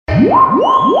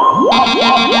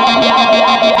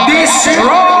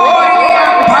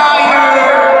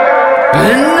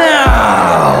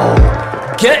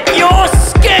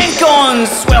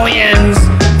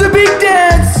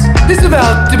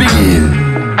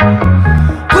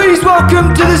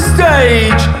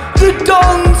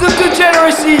dons of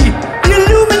degeneracy, the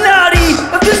Illuminati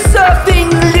of the surfing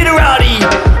literati,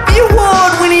 the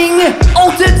award-winning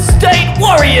Altered State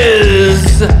Warriors,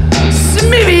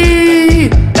 Smithy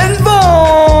and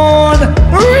Vaughn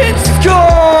Ritzcorn,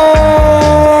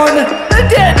 the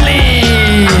Deadly.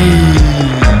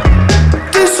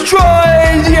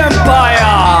 Destroy the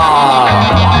Empire!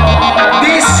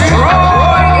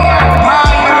 Destroy the Empire!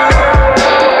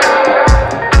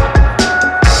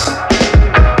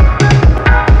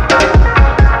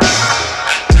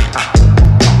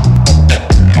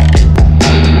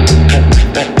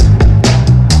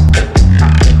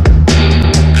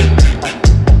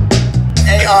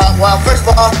 Hey, well, first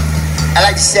of all, I'd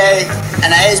like to say,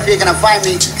 and I ask you're gonna find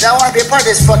me, because I want to be a part of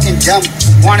this fucking dumb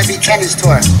wannabe tennis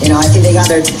tour. You know, I think they got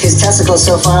his testicles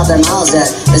so far up their mouths that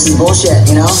this is bullshit,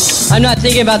 you know? I'm not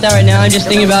thinking about that right now. I'm just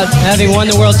thinking about having won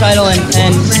the world title and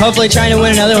hopefully trying to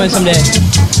win another one someday.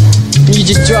 You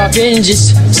just drop in and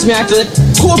just smack the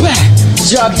back,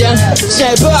 drop down,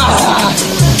 say bah!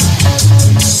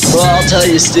 Well, I'll tell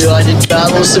you, Stu, I did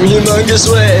battle some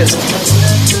humongous waves.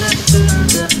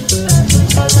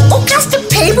 Oh, just a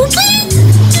table, please?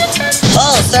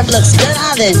 Oh, stuff looks good,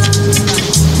 Ivan.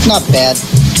 Not bad.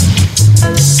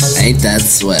 Ain't That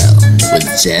Swell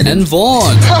with Jed and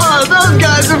Vaughn. Oh, those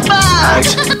guys are back!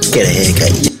 Get a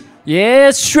haircut.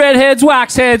 Yes, shredheads,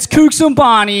 waxheads, kooks and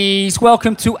barneys.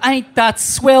 Welcome to Ain't That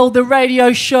Swell, the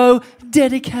radio show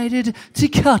dedicated to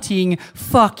cutting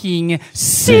fucking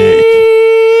sick.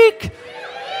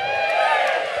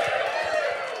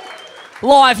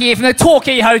 Live here from the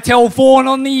Torquay Hotel, Vaughan,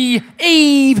 on the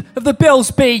eve of the Bells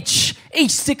Beach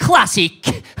Easter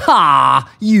Classic.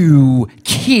 Ha! You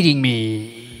kidding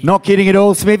me? Not kidding at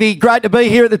all, Smithy. Great to be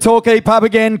here at the Torquay pub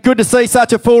again. Good to see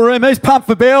such a full room. Who's pumped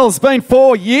for bells? It's been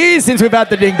 4 years since we've had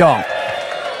the ding dong.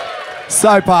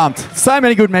 So pumped. So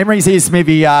many good memories here,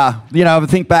 Smithy. You know, I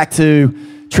think back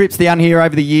to trips down here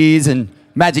over the years and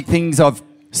magic things I've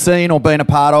seen or been a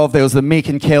part of. There was the Mick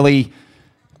and Kelly,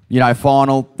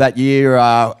 final that year.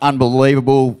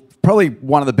 Unbelievable. Probably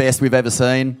one of the best we've ever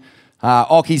seen.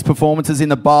 Ocky's performances in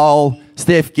the bowl,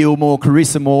 Steph Gilmore,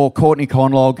 Carissa Moore, Courtney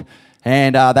Conlog,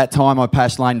 and that time I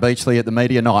passed Lane Beachley at the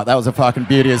media night. That was a fucking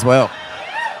beauty as well.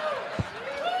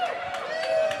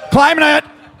 Claiming it.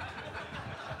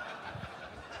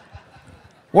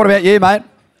 What about you, mate?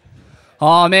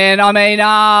 Oh, man,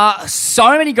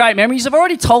 so many great memories. I've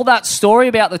already told that story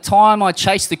about the time I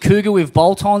chased the cougar with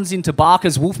bolt-ons into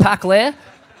Barker's Wolfpack lair.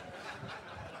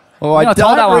 Oh, I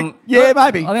told that one. Yeah,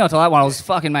 maybe. I think I told that one. I was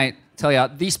fucking, mate, tell you,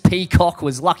 this peacock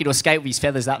was lucky to escape with his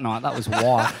feathers that night. That was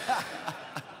wild.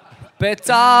 But,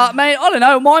 mate, I don't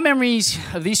know. My memories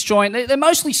of this joint, they're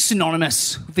mostly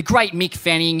synonymous with the great Mick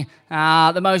Fanning,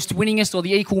 the most winningest or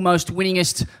the equal most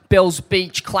winningest Bells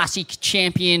Beach Classic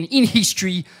champion in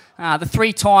history, the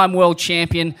three-time world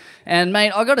champion. And,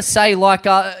 mate, I got to say,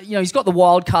 he's got the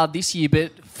wild card this year,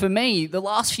 but for me, the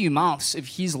last few months of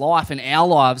his life and our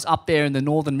lives up there in the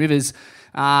Northern Rivers,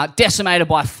 decimated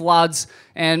by floods.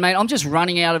 And, mate, I'm just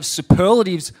running out of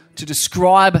superlatives to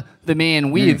describe the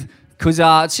man with. Because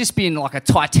it's just been like a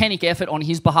titanic effort on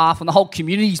his behalf, on the whole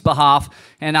community's behalf.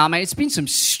 And, mate, it's been some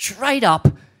straight-up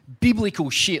biblical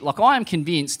shit. Like, I am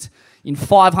convinced in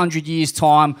 500 years'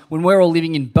 time, when we're all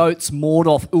living in boats moored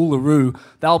off Uluru,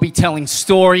 they'll be telling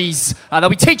stories. They'll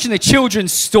be teaching the children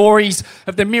stories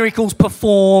of the miracles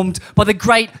performed by the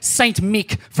great Saint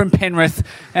Mick from Penrith.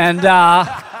 And,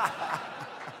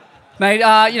 mate,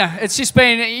 it's just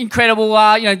been incredible,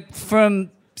 from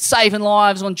saving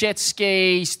lives on jet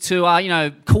skis to,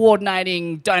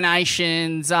 coordinating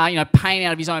donations, paying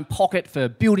out of his own pocket for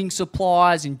building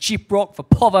supplies and gyprock for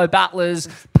povo battlers,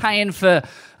 paying for,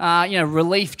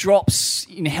 relief drops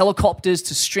in helicopters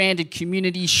to stranded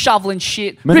communities, shoveling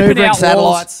shit, ripping out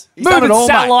satellites. Walls, moving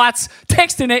satellites,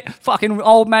 texting it, fucking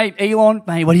old mate Elon,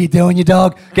 mate, what are you doing, you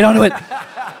dog? Get onto it.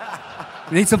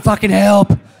 We need some fucking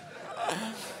help.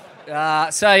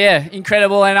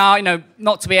 Incredible. And,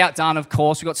 not to be outdone, of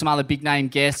course, we've got some other big-name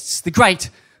guests. The great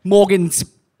Morgan...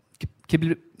 fuck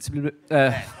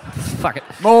it.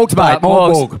 Morgs, mate.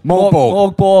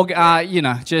 Morgborg.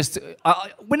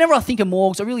 Whenever I think of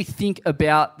Morgs, I really think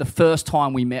about the first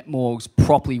time we met Morgs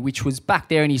properly, which was back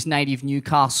there in his native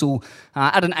Newcastle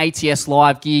at an ATS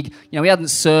live gig. We hadn't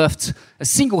surfed a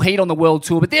single heat on the world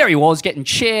tour, but there he was getting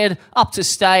chaired up to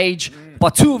stage by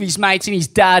two of his mates and his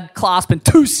dad clasping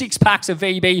 2 6-packs of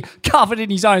VB covered in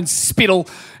his own spittle.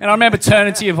 And I remember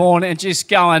turning to Yvonne and just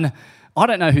going, I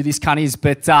don't know who this cunt is,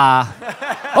 but I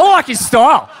like his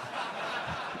style.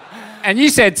 And you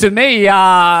said to me,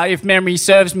 if memory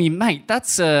serves me, mate,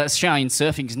 that's Australian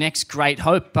surfing's next great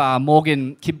hope,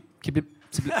 Morgan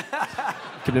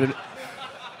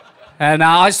And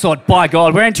I just thought, by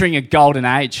God, we're entering a golden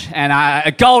age. And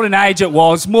a golden age it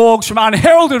was. Morgs from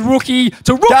unheralded rookie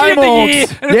to rookie Go of the Morgs. year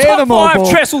in a Yeah, the top Morg 5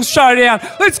 ball. Trestle showdown.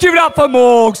 Let's give it up for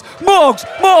Morgs. Morgs,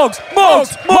 Morgs,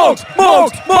 Morgs, Morgs,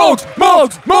 Morgs, Morgs,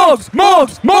 Morgs,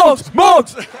 Morgs, Morgs,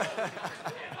 Morgs.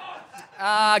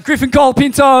 Griffin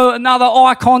Colapinto, another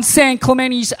icon. San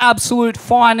Clementi's absolute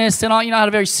finest. And I, had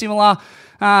a very similar,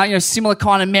 similar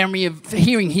kind of memory of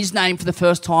hearing his name for the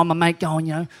first time. My mate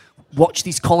going, watch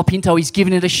this Colapinto, he's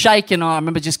giving it a shake. And I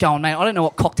remember just going, mate, I don't know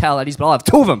what cocktail that is, but I'll have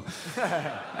 2 of them.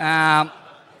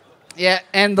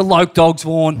 And the Loke Dogs,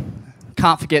 Vaughan.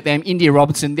 Can't forget them. India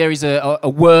Robertson. There is a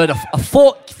word, a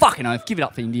fucking oath. Give it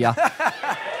up for India.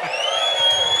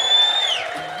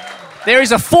 There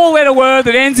is a 4-letter word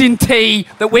that ends in T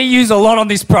that we use a lot on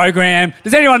this program.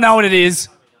 Does anyone know what it is?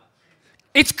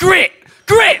 It's grit.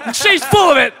 Grit. And she's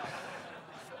full of it.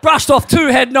 Brushed off 2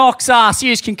 head knocks,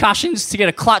 serious concussions to get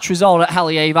a clutch result at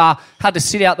Haleiwa. Had to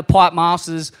sit out the Pipe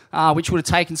Masters, which would have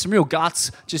taken some real guts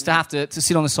just to have to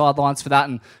sit on the sidelines for that.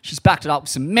 And she's backed it up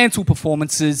with some mental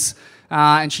performances.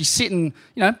 And she's sitting,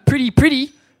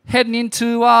 pretty heading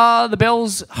into the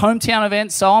Bells hometown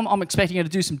event. So I'm expecting her to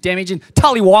do some damage. And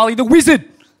Tully Wiley, the wizard.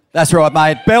 That's right,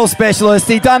 mate. Bell specialist.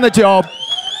 He done the job.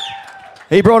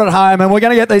 He brought it home. And we're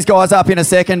going to get these guys up in a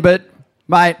second. But,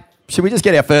 mate, should we just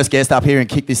get our first guest up here and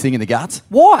kick this thing in the guts?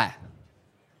 Why?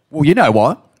 Well, you know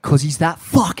why. Because he's that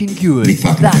fucking good.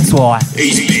 That's why.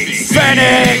 He's big.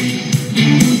 Fennec!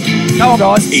 Come on,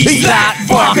 guys. He's that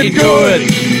fucking good.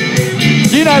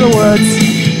 You know the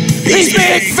words. He's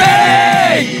Big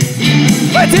Fennec!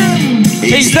 Let's him!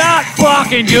 He's that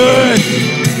fucking good.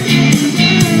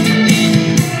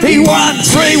 He won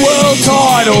 3 world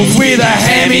titles with a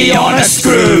hammy on a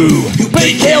screw.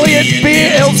 Beat Kelly at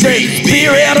beer, Eldridge,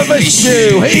 beer out of a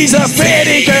shoe. He's a fair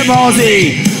dinkum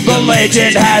Aussie. The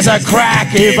legend has a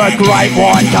crack if a great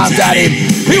wine comes at him.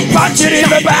 He'll punch it in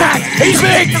the back. He's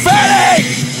Big Fennec!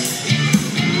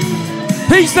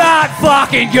 He's that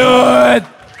fucking good.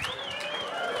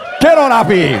 Get on up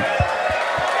here.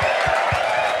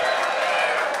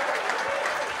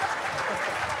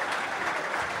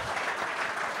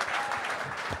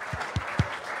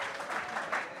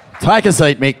 Take a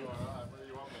seat, Mick.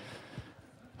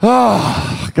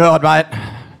 Oh, God, mate.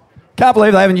 Can't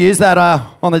believe they haven't used that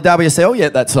on the WSL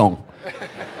yet, that song.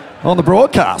 On the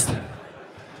broadcast.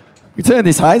 We turn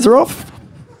this hazer off.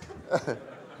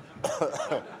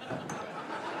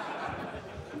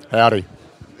 Howdy.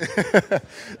 I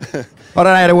don't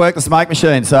know how to work the smoke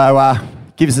machine, so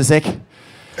give us a sec.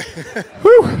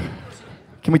 Whew.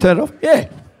 Can we turn it off? Yeah.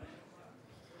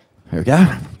 There we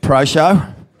go. Pro show.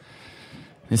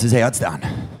 This is how it's done.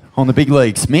 On the big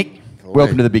leagues. Mick,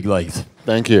 welcome to the big leagues.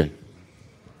 Thank you.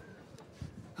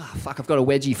 Oh, fuck, I've got a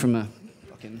wedgie from a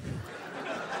fucking...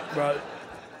 Bro.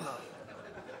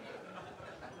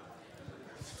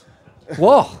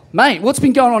 Whoa, mate, what's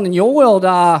been going on in your world?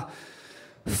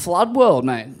 Flood world,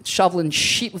 mate. Shoveling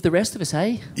shit with the rest of us,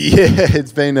 eh? Yeah,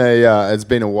 it's been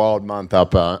a wild month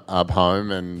up home,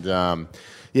 and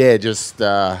just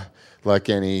like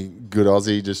any good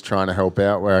Aussie, just trying to help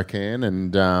out where I can,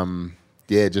 and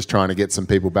just trying to get some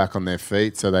people back on their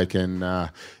feet so they can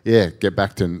get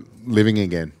back to living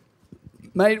again.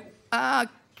 Mate,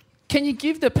 can you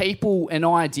give the people an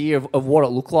idea of what it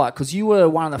looked like? Because you were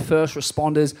one of the first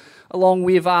responders, along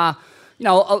with to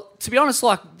be honest,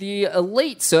 like the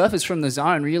elite surfers from the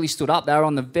zone really stood up. They were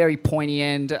on the very pointy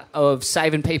end of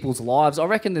saving people's lives. I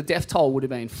reckon the death toll would have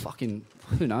been fucking,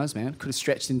 who knows, man. Could have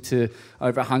stretched into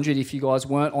over 100 if you guys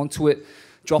weren't onto it,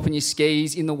 dropping your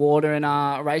skis in the water and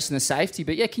racing the safety.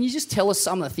 But yeah, can you just tell us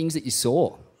some of the things that you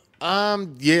saw?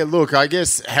 Look, I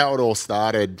guess how it all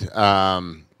started,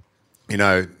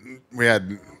 we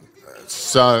had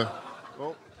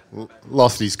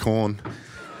lost his corn.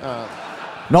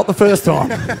 Not the first time.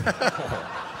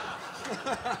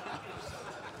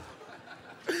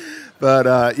 But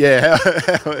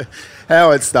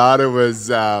how it started was,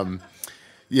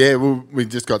 we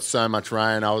just got so much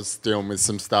rain. I was dealing with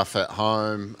some stuff at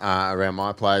home around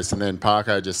my place, and then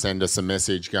Parko just sent us a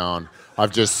message going,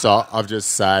 I've just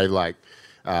saved like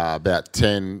about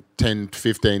 10,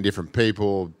 15 different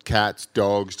people, cats,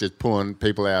 dogs, just pulling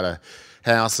people out of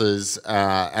houses,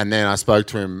 and then I spoke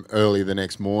to him early the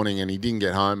next morning, and he didn't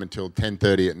get home until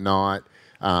 10:30 at night.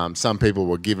 Some people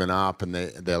were giving up, and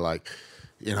they're like,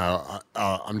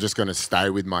 I'm just going to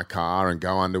stay with my car and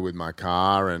go under with my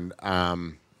car, and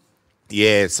so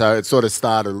it sort of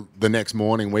started the next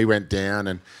morning. We went down,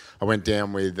 and I went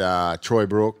down with Troy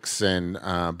Brooks and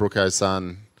Brooko's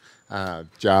son,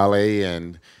 Charlie,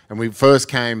 and we first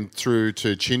came through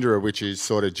to Chindera, which is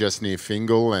sort of just near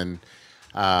Fingal, and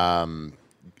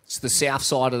It's the south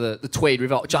side of the Tweed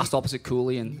River, just opposite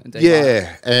Cooley and Deep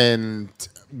Yeah, and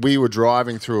we were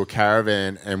driving through a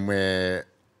caravan, and we're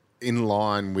in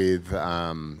line with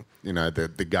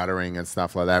the guttering and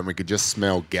stuff like that, and we could just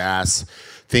smell gas,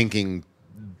 thinking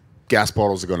gas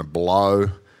bottles are going to blow.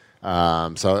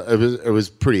 So it was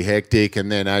pretty hectic,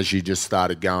 and then as you just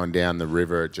started going down the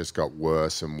river, it just got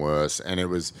worse and worse, and it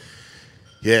was.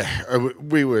 Yeah,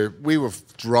 we were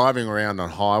driving around on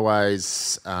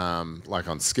highways, like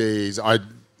on skis. I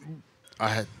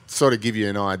had, sort of give you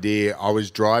an idea. I was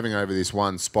driving over this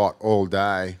one spot all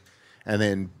day, and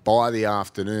then by the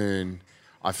afternoon,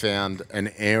 I found an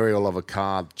aerial of a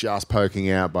car just poking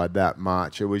out by that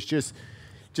much. It was just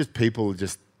people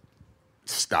just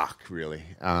stuck, really.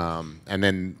 And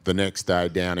then the next day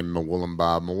down in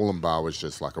Murwillumbah was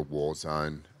just like a war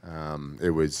zone.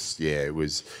 It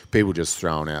was people just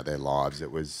throwing out their lives.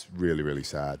 It was really, really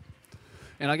sad.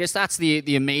 And I guess that's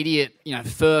the immediate,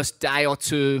 first day or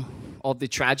two of the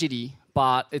tragedy,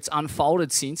 but it's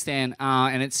unfolded since then.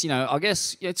 And it's, I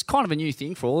guess it's kind of a new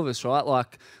thing for all of us, right?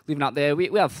 Like living up there,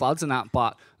 we have floods and that,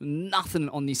 but nothing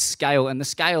on this scale. And the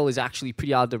scale is actually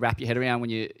pretty hard to wrap your head around when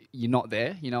you're not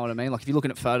there. You know what I mean? Like if you're looking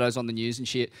at photos on the news and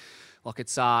shit, like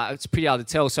it's pretty hard to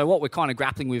tell. So what we're kind of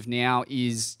grappling with now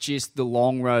is just the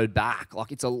long road back.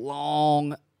 Like it's a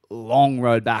long, long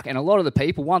road back. And a lot of the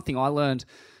people, one thing I learned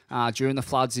during the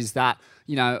floods is that,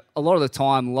 a lot of the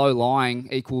time low lying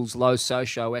equals low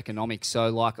socio-economic. So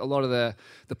like a lot of the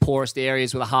poorest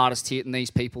areas were the hardest hit, and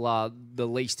these people are the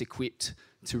least equipped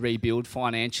to rebuild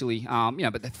financially.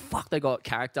 But they got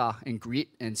character and grit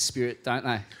and spirit, don't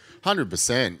they?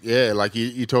 100%, yeah. Like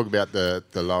you talk about the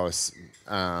lowest,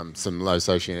 some low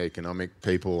socioeconomic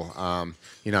people.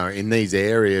 In these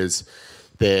areas,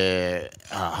 their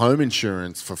home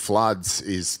insurance for floods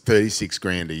is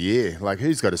 $36,000 a year. Like,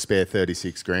 who's got to spare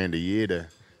 $36,000 a year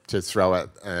to throw at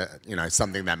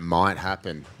something that might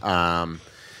happen?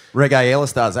 Reggae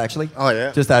Ellis does, actually. Oh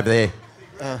yeah, just over there.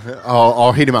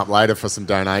 I'll hit him up later for some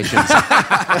donations.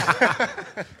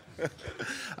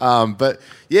 But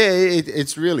yeah,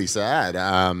 it's really sad.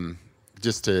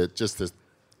 Just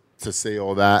to see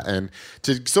all that, and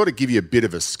to sort of give you a bit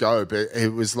of a scope,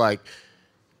 it was like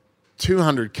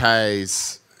 200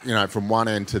 Ks, from one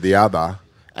end to the other,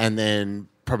 and then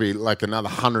probably like another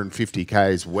 150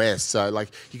 Ks west. So like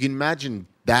you can imagine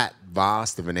that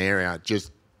vast of an area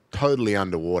just totally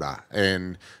underwater.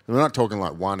 And we're not talking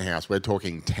like one house, we're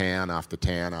talking town after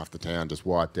town after town just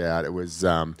wiped out. It was,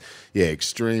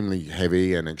 extremely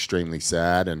heavy and extremely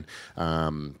sad. And, a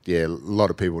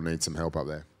lot of people need some help up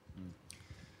there.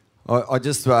 I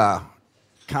just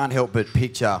can't help but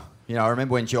picture, I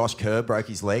remember when Josh Kerr broke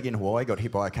his leg in Hawaii, got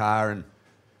hit by a car and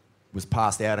was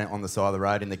passed out on the side of the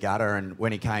road in the gutter. And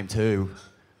when he came to,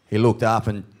 he looked up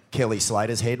and Kelly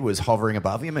Slater's head was hovering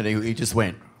above him, and he just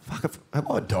went, fuck,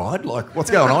 have I died? Like, what's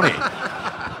going on here?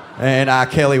 And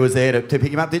Kelly was there to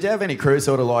pick him up. Did you have any crew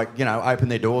sort of like, open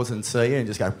their doors and see you and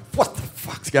just go, what the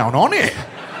fuck's going on here?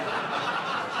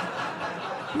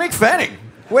 Mick Fanning,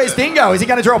 where's Dingo? Is he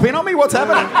going to drop in on me? What's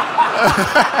happening?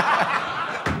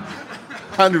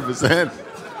 100%.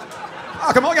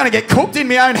 Fuck, am I going to get cooked in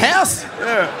my own house?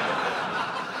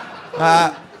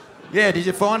 Yeah. Did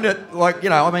you find it like,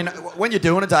 when you're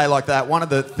doing a day like that, one of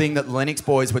the things that Lennox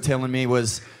boys were telling me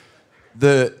was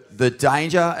the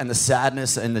danger and the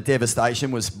sadness and the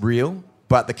devastation was real,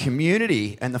 but the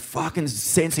community and the fucking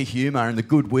sense of humour and the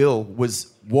goodwill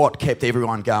was what kept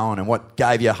everyone going and what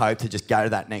gave you hope to just go to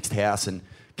that next house and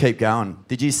keep going.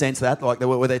 Did you sense that? Like,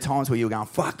 were there times where you were going,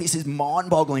 fuck, this is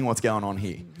mind-boggling what's going on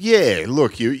here? Yeah,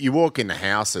 look, you walk into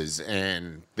houses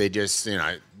and they're just,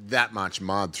 that much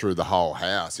mud through the whole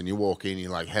house, and you walk in, you're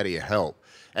like, how do you help?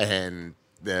 And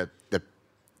the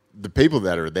people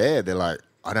that are there, they're like,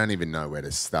 I don't even know where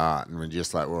to start. And we're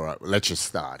just like, all right, let's just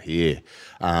start here.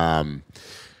 I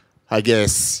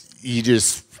guess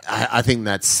I think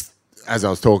that's, as I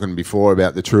was talking before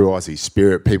about the true Aussie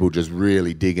spirit, people just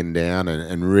really digging down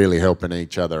and really helping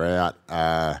each other out.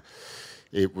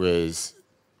 It was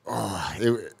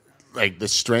like the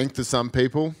strength of some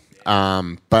people,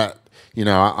 but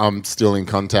I'm still in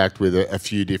contact with a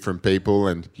few different people,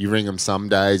 and you ring them some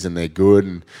days and they're good,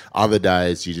 and other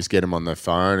days you just get them on the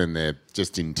phone and they're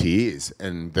just in tears,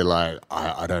 and they're like,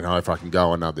 I don't know if I can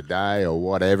go another day or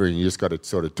whatever, and you just got to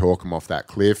sort of talk them off that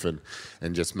cliff and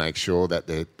just make sure that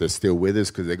they're still with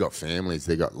us, because they've got families,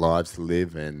 they've got lives to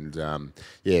live, and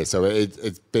so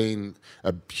it's been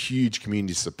a huge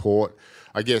community support.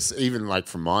 I guess even like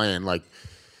from my end, like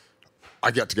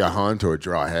I got to go home to a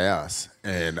dry house,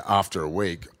 and after a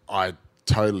week, I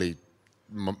totally,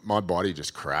 my body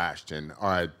just crashed, and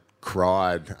I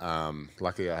cried.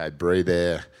 Luckily, I had Bree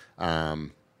there,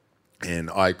 and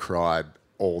I cried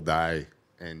all day.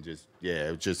 And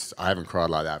I haven't cried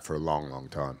like that for a long, long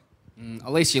time.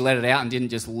 At least you let it out and didn't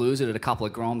just lose it at a couple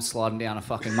of groms sliding down a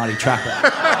fucking muddy track.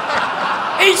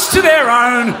 Each to their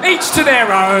own. Each to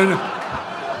their own.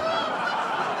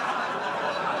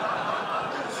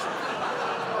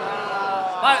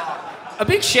 A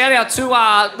big shout out to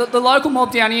the local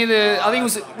mob down here. I think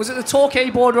was it the Torquay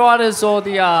board riders or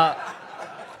the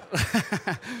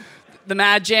the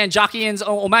Mad Jan Juckians,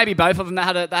 or maybe both of them. They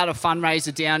had a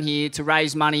fundraiser down here to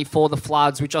raise money for the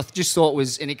floods, which I just thought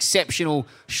was an exceptional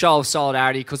show of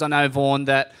solidarity. Because I know, Vaughan,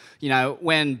 that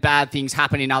when bad things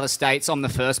happen in other states, I'm the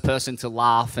first person to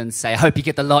laugh and say, "I hope you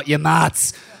get the lot, you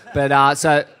mutts." But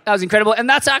so that was incredible, and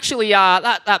that's actually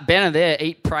that banner there,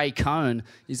 Eat, Pray, Cone,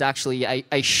 is actually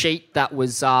a sheet that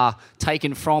was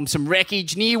taken from some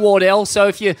wreckage near Wardell. So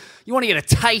if you want to get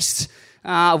a taste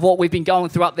of what we've been going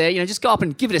through up there, just go up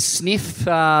and give it a sniff,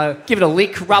 give it a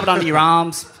lick, rub it under your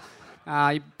arms.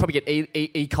 You probably get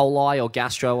E. coli or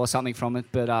gastro or something from it,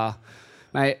 but.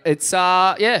 Mate,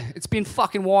 it's been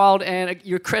fucking wild, and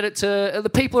you're a credit to the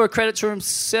people are a credit to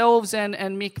themselves and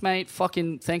Mick, mate.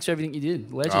 Fucking thanks for everything you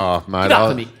did, legend. Oh, mate, Give it up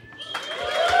for me.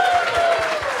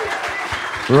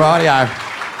 Rightio.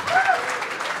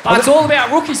 But it's all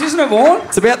about rookies, isn't it, Vaughan?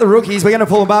 It's about the rookies. We're going to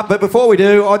pull them up, but before we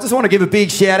do, I just want to give a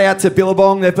big shout out to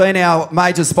Billabong. They've been our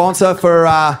major sponsor for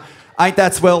Ain't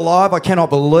That Swell Live. I cannot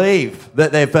believe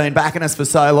that they've been backing us for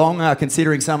so long,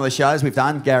 considering some of the shows we've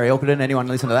done. Gary Elkerton, anyone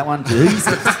listen to that one?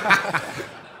 Jesus.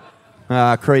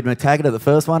 Creed McTaggart at the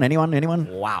first one. Anyone?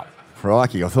 Wow.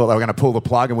 Crikey, I thought they were going to pull the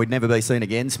plug and we'd never be seen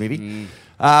again, Smithy.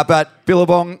 But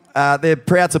Billabong, they're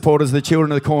proud supporters of the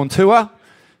Children of the Corn tour,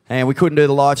 and we couldn't do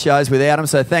the live shows without them,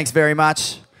 so thanks very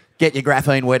much. Get your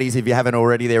graphene wetties if you haven't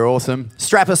already. They're awesome.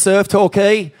 Strapper Surf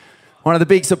Torquay, one of the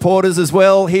big supporters as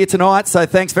well here tonight. So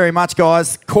thanks very much,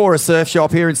 guys. Cora Surf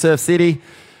Shop here in Surf City.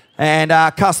 And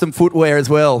Custom Footwear as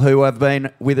well, who have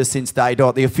been with us since day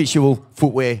dot, the official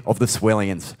footwear of the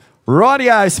Swellians.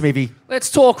 Rightio, Smithy. Let's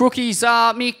talk rookies.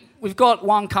 Mick, we've got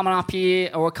one coming up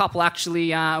here, or a couple actually.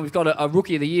 We've got a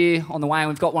Rookie of the Year on the way, and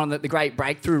we've got one of the great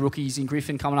breakthrough rookies in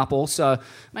Griffin coming up also.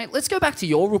 Mate, let's go back to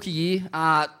your rookie year,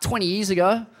 20 years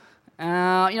ago.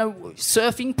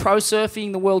 Surfing, pro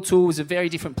surfing, the World Tour was a very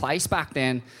different place back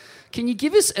then. Can you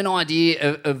give us an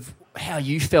idea of how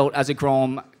you felt as a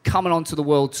Grom coming onto the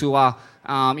World Tour?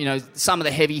 Some of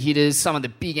the heavy hitters, some of the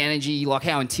big energy, like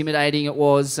how intimidating it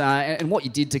was, and what you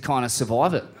did to kind of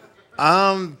survive it.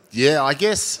 I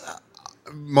guess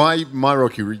my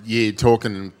rookie year,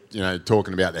 talking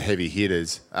about the heavy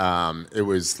hitters, it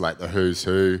was like the who's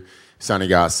who: Sonny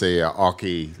Garcia,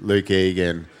 Occy, Luke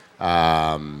Egan.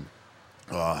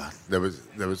 There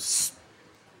was.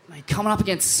 Mate, coming up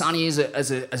against Sonny as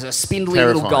a spindly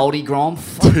Terrifying. little Goldie Grom,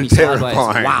 fuck me sideways.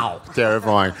 Terrifying. Wow.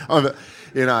 Terrifying.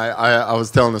 I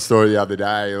was telling the story the other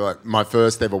day. Like my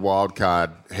first ever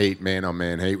wildcard heat,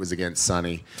 man-on-man heat, was against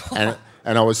Sonny, and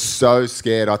I was so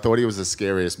scared. I thought he was the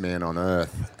scariest man on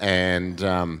earth. And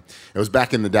it was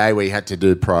back in the day where you had to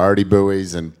do priority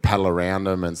buoys and paddle around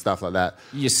them and stuff like that.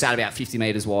 You just sat about 50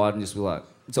 metres wide and just were like,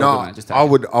 it's all good, mate. Just take I it.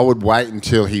 would wait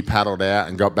until he paddled out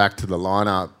and got back to the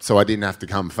lineup, so I didn't have to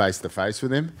come face to face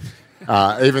with him.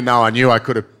 Even though I knew I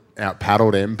could have out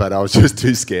paddled him, but I was just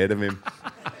too scared of him.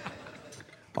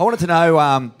 I wanted to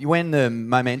know, when the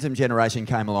Momentum generation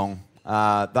came along,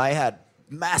 they had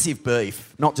massive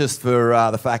beef, not just for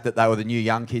the fact that they were the new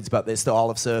young kids, but their style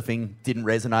of surfing didn't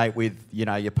resonate with,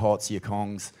 your Potts, your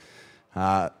Kongs,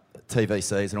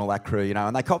 TVCs and all that crew,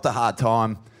 and they copped a hard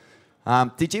time.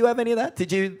 Did you have any of that?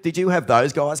 Did you have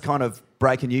those guys kind of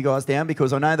breaking you guys down?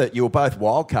 Because I know that you were both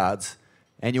wildcards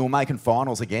and you were making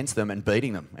finals against them and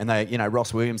beating them. And they,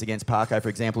 Ross Williams against Parko, for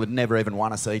example, had never even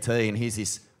won a CT, and here's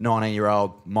this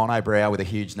 19-year-old monobrow with a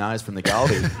huge nose from the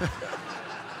Goldie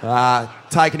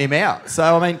taking him out.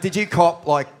 So, did you cop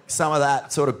some of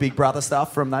that sort of big brother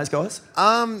stuff from those guys?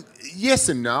 Yes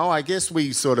and no. I guess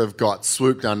we sort of got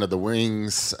swooped under the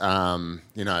wings.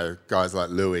 Guys like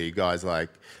Louis, guys like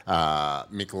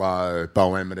Mick Lowe,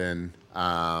 Bo Emmerton.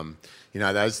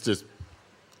 Those just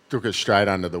took us straight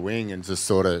under the wing and just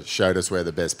sort of showed us where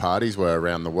the best parties were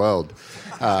around the world.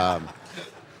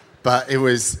 But it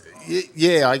was,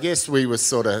 I guess we were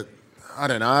sort of, I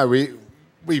don't know,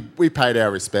 we paid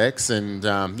our respects, and,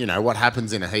 what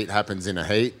happens in a heat happens in a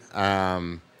heat.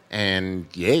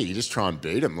 You just try and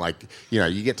beat them.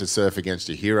 You get to surf against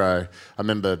your hero. I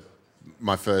remember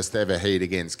my first ever heat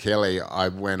against Kelly, I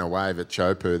went a wave at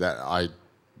Chopu that I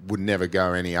would never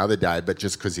go any other day, but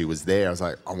just because he was there, I was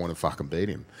like, I want to fucking beat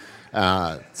him.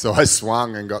 So I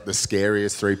swung and got the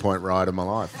scariest three-point ride of my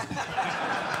life.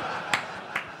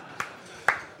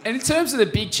 And in terms of the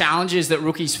big challenges that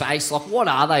rookies face, like what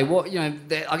are they? What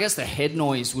I guess the head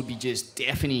noise would be just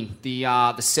deafening.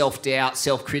 The self-doubt,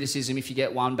 self-criticism if you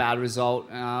get one bad result.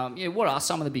 What are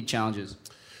some of the big challenges?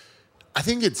 I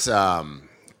think it's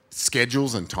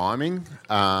schedules and timing.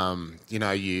 When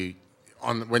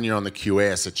you're on the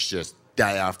QS, it's just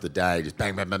day after day, just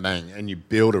bang, bang, bang, bang, and you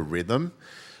build a rhythm.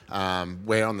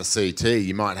 Where on the CT,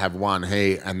 you might have one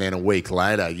heat, and then a week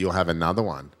later, you'll have another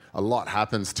one. A lot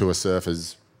happens to a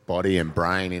surfer's body and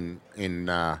brain in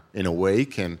a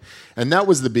week, and that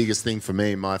was the biggest thing for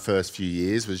me in my first few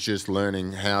years, was just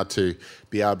learning how to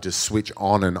be able to switch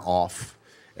on and off,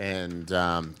 and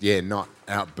not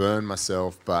outburn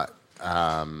myself, but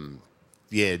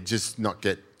just not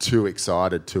get too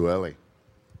excited too early.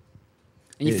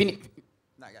 And you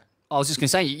I was just going to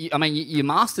say, you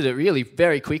mastered it really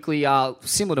very quickly.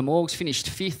 Similar to Morgs, finished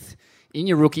 5th in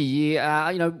your rookie year.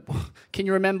 Can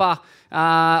you remember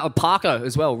Parko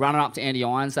as well, running up to Andy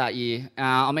Irons that year?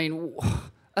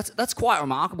 That's quite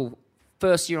remarkable.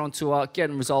 First year on tour,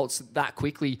 getting results that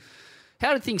quickly.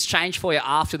 How did things change for you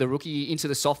after the rookie year into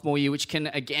the sophomore year, which can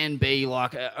again be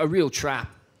like a real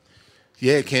trap?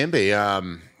 Yeah, it can be.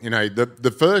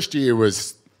 The first year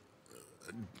was,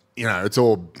 it's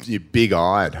all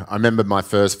big-eyed. I remember my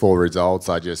first 4 results,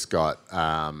 I just got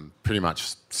pretty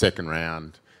much second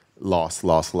round, loss,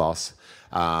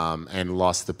 and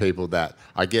lost to people that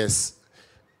I guess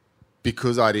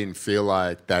because I didn't feel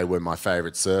like they were my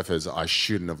favourite surfers, I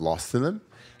shouldn't have lost to them.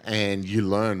 And you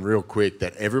learn real quick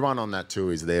that everyone on that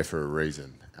tour is there for a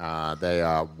reason. They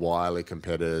are wily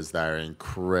competitors. They are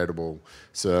incredible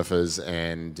surfers.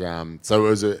 And so it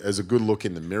was a good look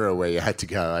in the mirror where you had to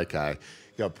go, okay,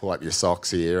 you got to pull up your socks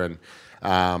here. And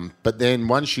but then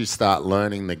once you start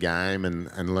learning the game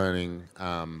and learning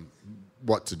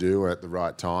what to do at the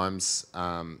right times,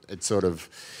 it's sort of,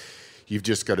 you've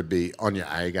just got to be on your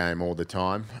A game all the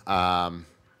time.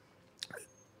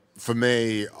 For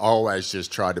me, I always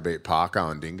just tried to beat Parko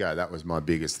and Dingo. That was my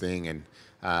biggest thing. And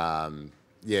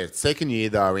second year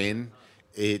though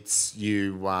it's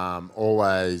you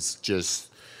always just,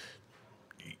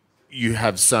 you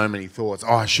have so many thoughts.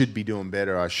 Oh, I should be doing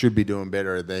better. I should be doing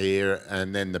better there.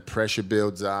 And then the pressure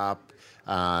builds up.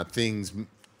 Things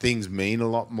mean a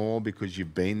lot more because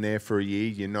you've been there for a year.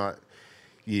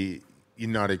 You're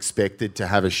not expected to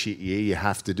have a shit year. You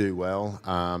have to do well.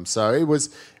 So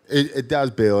it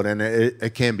does build, and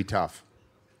it can be tough.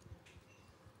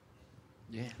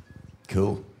 Yeah.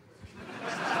 Cool.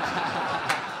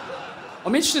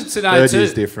 I'm interested to know too.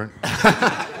 Is different.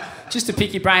 Just to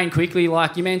pick your brain quickly,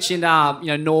 like you mentioned,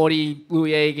 Naughty,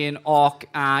 Louis Egan, Ock.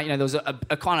 There was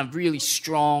a kind of really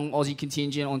strong Aussie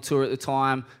contingent on tour at the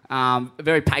time. A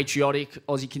very patriotic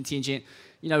Aussie contingent.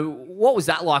 What was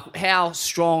that like? How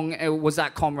strong was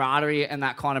that camaraderie and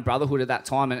that kind of brotherhood at that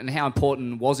time, and how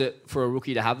important was it for a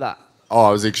rookie to have that? Oh,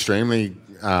 it was extremely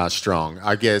strong.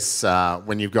 I guess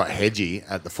when you've got Hedgie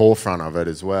at the forefront of it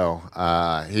as well.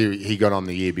 He got on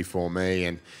the year before me,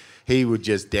 and he would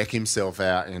just deck himself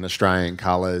out in Australian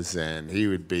colours, and he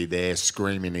would be there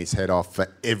screaming his head off for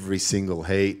every single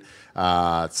heat.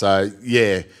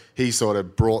 He sort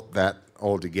of brought that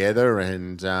all together,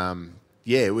 and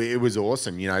it was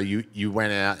awesome. You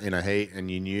went out in a heat and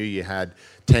you knew you had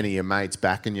 10 of your mates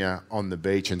backing you on the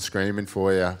beach and screaming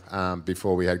for you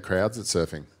before we had crowds at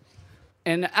surfing.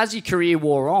 And as your career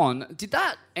wore on, did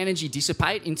that energy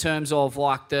dissipate in terms of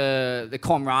like the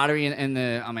camaraderie and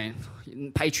the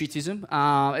patriotism?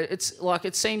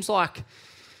 It seems like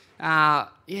I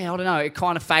don't know, it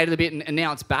kind of faded a bit and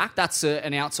now it's back. That's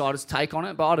an outsider's take on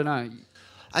it, but I don't know.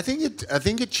 I think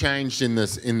it changed in the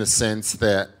sense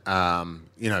that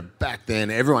back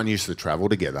then everyone used to travel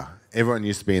together. Everyone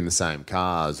used to be in the same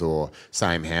cars or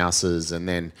same houses, and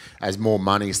then as more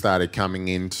money started coming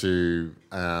into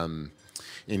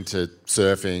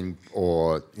surfing,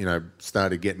 or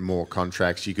started getting more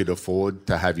contracts, you could afford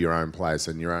to have your own place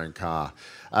and your own car.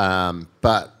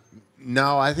 But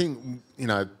no, I think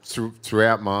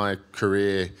throughout my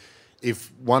career,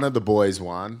 if one of the boys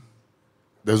won,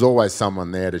 there's always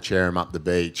someone there to cheer him up the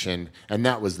beach, and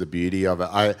that was the beauty of it.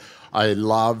 I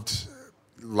loved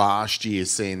last year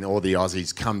seeing all the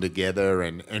Aussies come together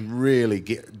and really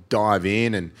dive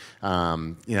in, and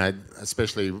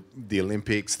especially the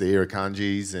Olympics, the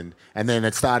Irukandjis, and then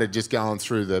it started just going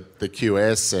through the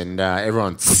QS, and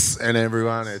everyone.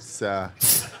 It's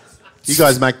you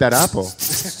guys make that up, or?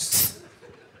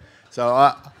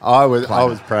 So I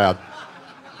was proud.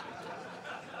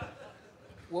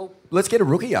 Well, let's get a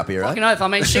rookie up here, Fucking oath. I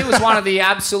mean, she was one of the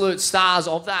absolute stars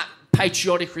of that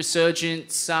patriotic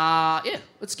resurgence.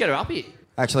 Let's get her up here.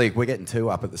 Actually, we're getting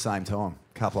 2 up at the same time.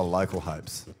 A couple of local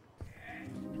hopes.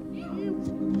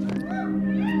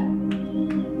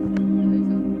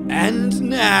 And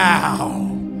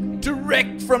now,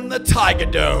 direct from the Tiger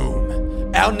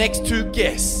Dome, our next 2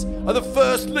 guests are the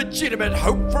first legitimate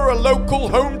hope for a local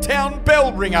hometown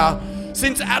bell ringer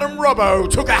since Adam Robbo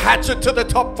took a hatchet to the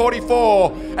top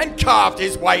 44 and carved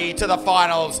his way to the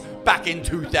finals back in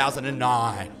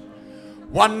 2009.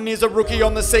 One is a rookie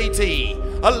on the CT,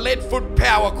 a lead-foot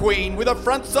power queen with a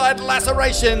frontside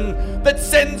laceration that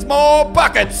sends more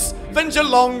buckets than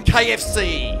Geelong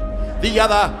KFC. The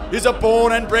other is a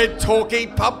born and bred Torquay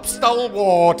pub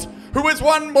stalwart who has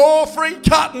won more free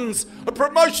cartons of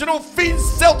promotional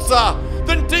fizz seltzer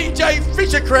than DJ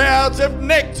Fisher crowds have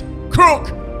necked Crook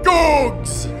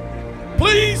Googs.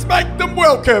 Please make them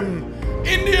welcome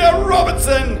India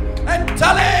Robertson and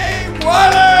Tully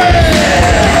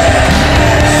Wiley.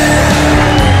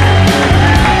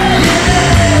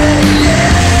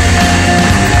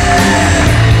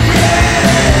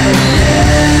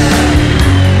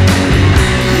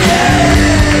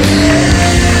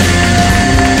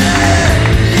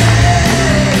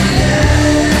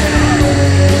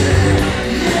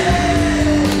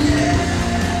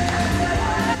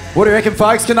 What do you reckon,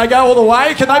 folks? Can they go all the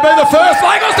way? Can they be the first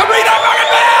Lakers to beat that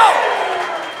fucking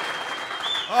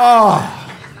bell? Oh,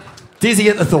 dizzy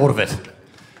at the thought of it.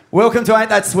 Welcome to Ain't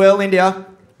That Swell, India.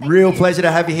 Real pleasure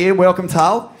to have you here. Welcome,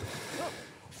 Tull.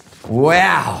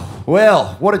 Wow.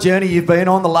 Well, what a journey you've been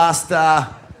on the last...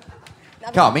 Come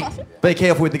on, Mick. Be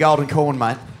careful with the golden corn,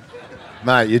 mate.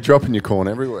 Mate, you're dropping your corn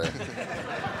everywhere.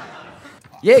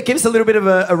 Yeah, give us a little bit of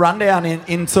a rundown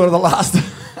in sort of the last...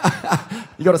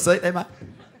 You got a seat there, mate?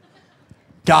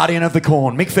 Guardian of the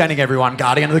Corn. Mick Fanning, everyone.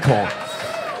 Guardian of the Corn.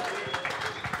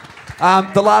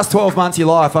 The last 12 months of your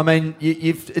life, I mean,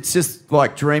 it's just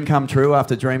like dream come true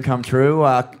after dream come true.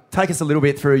 Take us a little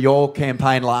bit through your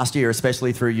campaign last year,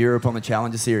 especially through Europe on the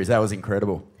Challenger Series. That was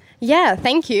incredible. Yeah,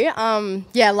 thank you.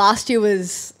 Last year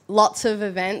was lots of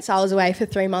events. I was away for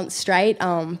 3 months straight,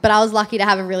 but I was lucky to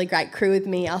have a really great crew with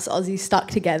me. Us Aussies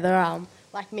stuck together.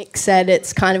 Like Mick said,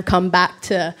 it's kind of come back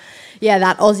to...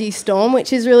 that Aussie storm,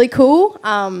 which is really cool.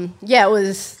 It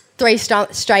was 3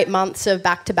 straight months of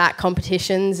back-to-back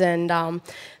competitions, and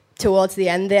towards the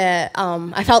end there,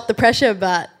 I felt the pressure,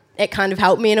 but it kind of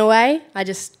helped me in a way. I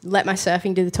just let my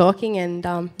surfing do the talking, and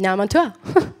now I'm on tour.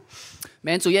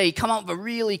 Mansell, you come up with a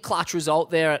really clutch result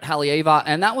there at Haleiwa,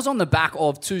 and that was on the back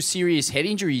of 2 serious head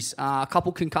injuries, a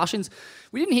couple concussions.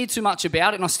 We didn't hear too much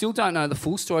about it, and I still don't know the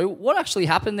full story. What actually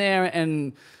happened there,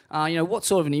 and what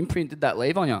sort of an imprint did that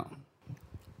leave on you?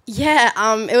 Yeah,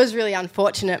 it was really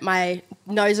unfortunate. My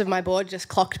nose of my board just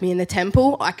clocked me in the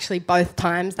temple. Actually, both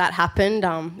times that happened.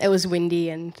 It was windy,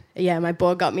 and my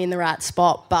board got me in the right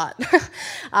spot. But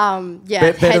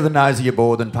better the nose of your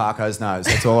board than Parko's nose.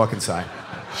 That's all I can say.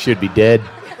 Should be dead.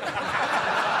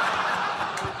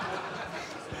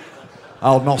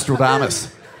 Old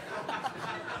Nostradamus.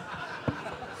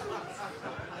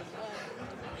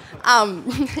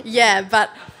 But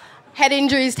head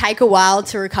injuries take a while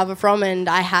to recover from, and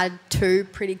I had 2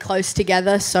 pretty close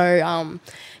together. So,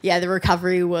 the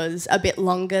recovery was a bit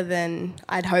longer than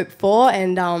I'd hoped for,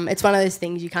 and it's one of those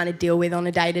things you kind of deal with on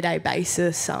a day-to-day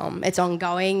basis. It's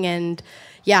ongoing, and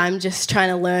I'm just trying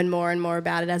to learn more and more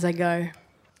about it as I go.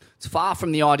 It's far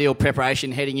from the ideal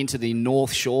preparation heading into the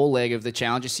North Shore leg of the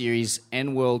Challenger Series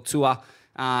and World Tour.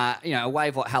 A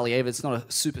wave like Haleiwa, it's not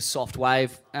a super soft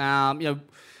wave.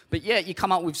 But you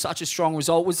come up with such a strong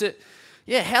result. Was it?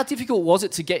 How difficult was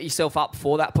it to get yourself up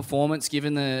for that performance,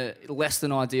 given the less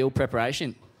than ideal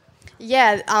preparation?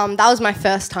 That was my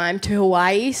first time to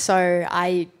Hawaii, so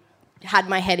I had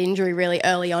my head injury really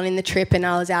early on in the trip, and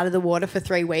I was out of the water for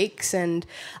 3 weeks. And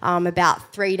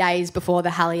about 3 days before the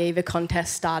Haleiwa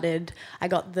contest started, I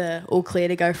got the all clear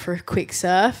to go for a quick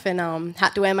surf, and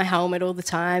had to wear my helmet all the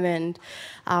time. And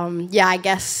I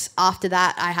guess after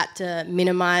that, I had to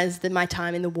minimise my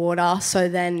time in the water. So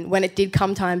then when it did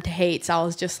come time to heats, I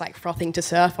was just like frothing to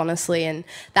surf, honestly. And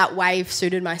that wave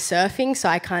suited my surfing, so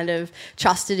I kind of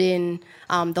trusted in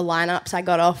the lineups I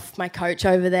got off my coach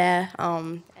over there.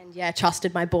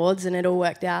 Trusted my boards, and it all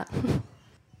worked out.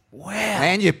 Wow.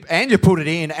 And you put it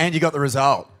in, and you got the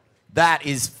result. That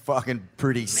is fucking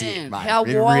pretty sick, mate. How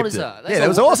wild is that? That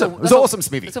was awesome. It was awesome,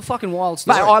 Smithy. It's a fucking wild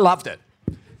story. Mate, I loved it.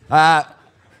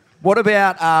 What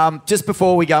about, just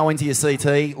before we go into your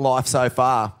CT life so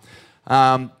far,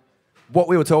 what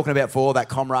we were talking about before, that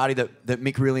camaraderie that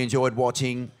Mick really enjoyed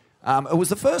watching, it was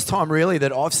the first time really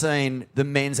that I've seen the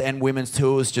men's and women's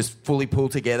tours just fully pull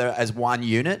together as one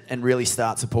unit and really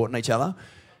start supporting each other.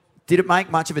 Did it make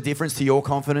much of a difference to your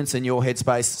confidence and your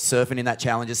headspace surfing in that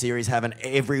Challenger Series, having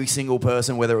every single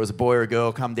person, whether it was a boy or a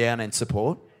girl, come down and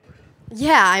support?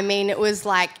 Yeah, I mean, it was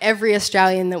like every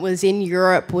Australian that was in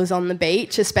Europe was on the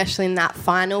beach, especially in that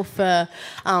final for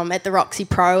at the Roxy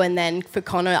Pro and then for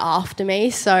Connor after me.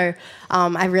 So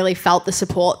I really felt the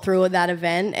support through that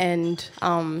event. And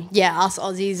us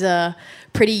Aussies are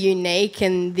pretty unique,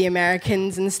 and the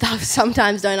Americans and stuff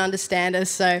sometimes don't understand us.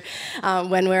 So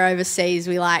when we're overseas,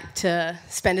 we like to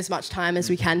spend as much time as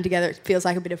we can together. It feels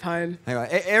like a bit of home.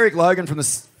 Anyway, Eric Logan from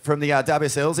the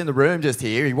WSL's in the room just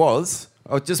here. He was.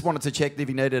 I just wanted to check if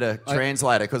he needed a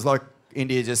translator, because like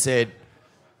India just said,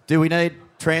 do we need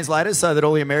translators so that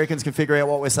all the Americans can figure out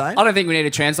what we're saying? I don't think we need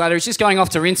a translator. He's just going off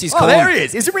to rinse his corn. Oh, there he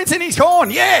is. Is he rinsing his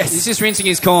corn? Yes. He's just rinsing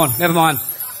his corn. Never mind.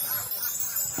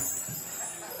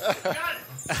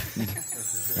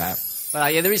 No.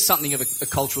 But there is something of a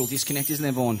cultural disconnect, isn't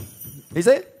there, Vaughan? Is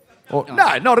there?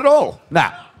 No, not at all. No.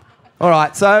 All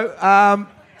right, so well,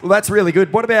 that's really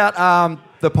good. What about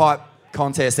the pipe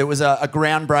contest? It was a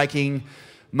groundbreaking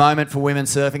moment for women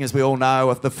surfing, as we all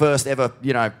know, the first ever,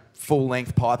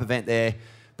 full-length pipe event there.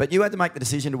 But you had to make the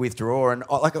decision to withdraw, and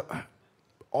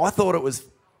I thought it was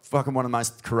fucking one of the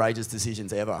most courageous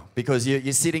decisions ever, because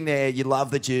you're sitting there, you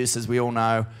love the juice, as we all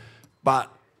know,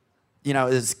 but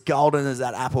as golden as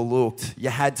that apple looked, you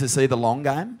had to see the long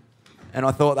game, and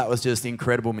I thought that was just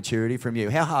incredible maturity from you.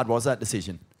 How hard was that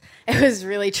decision? It was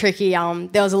really tricky.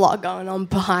 There was a lot going on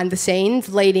behind the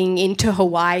scenes leading into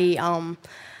Hawaii.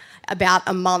 About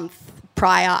a month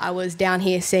prior, I was down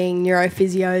here seeing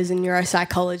neurophysios and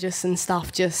neuropsychologists and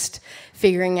stuff, just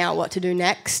figuring out what to do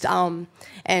next.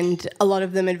 And a lot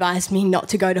of them advised me not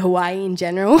to go to Hawaii in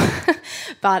general.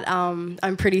 But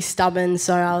I'm pretty stubborn,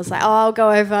 so I was like, I'll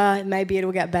go over, maybe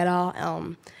it'll get better.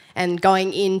 And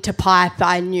going into pipe,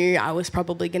 I knew I was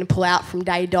probably going to pull out from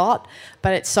day dot.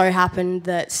 But it so happened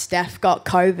that Steph got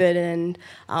COVID, and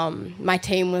my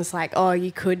team was like, oh,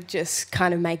 you could just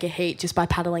kind of make a heat just by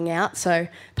paddling out. So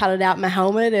paddled out my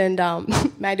helmet and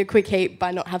made a quick heat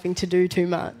by not having to do too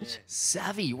much.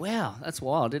 Savvy. Wow, that's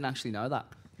wild. I didn't actually know that.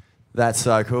 That's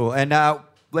so cool. And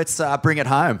let's bring it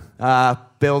home.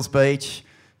 Bells Beach,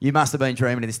 you must have been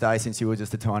dreaming of this day since you were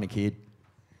just a tiny kid.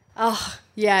 Oh,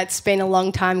 yeah, it's been a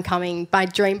long time coming. My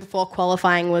dream before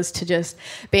qualifying was to just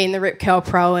be in the Rip Curl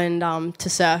Pro and to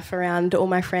surf around all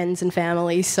my friends and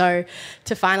family. So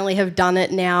to finally have done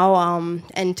it now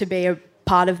and to be a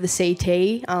part of the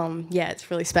CT, it's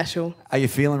really special. Are you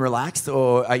feeling relaxed,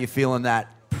 or are you feeling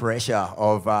that pressure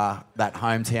of that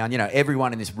hometown?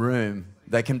 Everyone in this room,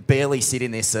 they can barely sit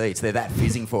in their seats. They're that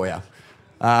fizzing for you.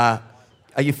 Are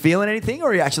you feeling anything,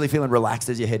 or are you actually feeling relaxed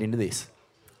as you head into this?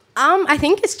 I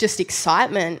think it's just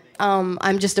excitement.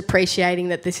 I'm just appreciating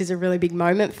that this is a really big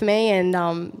moment for me, and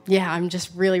I'm just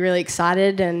really, really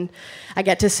excited, and I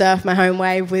get to surf my home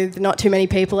wave with not too many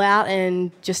people out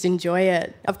and just enjoy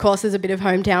it. Of course, there's a bit of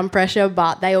hometown pressure,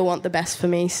 but they all want the best for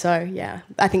me, so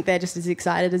I think they're just as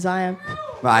excited as I am.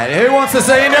 Mate, who wants to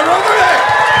see you never on the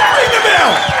back? Ring the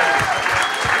bell!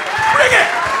 Bring it!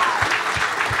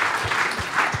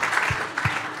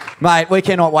 Mate, we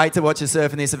cannot wait to watch you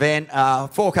surf in this event.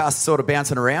 Forecast is sort of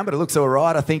bouncing around, but it looks all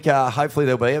right. I think hopefully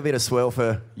there'll be a bit of swell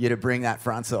for you to bring that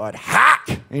front side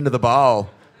hack into the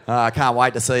bowl. I can't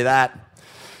wait to see that.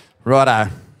 Righto.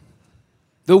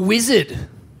 The Wizard.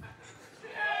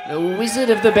 The Wizard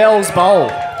of the Bells Bowl.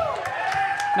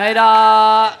 Mate,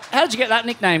 how did you get that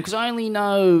nickname? Because I only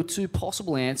know two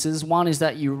possible answers. One is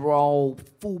that you roll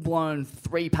full-blown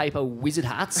 3-paper wizard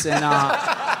hats, and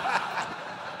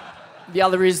the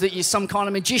other is that you're some kind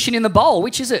of magician in the bowl.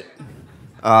 Which is it?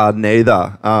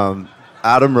 Neither.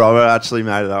 Adam Robert actually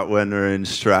made it up when we were in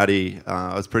Stratty.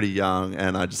 I was pretty young,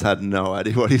 and I just had no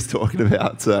idea what he's talking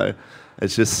about. So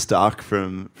it's just stuck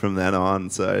from then on.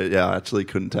 So, I actually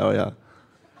couldn't tell you.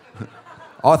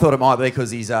 I thought it might be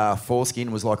because his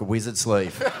foreskin was like a wizard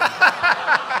sleeve.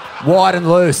 Wide and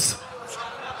loose.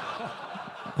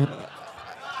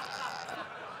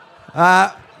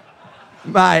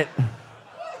 Mate.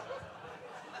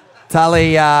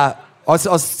 Tully, I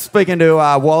was speaking to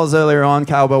Wallace earlier on,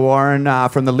 Calbo Warren,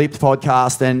 from the Lips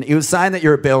podcast, and he was saying that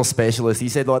you're a bell specialist. He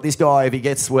said, this guy, if he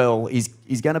gets well, he's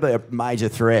going to be a major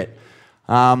threat.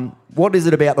 What is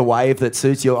it about the wave that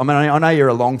suits you? I mean, I know you're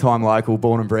a long-time local,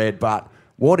 born and bred, but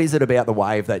what is it about the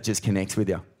wave that just connects with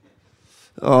you?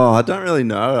 Oh, I don't really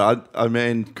know. I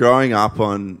mean, growing up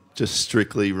on just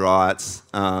strictly rights,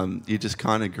 you just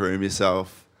kind of groom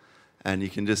yourself, and you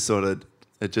can just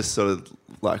it just sort of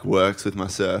works with my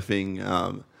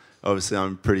surfing. Obviously,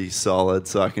 I'm pretty solid,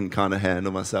 so I can kind of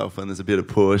handle myself when there's a bit of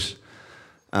push.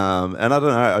 And I don't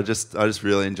know, I just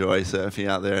really enjoy surfing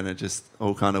out there, and it just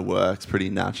all kind of works pretty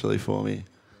naturally for me.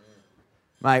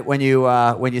 Mate, when you're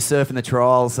surfing the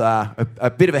trials,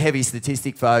 a bit of a heavy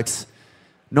statistic, folks.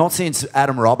 Not since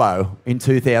Adam Robbo in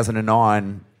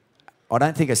 2009, I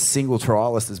don't think a single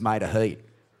trialist has made a heat.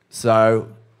 So,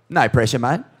 no pressure,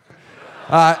 mate.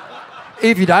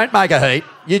 If you don't make a heat,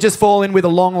 you just fall in with a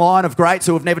long line of greats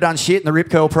who have never done shit in the Rip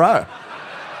Curl Pro.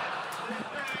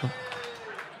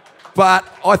 But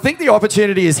I think the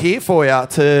opportunity is here for you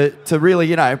to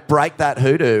really, break that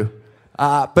hoodoo.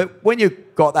 But when you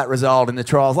got that result in the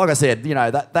trials, like I said,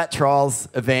 that trials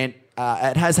event,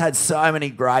 it has had so many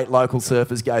great local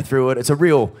surfers go through it. It's a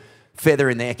real feather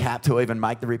in their cap to even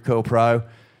make the Rip Curl Pro.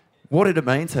 What did it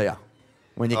mean to you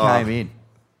when you came in?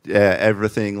 Yeah,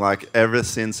 everything. Like, ever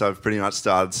since I've pretty much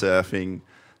started surfing,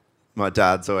 my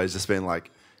dad's always just been like,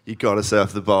 you got to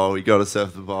surf the bowl, you got to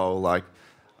surf the bowl. Like,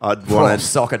 I'd want to...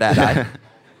 Soccer dad, eh?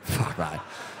 Fuck, mate.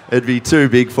 It'd be too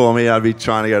big for me. I'd be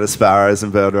trying to go to Sparrows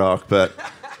and Bird Rock. But,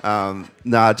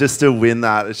 just to win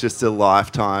that, it's just a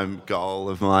lifetime goal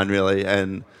of mine, really.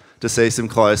 And to see some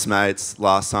close mates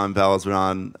last time Bells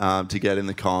run to get in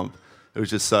the comp, it was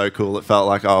just so cool. It felt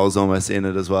like I was almost in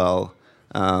it as well.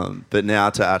 But now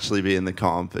to actually be in the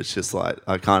comp, it's just like,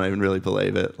 I can't even really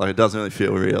believe it. Like, it doesn't really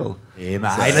feel real. Yeah,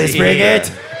 mate, let's bring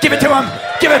it. Give it to him.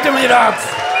 Give it to me, you dogs.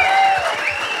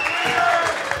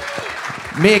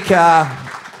 Mick,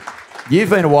 you've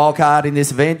been a wild card in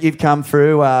this event. You've come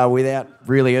through without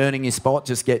really earning your spot,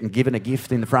 just getting given a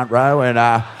gift in the front row,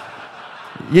 and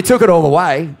you took it all the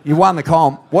way. You won the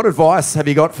comp. What advice have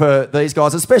you got for these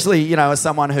guys, especially, as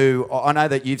someone who, I know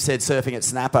that you've said surfing at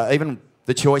Snapper, even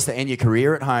the choice to end your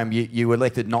career at home, you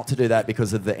elected not to do that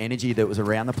because of the energy that was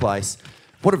around the place.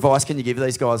 What advice can you give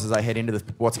these guys as they head into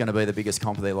what's going to be the biggest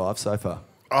comp of their lives so far?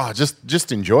 Oh,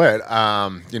 just enjoy it.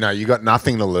 You got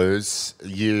nothing to lose.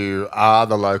 You are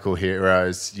the local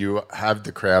heroes. You have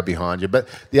the crowd behind you. But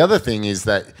the other thing is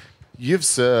that you've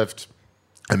surfed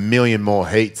 1 million more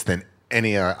heats than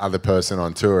any other person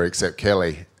on tour except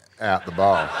Kelly out the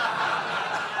bowl.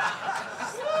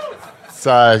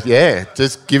 So, yeah,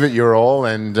 just give it your all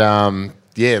and,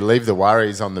 leave the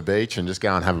worries on the beach and just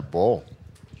go and have a ball.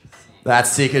 That's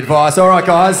sick advice. All right,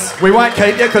 guys, we won't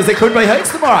keep you because there could be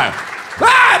heats tomorrow.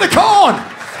 The corn!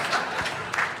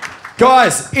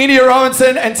 Guys, India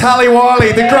Robinson and Tally Wiley,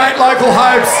 the great local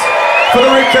hopes for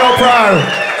the Rip Curl Pro.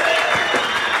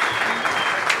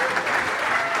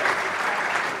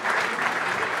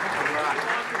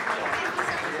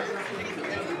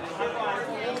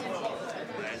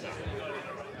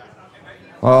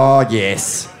 Oh,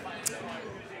 yes.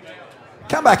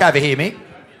 Come back over here, Mick.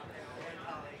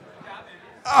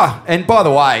 Oh, and by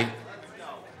the way,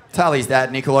 Tally's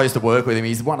dad, Nicola, I used to work with him.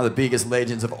 He's one of the biggest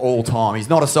legends of all time. He's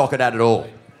not a soccer dad at all.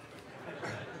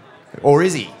 Or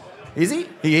is he? Is he?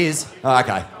 He is. Oh,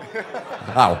 okay.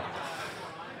 Oh.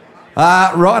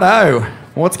 Righto.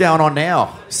 What's going on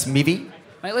now, Smithy?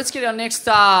 Mate, let's get our next,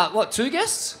 2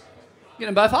 guests? Get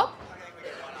them both up?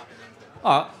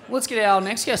 All right, let's get our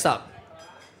next guest up.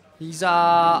 His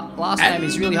last name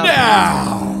is really hard.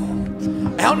 Now,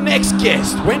 our next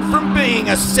guest went from being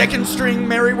a second-string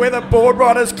Merriweather Board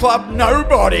Riders Club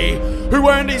nobody who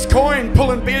earned his coin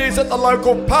pulling beers at the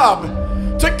local pub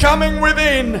to coming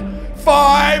within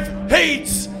 5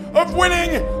 heats of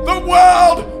winning the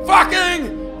world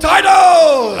fucking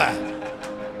title.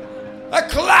 A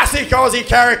classic Aussie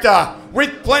character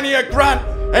with plenty of grunt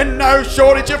and no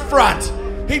shortage of front.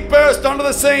 He burst onto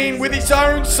the scene with his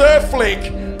own surf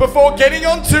flick before getting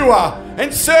on tour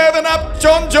and serving up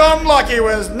John like he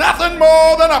was nothing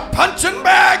more than a punching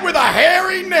bag with a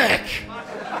hairy neck.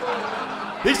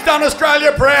 He's done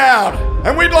Australia proud,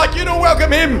 and we'd like you to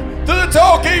welcome him to the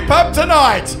Torquay Pub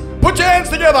tonight. Put your hands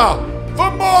together for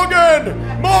Morgan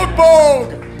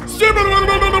Morgborg.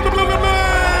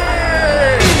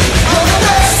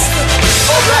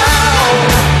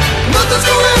 Nothing's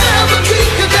gonna ever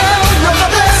keep you down. You're the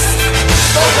best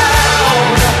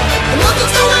around.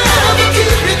 Nothing's gonna ever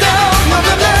keep you down. You're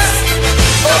the best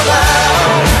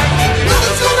around.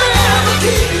 Nothing's gonna ever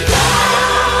keep you down.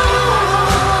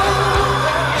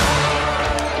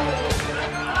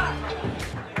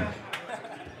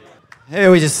 Yeah,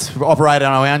 we just operate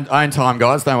on our own time,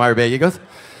 guys. Don't worry about you guys.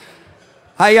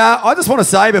 Hey, I just want to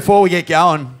say before we get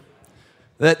going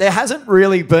that there hasn't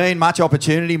really been much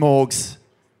opportunity, Morgs,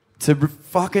 to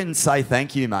fucking say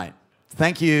thank you, mate.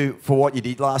 Thank you for what you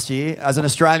did last year. As an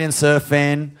Australian surf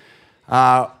fan,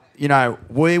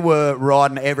 we were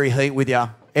riding every heat with you.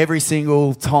 Every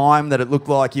single time that it looked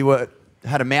like you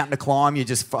had a mountain to climb, you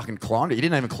just fucking climbed it. You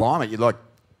didn't even climb it. You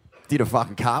did a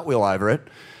fucking cartwheel over it.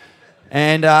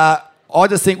 And I I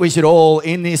just think we should all,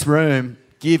 in this room,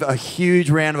 give a huge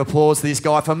round of applause to this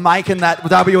guy for making that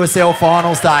WSL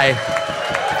Finals day.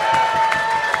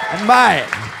 And mate,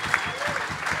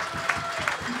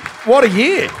 what a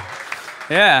year.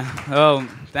 Yeah, well,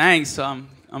 thanks. I'm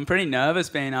pretty nervous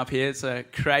being up here. It's a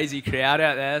crazy crowd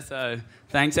out there, so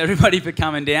thanks everybody for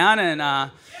coming down.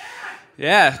 And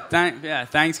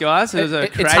thanks guys. It was a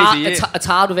crazy year. It's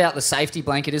hard without the safety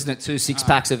blanket, isn't it? 2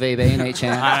 6-packs of VB in each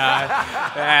hand. I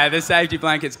know. Yeah, the safety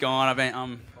blanket's gone.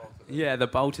 The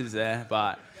bolt is there,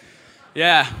 but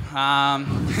yeah. I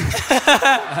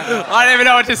don't even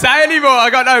know what to say anymore. I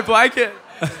got no blanket.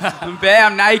 I'm bare.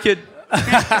 I'm naked.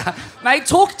 Mate,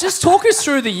 talk us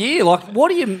through the year. Like,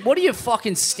 what are your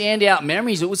fucking standout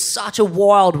memories? It was such a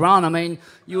wild run. I mean,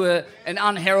 you were an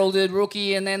unheralded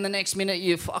rookie, and then the next minute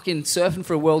you're fucking surfing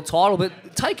for a world title.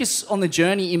 But take us on the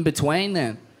journey in between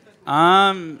then.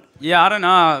 I don't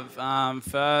know.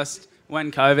 First,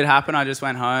 when COVID happened, I just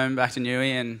went home back to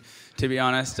Newey, and to be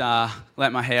honest,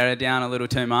 let my hair down a little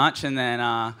too much, and then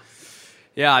I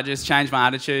just changed my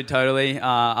attitude totally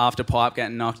after Pipe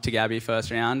getting knocked to Gabby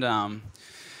first round.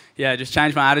 Just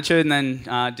changed my attitude, and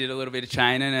then did a little bit of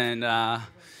training, and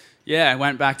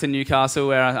went back to Newcastle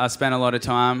where I spent a lot of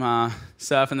time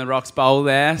surfing the Rocks Bowl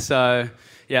there. So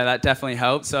that definitely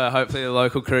helped. So hopefully the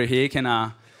local crew here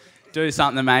can do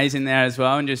something amazing there as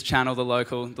well, and just channel the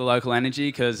local energy.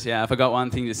 Because if I got one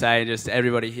thing to say, just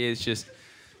everybody here is just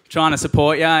trying to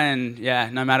support you, and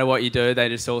no matter what you do, they're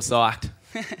just all psyched.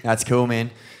 That's cool, man.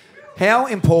 How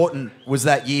important was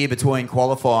that year between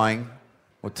qualifying,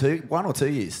 1 or 2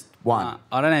 years? One.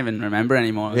 I don't even remember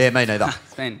anymore. Yeah, me neither.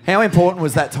 How important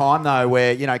was that time though,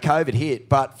 where COVID hit?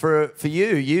 But for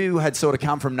you had sort of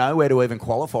come from nowhere to even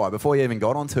qualify before you even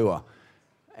got on tour.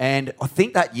 And I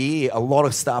think that year a lot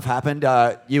of stuff happened.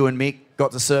 You and Mick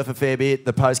got to surf a fair bit.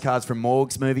 The Postcards from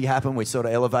Morgs movie happened, which sort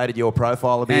of elevated your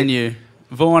profile a bit. And you,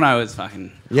 Vorno was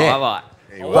fucking highlight.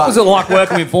 What was it like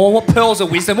working with Vaughan? What pearls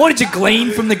of wisdom? What did you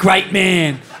glean from the great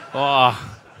man? Oh,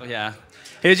 yeah.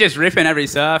 He was just ripping every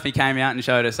surf. He came out and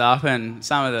showed us up, and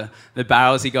some of the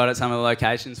barrels he got at some of the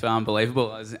locations were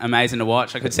unbelievable. It was amazing to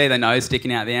watch. I could see the nose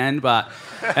sticking out the end, but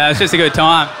it was just a good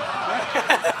time.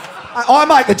 I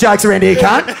make the jokes around here,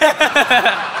 cunt.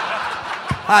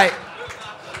 Hey,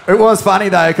 it was funny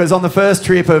though, because on the first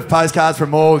trip of Postcards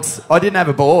from Morgs, I didn't have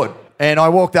a board. And I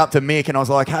walked up to Mick and I was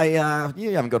like, hey,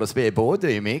 you haven't got a spare board,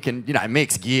 do you, Mick? And,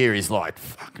 Mick's gear is like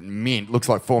fucking mint, looks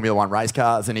like Formula One race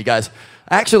cars. And he goes,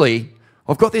 actually,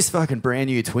 I've got this fucking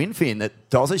brand new twin fin that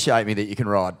does a shape me that you can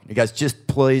ride. He goes, just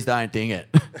please don't ding it.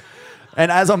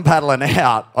 And as I'm paddling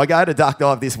out, I go to duck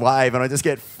dive this wave and I just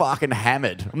get fucking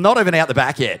hammered. I'm not even out the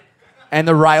back yet. And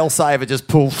the rail saver just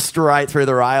pulls straight through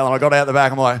the rail. And I got out the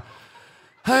back, I'm like,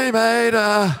 hey, mate,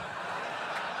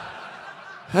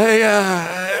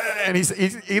 and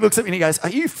he looks at me and he goes, are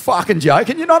you fucking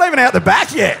joking? You're not even out the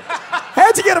back yet.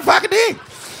 How'd you get a fucking ding?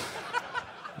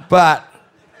 But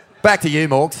back to you,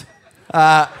 Morgs.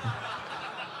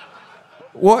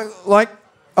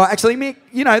 Actually,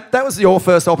 Mick, that was your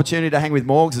first opportunity to hang with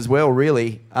Morgs as well,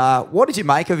 really. What did you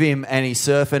make of him and his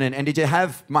surfing? And did you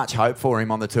have much hope for him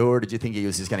on the tour? Or did you think he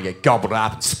was just going to get gobbled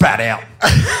up and spat out?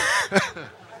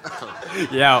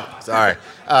 Yeah. Sorry.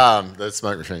 The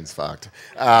smoke machine's fucked.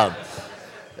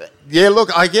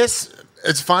 Look, I guess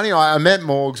it's funny. I met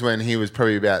Morgs when he was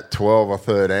probably about 12 or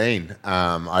 13.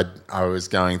 I was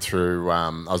going through, I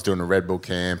was doing a Red Bull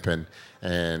camp and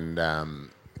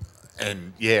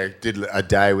did a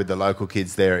day with the local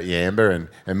kids there at Yamba,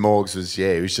 and Morgs was,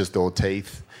 he was just all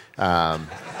teeth. But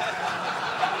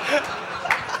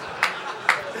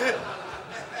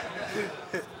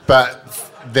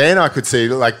then I could see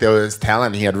there was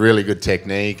talent. He had really good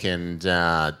technique, and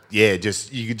you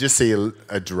could just see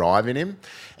a drive in him.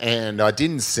 And I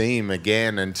didn't see him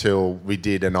again until we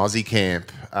did an Aussie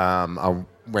camp. I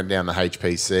went down to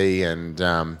HPC,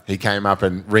 and he came up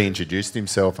and reintroduced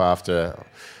himself after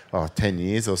 10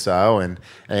 years or so, and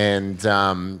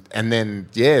then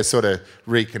sort of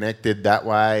reconnected that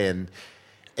way,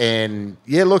 and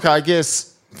look, I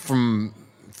guess from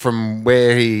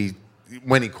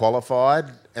when he qualified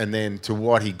and then to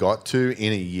what he got to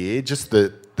in a year, just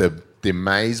the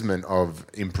amazement of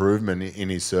improvement in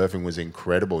his surfing was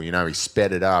incredible. He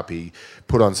sped it up, he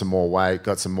put on some more weight,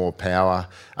 got some more power.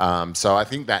 So I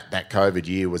think that COVID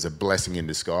year was a blessing in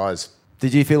disguise.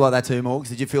 Did you feel like that too, Morgs?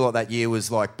 Did you feel like that year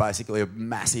was basically a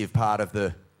massive part of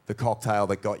the cocktail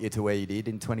that got you to where you did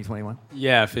in 2021?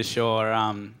 Yeah, for sure.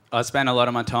 I spent a lot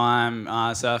of my time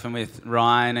surfing with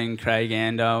Ryan and Craig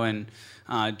Ando, and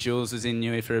Jules was in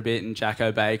Newey for a bit, and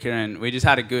Jacko Baker, and we just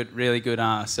had a really good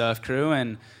surf crew,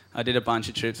 and I did a bunch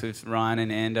of trips with Ryan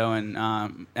and Ando and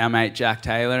our mate Jack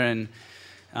Taylor,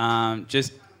 and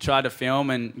just tried to film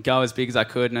and go as big as I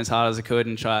could and as hard as I could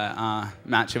and try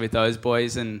match it with those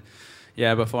boys. And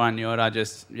yeah, before I knew it, I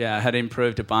just had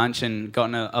improved a bunch and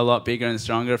gotten a lot bigger and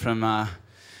stronger from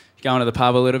going to the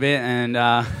pub a little bit, and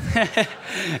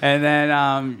and then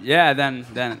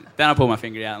I pulled my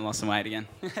finger out and lost some weight again.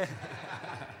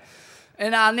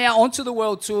 And now onto the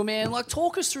World Tour, man. Like,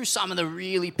 talk us through some of the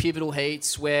really pivotal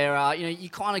heats where you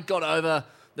kind of got over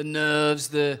the nerves,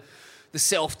 the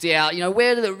self-doubt.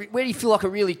 Where do you feel like it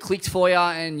really clicked for you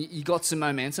and you got some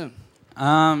momentum?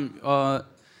 Well,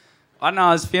 I don't know.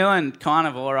 I was feeling kind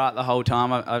of all right the whole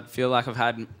time. I feel like I've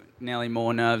had nearly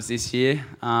more nerves this year.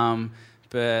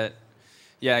 But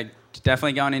yeah,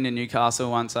 definitely going into Newcastle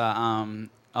once I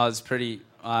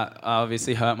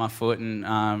obviously hurt my foot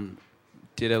and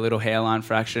did a little hairline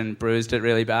fracture and bruised it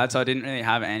really bad. So I didn't really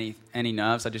have any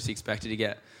nerves. I just expected to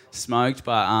get smoked.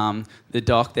 But the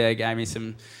doc there gave me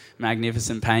some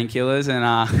magnificent painkillers and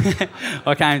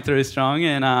I came through strong.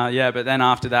 And but then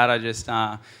after that I just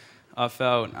I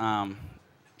felt I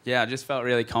just felt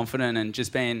really confident, and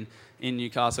just being in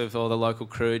Newcastle with all the local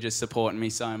crew just supporting me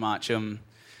so much. I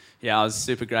was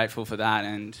super grateful for that,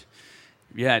 and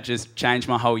it just changed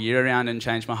my whole year around and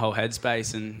changed my whole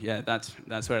headspace, and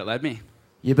that's where it led me.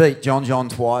 You beat John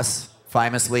twice,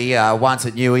 famously, once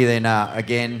at Newey, then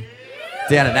again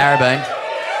down at Narrabeen.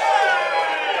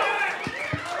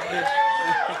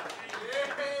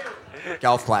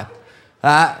 Golf clap.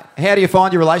 How do you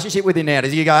find your relationship with him now?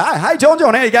 Does you go, hey, John,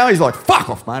 how you going? He's like, fuck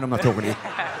off, mate, I'm not talking to you.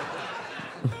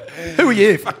 Who are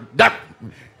you? No.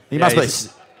 He must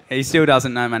be. He still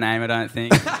doesn't know my name, I don't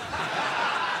think.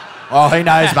 Oh, he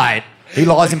knows, mate. He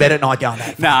lies in bed at night going,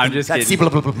 no, I'm just kidding. He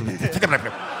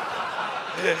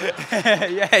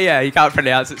can't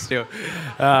pronounce it still.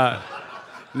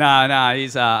 No,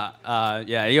 he's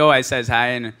he always says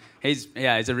hey, and he's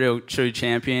a real true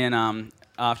champion.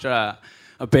 After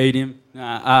I beat him,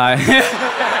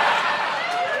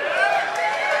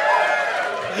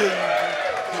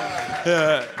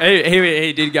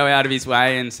 he did go out of his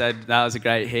way and said that was a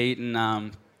great heat, and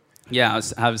I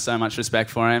have so much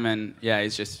respect for him, and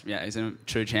he's a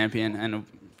true champion, and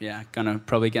gonna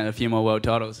probably get a few more world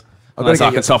titles unless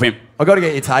I can stop him. I've got to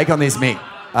get your take on this, Mick.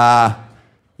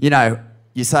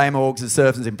 You say Morgs'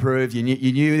 surfing's improved. You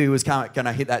knew he was going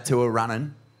to hit that tour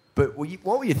running, but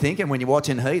what were you thinking when you're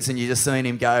watching heats and you just seen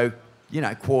him go,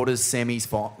 quarters, semis,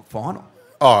 final?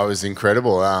 Oh, it was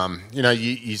incredible.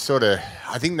 You sort of,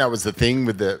 I think that was the thing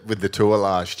with the tour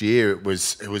last year. It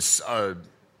was so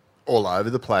all over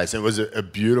the place. It was a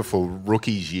beautiful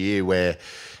rookies year where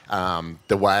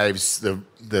the waves,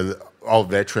 the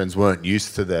old veterans weren't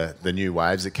used to the new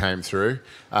waves that came through.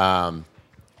 I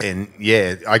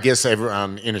guess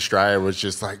everyone in Australia was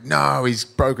just like, no, he's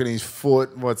broken his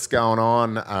foot, what's going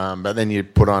on? But then you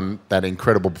put on that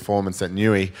incredible performance at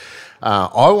Newey.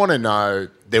 I want to know,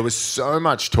 there was so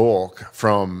much talk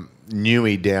from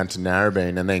Newey down to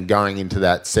Narrabeen and then going into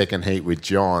that second heat with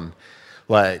John.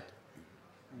 Like,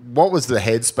 what was the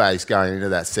headspace going into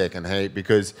that second heat?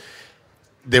 Because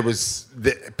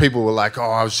people were like,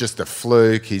 oh, it was just a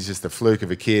fluke. He's just a fluke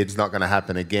of a kid. It's not going to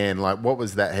happen again. Like, what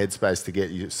was that headspace to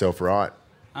get yourself right?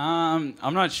 I'm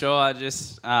not sure. I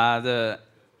just a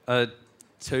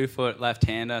 2-foot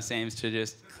left-hander seems to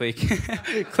just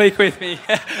click with me.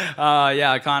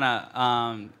 I kind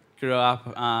of grew up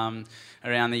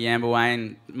around the Yamba Way,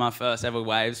 and my first ever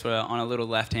waves were on a little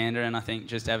left-hander, and I think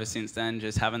just ever since then,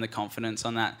 just having the confidence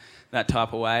on that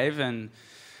type of wave. And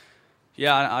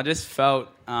I just felt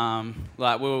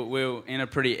like we were in a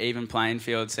pretty even playing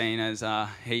field, seeing as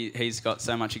he's got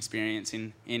so much experience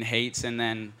in heats, and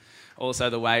then also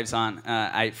the waves aren't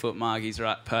 8-foot mark. He's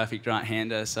perfect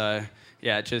right-hander, so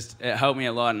it helped me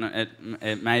a lot, and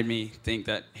it made me think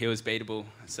that he was beatable.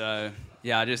 So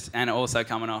and also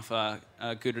coming off a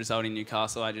good result in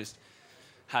Newcastle, I just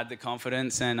had the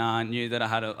confidence and knew that I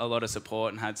had a lot of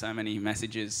support and had so many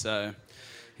messages. So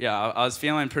I was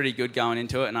feeling pretty good going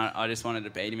into it, and I just wanted to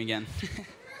beat him again.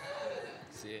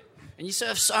 That's it. And you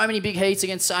surf so many big heats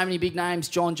against so many big names,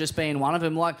 John just being one of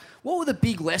them. Like, what were the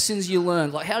big lessons you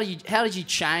learned? Like, how did you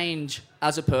change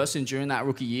as a person during that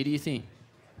rookie year, do you think?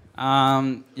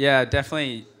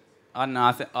 Definitely. I don't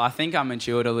know. I think I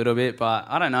matured a little bit, but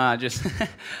I don't know. I just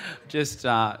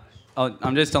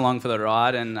I'm just along for the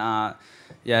ride, and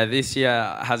this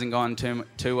year hasn't gone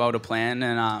too well to plan,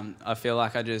 and I feel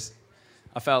like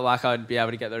I felt like I'd be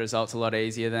able to get the results a lot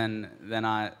easier than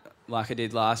I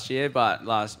did last year. But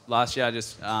last year I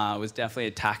just was definitely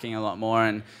attacking a lot more,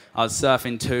 and I was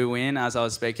surfing 2 win, as I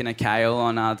was speaking to Kale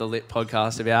on the Lit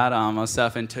podcast about. I was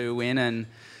surfing 2 win, and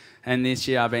and this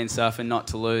year I've been surfing not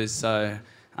to lose. So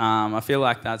I feel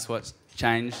like that's what's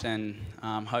changed, and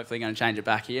hopefully going to change it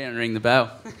back here and ring the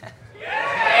bell.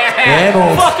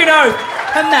 Yeah, fucking oath.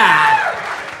 And that.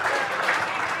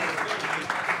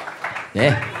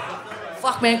 Yeah.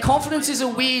 Fuck, man, confidence is a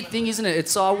weird thing, isn't it?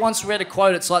 It's I once read a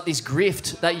quote. It's like this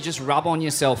grift that you just rub on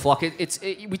yourself. Like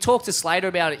we talked to Slater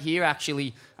about it here.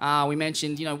 Actually, we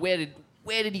mentioned, where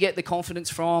did he get the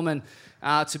confidence from, and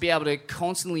to be able to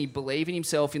constantly believe in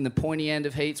himself in the pointy end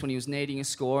of heats when he was needing a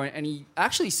score. And he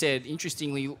actually said,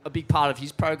 interestingly, a big part of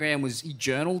his program was he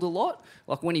journaled a lot.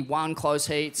 Like when he won close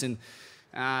heats and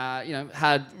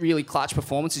had really clutch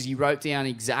performances, he wrote down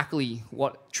exactly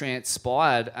what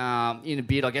transpired in a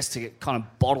bid, I guess, to kind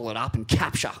of bottle it up and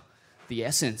capture the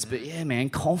essence. But yeah, man,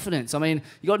 confidence. I mean,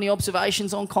 you got any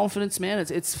observations on confidence, man?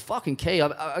 It's fucking key.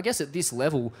 I guess at this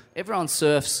level, everyone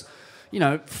surfs,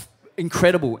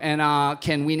 incredible and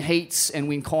can win heats and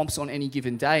win comps on any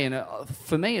given day. And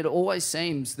for me, it always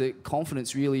seems that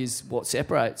confidence really is what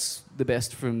separates the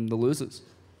best from the losers.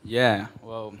 Yeah,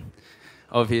 well,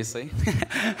 obviously.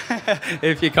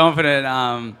 If you're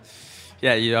confident,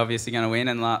 you're obviously going to win.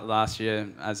 And last year,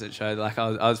 as it showed, like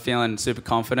I was feeling super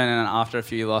confident, and after a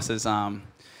few losses,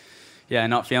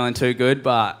 not feeling too good.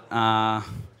 But I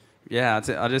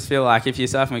just feel like if you're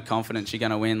surfing with confidence, you're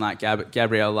going to win. Like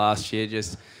Gabriel last year,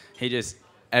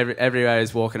 everywhere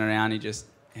he's walking around,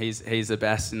 he's the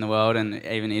best in the world, and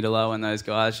even Italo and those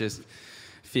guys just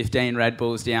 15 Red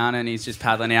Bulls down, and he's just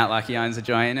paddling out like he owns a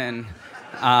joint. And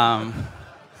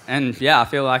I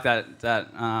feel like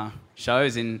that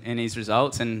shows in his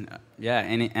results, and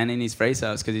in his free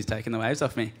serves, because he's taking the waves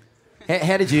off me.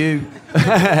 How did you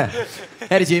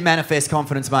manifest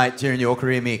confidence, mate, during your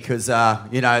career, Mick? Because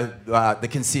the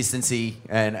consistency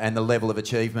and the level of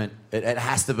achievement, it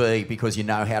has to be because you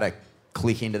know how to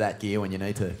click into that gear when you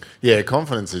need to. Yeah,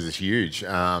 confidence is huge.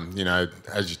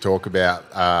 As you talk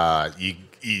about, you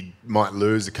might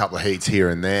lose a couple of heats here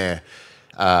and there,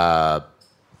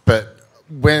 but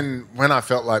when I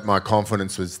felt like my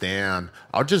confidence was down,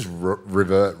 I'll just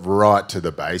revert right to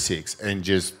the basics and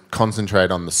just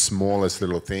concentrate on the smallest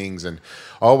little things. And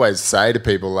I always say to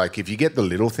people, like, if you get the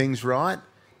little things right,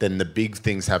 then the big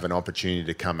things have an opportunity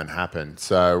to come and happen.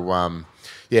 So,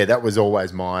 that was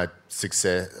always my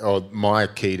success, or my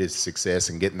key to success,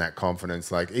 and getting that confidence.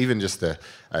 Like, even just a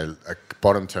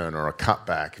bottom turn or a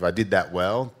cutback, if I did that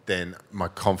well, then my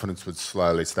confidence would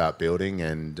slowly start building,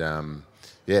 and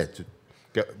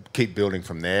keep building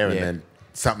from there, and then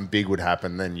something big would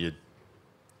happen, then you'd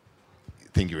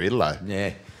think you're Italo.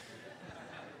 Yeah.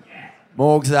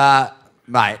 Morgs,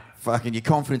 mate, fucking your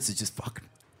confidence is just fucking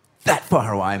that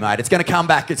far away, mate. It's going to come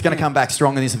back. It's going to come back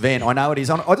strong in this event. I know it is.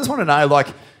 I just want to know, like,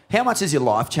 how much has your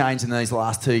life changed in these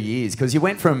last 2 years? Because you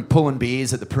went from pulling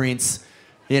beers at the Prince,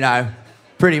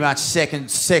 pretty much second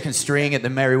string at the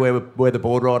Merriweather, where the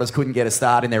board riders couldn't get a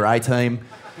start in their A-team.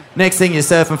 Next thing, you're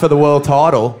surfing for the world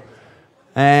title.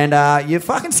 And you're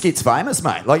fucking skits famous,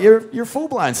 mate. Like, you're a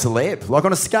full-blown celeb. Like,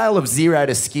 on a scale of 0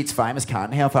 to skits famous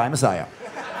cunt, how famous are you?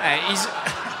 He's...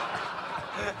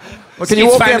 Well, can you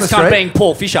walk down the street? Being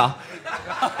Paul Fisher.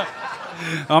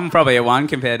 I'm probably a 1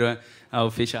 compared to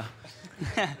old Fisher.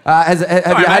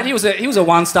 He was a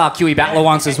one-star QE battler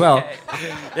once as well.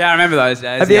 Yeah, I remember those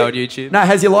days, the old YouTube. No,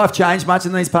 has your life changed much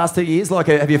in these past 2 years? Like,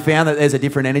 have you found that there's a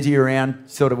different energy around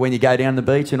sort of when you go down the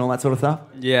beach and all that sort of stuff?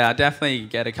 Yeah, I definitely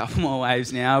get a couple more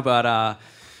waves now, but I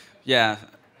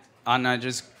know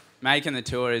just making the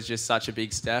tour is just such a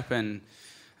big step, and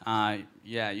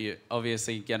you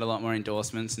obviously get a lot more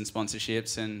endorsements and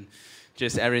sponsorships, and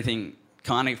just everything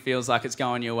kind of feels like it's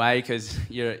going your way because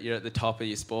you're at the top of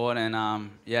your sport, and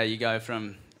you go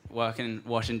from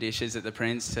washing dishes at the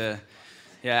Prince to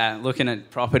looking at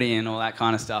property and all that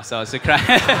kind of stuff. So it's a crazy.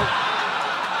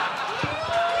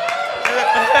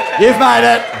 You've made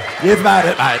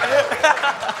it, mate.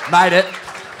 Made it.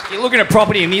 You're looking at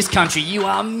property in this country, you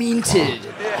are minted.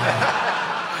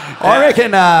 I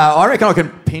reckon I can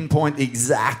pinpoint the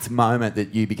exact moment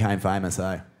that you became famous,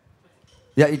 though.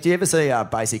 Yeah, did you ever see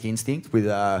Basic Instinct with...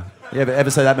 you ever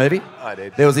see that movie? I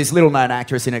did. There was this little-known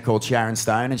actress in it called Sharon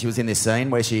Stone, and she was in this scene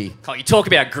where she... Oh, you talk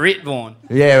about grit, Vaughan.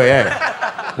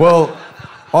 Yeah. Well,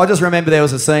 I just remember there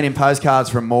was a scene in Postcards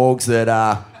from Morgs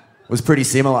that was pretty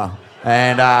similar.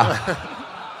 And I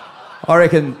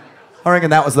reckon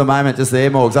that was the moment just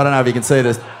there, Morgs. I don't know if you can see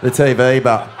the TV,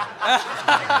 but...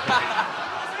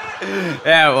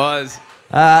 Yeah, it was.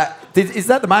 Is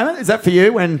that the moment? Is that for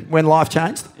you when life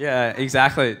changed? Yeah,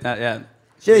 exactly.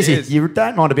 Jeez, you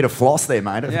don't mind a bit of floss there,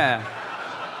 mate. Yeah.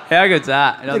 How good's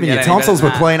that? Even your tonsils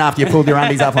were clean after you pulled your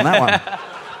undies up on that one.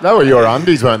 They were your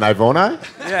undies, weren't they, Vorno?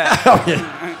 Yeah. Oh,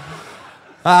 yeah.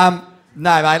 No,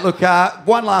 mate. Look,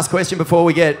 one last question before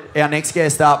we get our next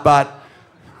guest up, but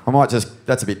I might just...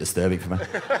 That's a bit disturbing for me.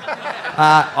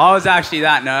 I was actually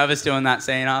that nervous doing that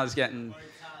scene. I was getting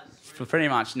pretty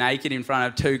much naked in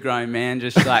front of two grown men,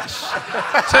 just like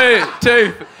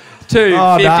two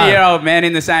 50-year-old men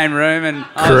in the same room, and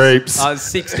I was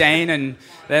 16, and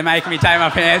they're making me take my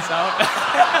pants off.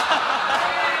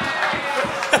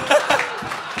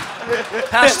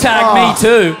 Hashtag me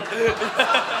too.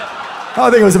 I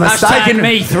think it was a mistake. Hashtag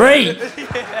me three.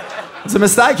 It's a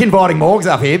mistake inviting Morgs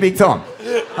up here, big time.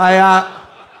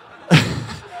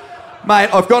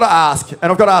 Mate, I've got to ask,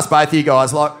 and I've got to ask both of you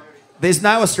guys, like, there's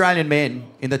no Australian men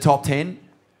in the top 10.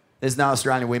 There's no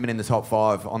Australian women in the top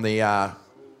 5 on the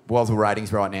World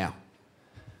ratings right now.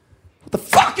 What the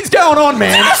fuck is going on,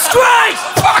 man? Disgrace!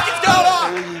 What the fuck is going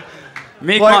on?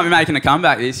 Mick might be making a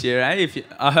comeback this year, eh?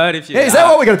 I heard if you... Yeah, is that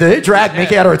what we're going to do? Drag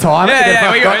Mick out of retirement?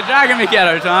 We're dragging Mick out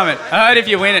of retirement. I heard if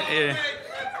you win it... Yeah.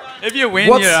 If you win,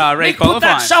 you're re-qualifying. Put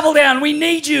that shovel down. We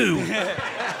need you.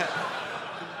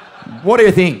 What do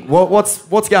you think?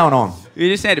 What's going on? We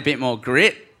just need a bit more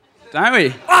grit, don't we?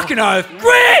 Fucking oath.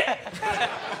 Grit!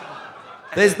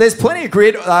 There's plenty of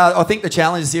grit. I think the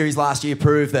Challenger Series last year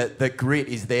proved that grit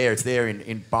is there. It's there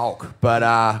in bulk.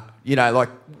 But, you know, like,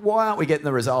 why aren't we getting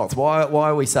the results? Why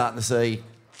are we starting to see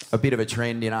a bit of a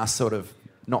trend in us sort of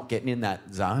not getting in that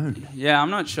zone? Yeah, I'm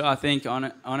not sure. I think,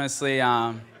 honestly,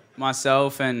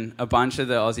 myself and a bunch of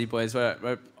the Aussie boys,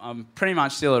 I'm pretty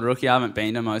much still a rookie. I haven't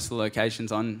been to most of the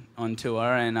locations on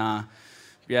tour. And, I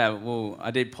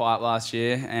did Pipe last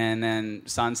year and then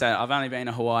Sunset. I've only been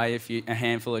to Hawaii a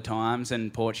handful of times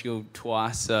and Portugal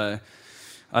twice. So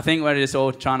I think we're just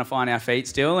all trying to find our feet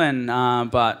still. And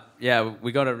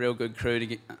we got a real good crew to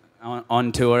get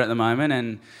on tour at the moment.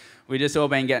 And we just all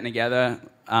been getting together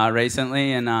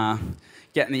recently and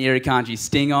getting the Irukandji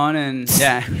sting on. And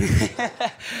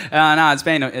no, it's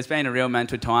been a real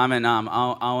mental time. And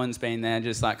Owen's been there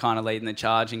just like kind of leading the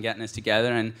charge and getting us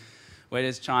together. And we're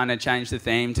just trying to change the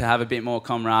theme to have a bit more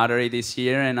camaraderie this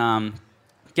year and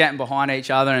getting behind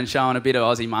each other and showing a bit of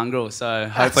Aussie mongrel. So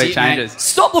hopefully it changes. Mate.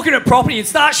 Stop looking at property and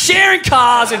start sharing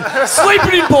cars and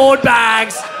sleeping in board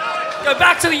bags. Go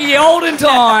back to the olden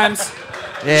times.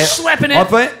 Yeah. Schlepping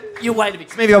it. You wait a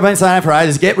bit. Maybe I've been saying it for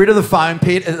ages. Get rid of the foam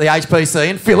pit at the HPC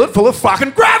and fill it full of fucking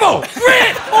gravel.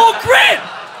 Grit! More grit!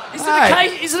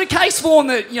 Is it a case, Vaughan,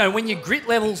 that, you know, when your grit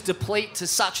levels deplete to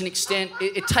such an extent,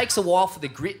 it takes a while for the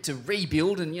grit to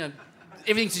rebuild and, you know,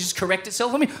 everything to just correct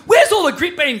itself? I mean, where's all the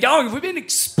grit been going? Have we been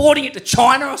exporting it to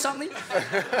China or something?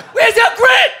 Where's our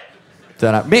grit?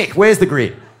 Don't know. Mick, where's the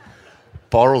grit?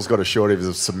 Boral's got a shortage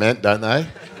of cement, don't they?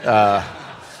 I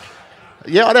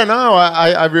don't know.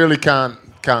 I really can't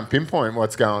pinpoint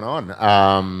what's going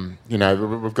on. You know,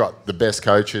 we've got the best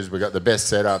coaches, we've got the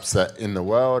best setups in the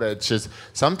world. It's just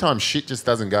sometimes shit just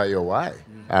doesn't go your way.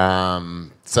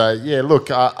 Look,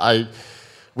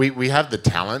 we have the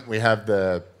talent, we have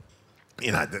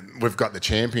we've got the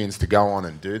champions to go on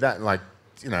and do that. Like,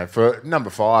 you know, for number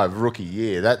 5 rookie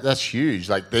year, that's huge.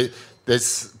 Like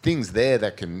there's things there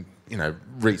that can, you know,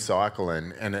 recycle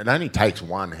and it only takes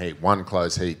one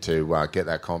close heat to get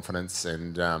that confidence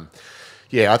and.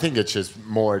 I think it's just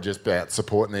about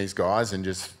supporting these guys and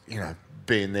just, you know,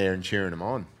 being there and cheering them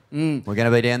on. We're going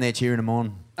to be down there cheering them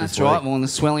on. That's right, Vaughan. The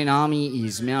swelling army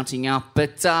is mounting up.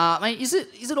 But, mate, is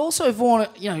it also, Vaughan,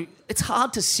 you know, it's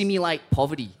hard to simulate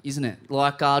poverty, isn't it?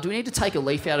 Like, do we need to take a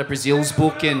leaf out of Brazil's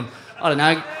book and, I don't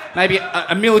know, maybe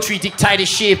a military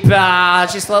dictatorship,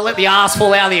 just let the arse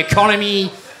fall out of the economy,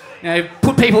 you know,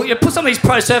 put some of these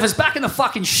pro surfers back in the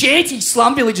fucking shanty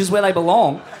slum villages where they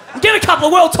belong. And get a couple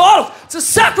of world titles. It's a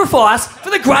sacrifice for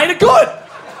the greater good.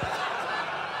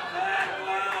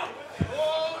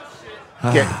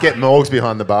 Get Morgs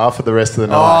behind the bar for the rest of the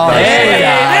night.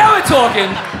 Now we're talking.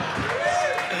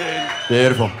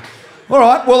 Beautiful. All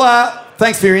right, well,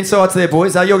 thanks for your insights there,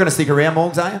 boys. You're going to stick around,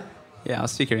 Morgs, are you? Yeah, I'll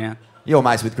stick around. You're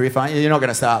mates with Griff, aren't you? You're not going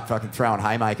to start fucking throwing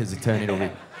haymakers and turn into a...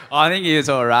 I think he was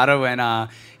all right when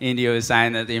India was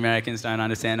saying that the Americans don't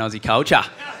understand Aussie culture.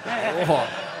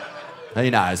 Who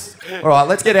knows? All right,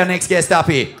 let's get our next guest up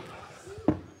here.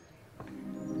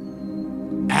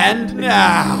 And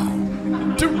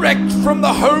now, direct from the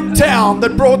hometown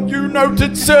that brought you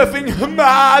noted surfing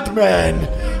madmen,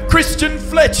 Christian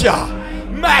Fletcher,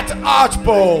 Matt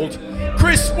Archbold,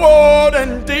 Chris Ward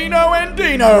and Dino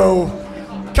Andino,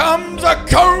 comes a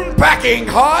cone-packing,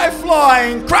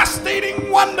 high-flying,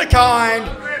 crust-eating wonderkind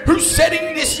who's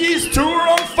setting this year's tour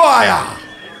on fire.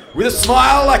 With a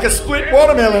smile like a split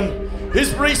watermelon,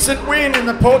 his recent win in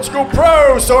the Portugal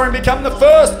Pro saw him become the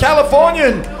first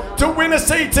Californian to win a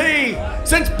CT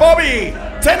since Bobby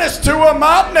Tennis Tour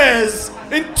Martinez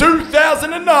in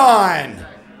 2009.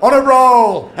 On a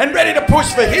roll and ready to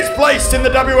push for his place in the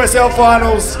WSL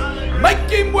finals. Make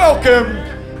him welcome,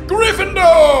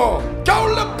 Gryffindor,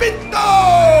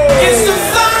 Colapinto! It's the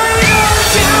final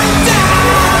countdown!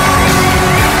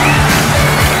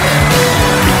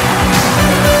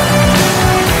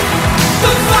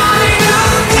 The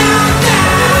final countdown!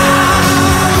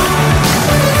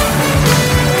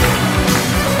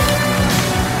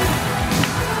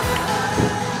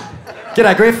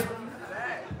 G'day, Griff.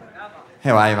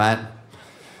 How are you, mate?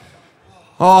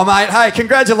 Oh, mate, hey,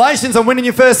 congratulations on winning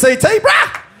your first CT,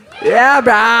 brah! Yeah,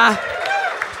 brah.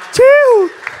 Chew!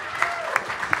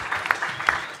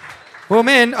 Well,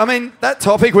 man, I mean, that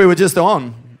topic we were just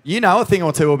on, you know a thing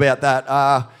or two about that.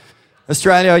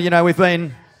 Australia, you know, we've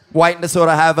been waiting to sort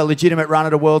of have a legitimate run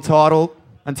at a world title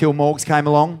until Morgs came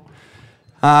along.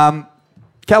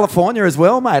 California as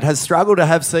well, mate, has struggled to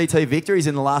have CT victories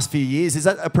in the last few years. Is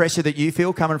that a pressure that you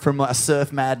feel coming from a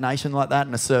surf-mad nation like that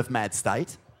and a surf-mad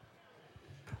state?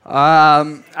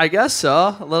 I guess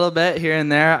so, a little bit here and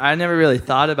there. I never really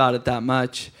thought about it that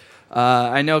much.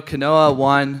 I know Kanoa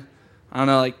won, I don't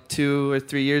know, like 2 or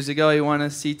 3 years ago, he won a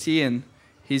CT, and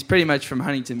he's pretty much from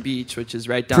Huntington Beach, which is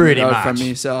right down the road from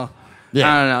me. So, yeah.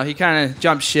 I don't know, he kind of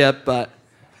jumped ship, but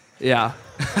yeah.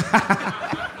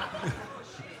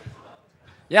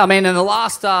 Yeah, I mean, and the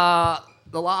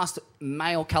last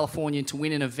male Californian to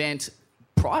win an event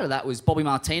prior to that was Bobby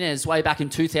Martinez way back in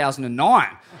 2009.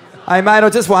 Hey, mate, I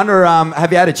just wonder, have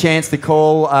you had a chance to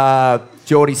call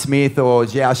Geordie Smith or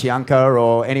Zhao Xianka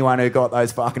or anyone who got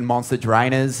those fucking monster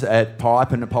drainers at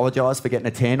Pipe and apologise for getting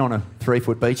a 10 on a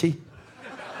 3-foot beachy?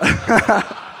 No,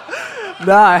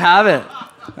 I haven't.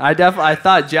 I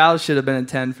thought Zhao should have been a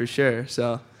 10 for sure,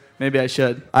 so maybe I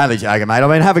should. Only joking, mate. I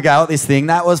mean, have a go at this thing.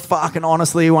 That was fucking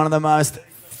honestly one of the most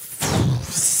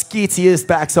skittiest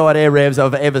backside air revs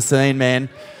I've ever seen, man.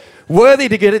 Worthy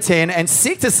to get a 10 and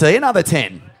sick to see another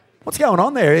 10. What's going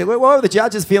on there? Why were the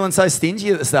judges feeling so stingy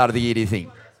at the start of the year, do you think?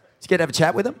 Did you get to have a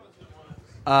chat with them?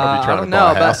 I don't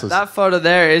know, but that photo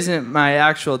there isn't my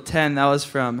actual 10. That was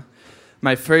from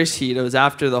my first heat. It was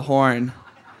after the horn.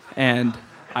 And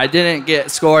I didn't get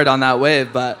scored on that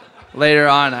wave, but later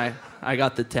on I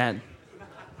got the 10.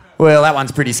 Well, that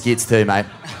one's pretty skits too, mate.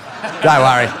 Don't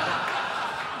worry.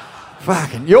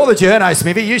 Fucking, you're the journo,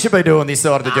 Smithy. You should be doing this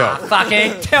side of the job.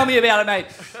 Fucking, tell me about it, mate.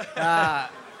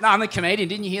 No, I'm the comedian.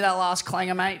 Didn't you hear that last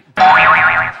clanger, mate? But,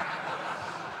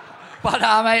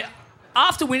 mate,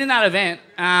 after winning that event,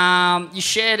 you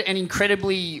shared an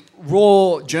incredibly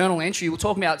raw journal entry. We were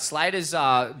talking about Slater's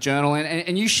journal,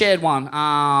 and you shared one. And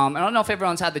I don't know if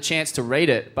everyone's had the chance to read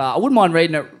it, but I wouldn't mind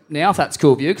reading it now if that's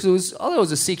cool with you, because I thought it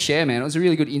was a sick share, man. It was a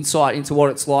really good insight into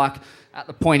what it's like at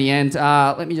the pointy end.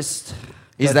 Let me just...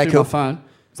 Is that cool? My phone.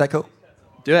 Is that cool?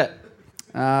 Do it.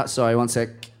 Sorry, one sec.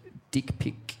 Dick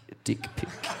pic.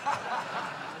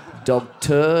 Dog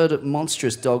turd,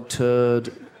 monstrous dog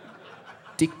turd.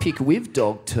 Dick pic with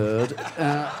dog turd.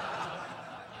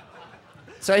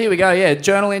 So here we go, yeah.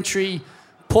 Journal entry.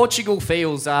 Portugal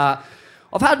feels. I've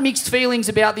had mixed feelings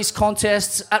about this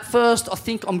contest. At first, I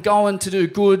think I'm going to do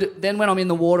good. Then when I'm in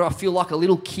the water, I feel like a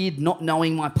little kid not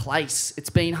knowing my place.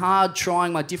 It's been hard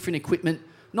trying my different equipment.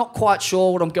 Not quite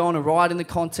sure what I'm going to ride in the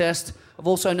contest. I've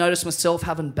also noticed myself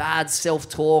having bad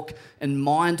self-talk and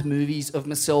mind movies of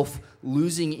myself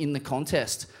losing in the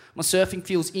contest. My surfing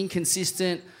feels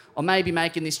inconsistent. I may be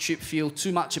making this trip feel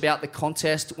too much about the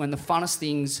contest when the funnest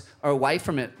things are away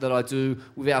from it that I do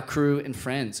with our crew and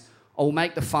friends. I will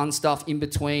make the fun stuff in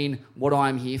between what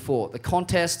I'm here for. The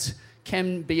contest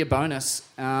can be a bonus.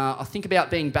 I think about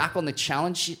being back on the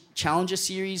Challenger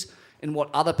series and what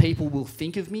other people will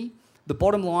think of me. The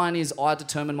bottom line is I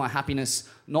determine my happiness,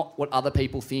 not what other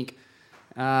people think.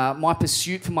 My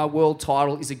pursuit for my world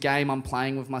title is a game I'm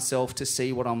playing with myself to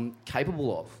see what I'm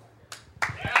capable of.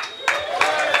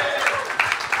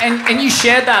 And you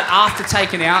shared that after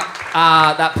taking out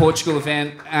that Portugal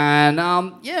event. And,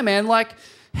 yeah, man, like,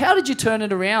 how did you turn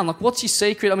it around? Like, what's your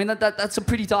secret? I mean, that's a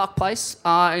pretty dark place.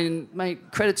 And,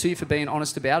 mate, credit to you for being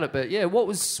honest about it. But, yeah, what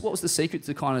was the secret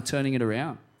to kind of turning it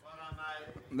around?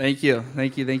 Thank you.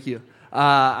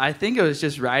 I think it was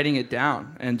just writing it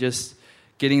down and just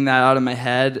getting that out of my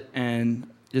head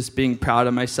and just being proud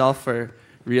of myself for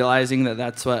realizing that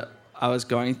that's what I was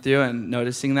going through and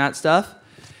noticing that stuff.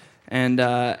 And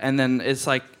then it's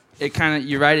like, it kind of,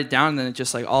 you write it down and then it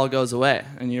just like all goes away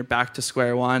and you're back to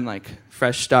square one, like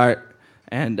fresh start.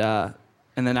 And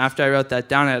then after I wrote that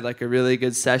down, I had like a really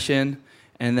good session.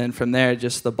 And then from there,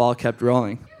 just the ball kept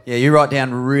rolling. Yeah, you write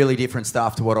down really different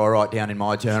stuff to what I write down in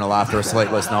my journal after a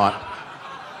sleepless night.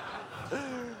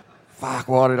 Fuck,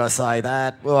 why did I say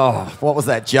that? Oh, what was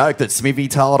that joke that Smithy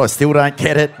told? I still don't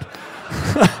get it.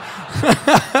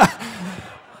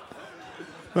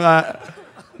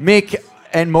 Mick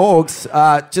and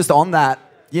Morgs, just on that,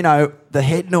 you know, the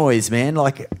head noise, man,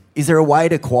 like, is there a way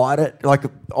to quiet it? Like,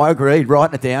 I agree,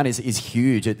 writing it down is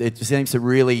huge. It seems to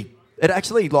really, it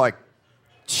actually, like,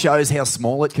 shows how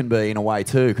small it can be in a way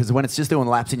too, because when it's just doing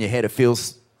laps in your head, it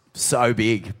feels so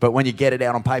big. But when you get it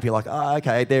out on paper, you're like, oh,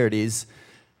 okay, there it is.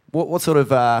 What sort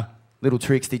of little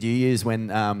tricks did you use when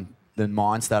the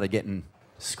mind started getting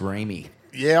screamy?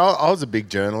 Yeah, I was a big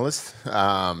journalist.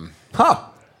 Nothing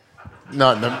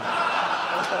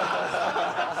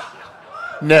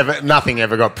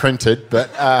ever got printed, but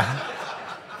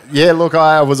yeah, look,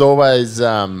 I was always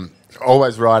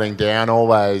writing down,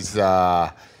 always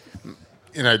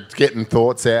getting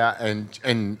thoughts out,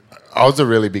 and I was a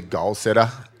really big goal setter,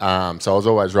 so I was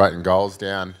always writing goals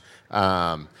down.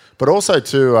 But also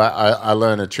too, I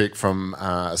learned a trick from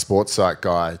a sports site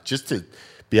guy, just to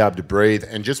be able to breathe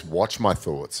and just watch my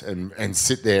thoughts and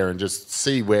sit there and just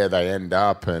see where they end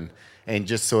up and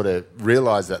just sort of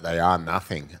realise that they are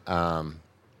nothing.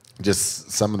 Just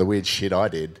some of the weird shit I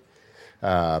did.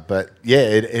 But yeah,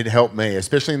 it helped me,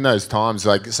 especially in those times.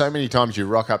 Like, so many times you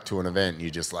rock up to an event and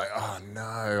you're just like, oh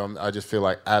no, I just feel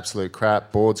like absolute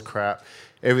crap, board's crap,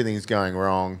 everything's going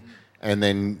wrong. And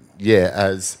then, yeah,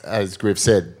 as Griff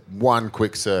said, one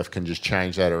quick surf can just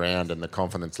change that around and the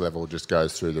confidence level just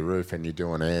goes through the roof and you're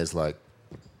doing airs like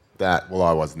that. Well,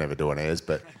 I was never doing airs,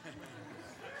 but...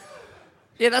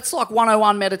 Yeah, that's like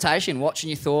 101 meditation,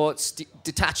 watching your thoughts,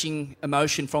 detaching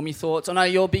emotion from your thoughts. I know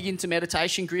you're big into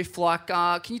meditation, Griff. Like,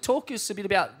 can you talk to us a bit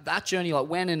about that journey? Like,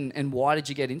 when and why did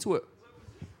you get into it?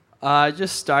 I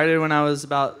just started when I was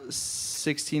about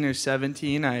 16 or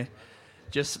 17. I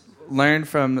just learned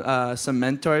from some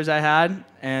mentors I had,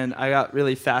 and I got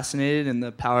really fascinated in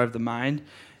the power of the mind.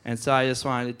 And so I just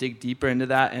wanted to dig deeper into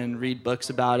that and read books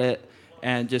about it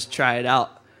and just try it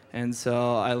out. And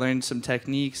so I learned some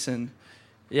techniques and...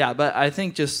 Yeah, but I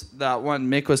think just that one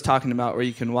Mick was talking about where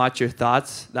you can watch your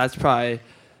thoughts, that's probably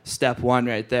step one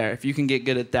right there. If you can get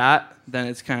good at that, then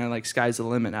it's kind of like sky's the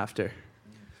limit after.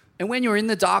 And when you're in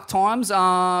the dark times,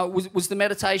 was the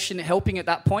meditation helping at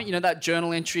that point? You know, that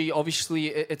journal entry, obviously,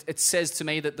 it says to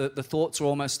me that the thoughts are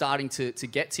almost starting to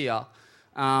get to you.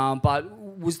 But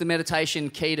was the meditation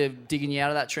key to digging you out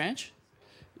of that trance?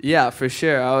 Yeah, for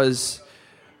sure.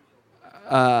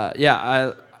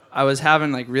 I was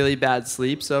having like really bad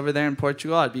sleeps over there in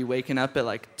Portugal. I'd be waking up at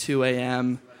like 2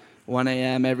 a.m., 1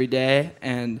 a.m. every day.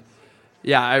 And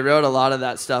yeah, I wrote a lot of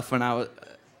that stuff when I was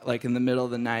like in the middle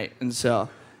of the night. And so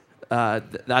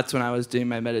that's when I was doing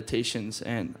my meditations.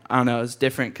 And I don't know, it was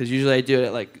different because usually I do it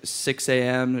at like 6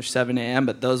 a.m. or 7 a.m.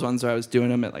 But those ones where I was doing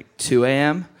them at like 2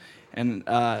 a.m. And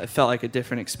it felt like a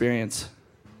different experience.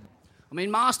 I mean,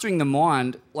 mastering the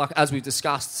mind, like as we've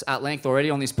discussed at length already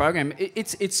on this program,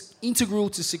 it's integral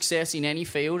to success in any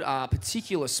field,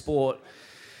 particular sport.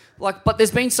 Like, but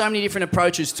there's been so many different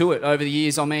approaches to it over the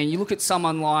years. I mean, you look at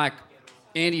someone like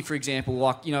Andy, for example,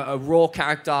 like, you know, a raw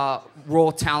character,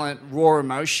 raw talent, raw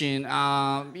emotion.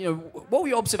 You know, what were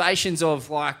your observations of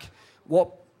like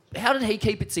how did he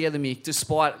keep it together, Mick,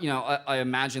 despite, you know, I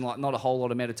imagine like not a whole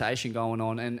lot of meditation going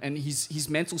on, and his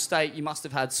mental state, you must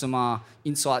have had some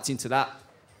insights into that.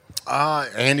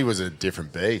 Andy was a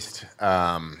different beast.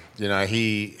 You know,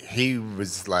 he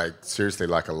was like seriously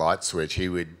like a light switch. He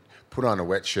would put on a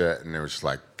wet shirt and it was just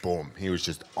like boom. He was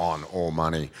just on all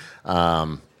money.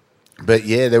 But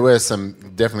yeah, there were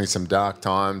definitely some dark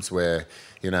times where,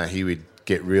 you know, he would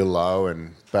get real low,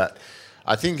 but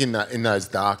I think in those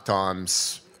dark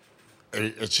times,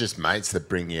 it's just mates that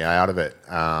bring you out of it.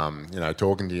 You know,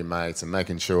 talking to your mates and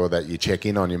making sure that you check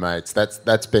in on your mates. That's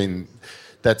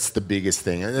the biggest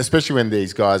thing, and especially when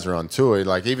these guys are on tour.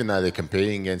 Like, even though they're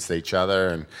competing against each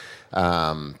other,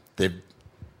 and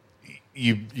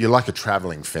you're like a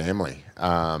travelling family.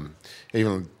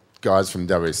 Even guys from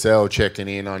WSL checking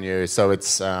in on you. So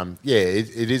it's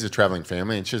it is a travelling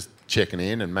family. It's just checking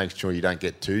in and making sure you don't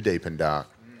get too deep and dark.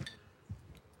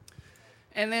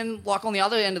 And then, like, on the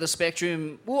other end of the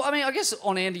spectrum, well, I mean, I guess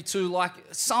on Andy too, like,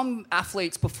 some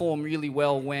athletes perform really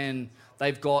well when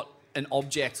they've got an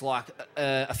object, like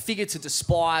a figure to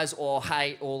despise or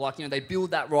hate, or, like, you know, they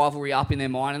build that rivalry up in their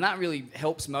mind, and that really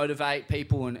helps motivate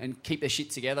people and keep their shit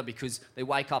together, because they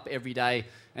wake up every day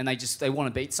and they want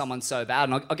to beat someone so bad.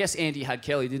 And I guess Andy had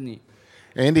Kelly, didn't he?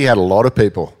 Andy had a lot of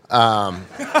people.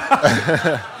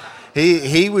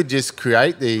 He would just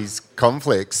create these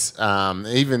conflicts.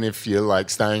 Even if you're like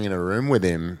staying in a room with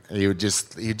him, he'd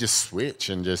just switch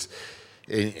and just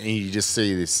and you just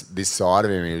see this side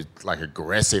of him. He was like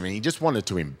aggressive, and he just wanted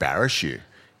to embarrass you.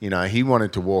 You know, he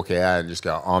wanted to walk out and just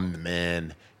go, "I'm the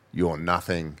man, you're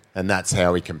nothing," and that's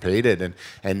how he competed.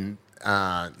 And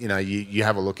you know, you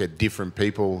have a look at different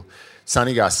people.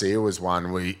 Sonny Garcia was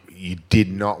one where you did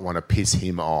not want to piss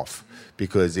him off,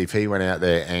 because if he went out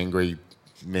there angry,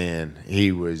 man,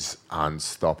 he was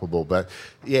unstoppable. But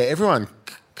yeah, everyone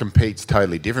competes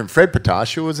totally different. Fred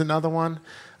Potasio was another one.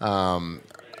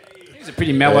 He's a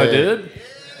pretty mellow dude.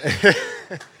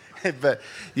 But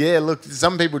yeah, look,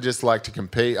 some people just like to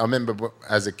compete. I remember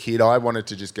as a kid, I wanted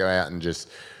to just go out and just,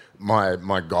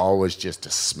 my goal was just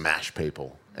to smash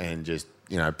people and just,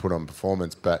 you know, put on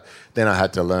performance. But then I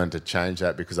had to learn to change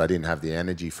that because I didn't have the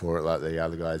energy for it like the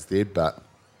other guys did. But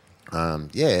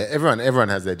yeah, everyone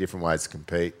has their different ways to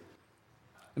compete.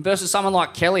 And versus someone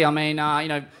like Kelly, I mean, you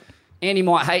know, Andy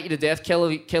might hate you to death.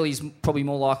 Kelly's probably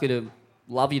more likely to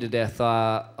love you to death.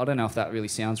 I don't know if that really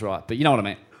sounds right, but you know what I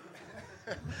mean.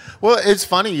 Well, it's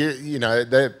funny, you know,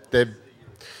 they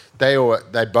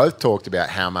both talked about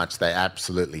how much they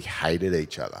absolutely hated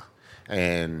each other.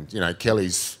 And, you know,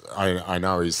 Kelly's, I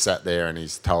know he's sat there and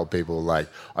he's told people, like,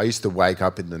 I used to wake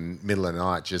up in the middle of the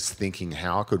night just thinking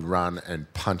how I could run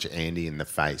and punch Andy in the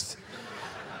face.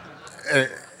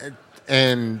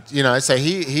 And you know, so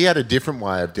he had a different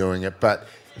way of doing it, but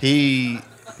the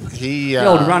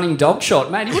old running dog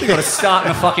shot, mate. He would have got a start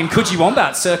in a fucking Coogee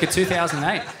Wombat circa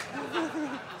 2008.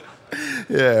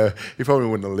 Yeah, he probably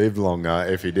wouldn't have lived long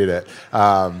if he did it.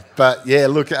 But yeah,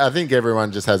 look, I think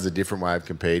everyone just has a different way of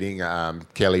competing.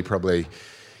 Kelly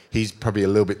he's probably a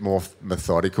little bit more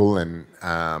methodical and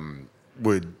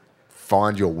would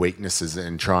find your weaknesses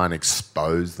and try and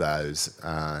expose those.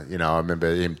 You know, I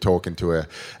remember him talking to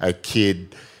a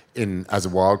kid as a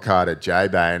wild card at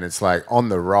J-Bay, and it's like on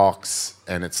the rocks,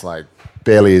 and it's like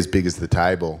barely as big as the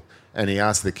table. And he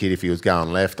asked the kid if he was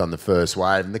going left on the first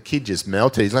wave, and the kid just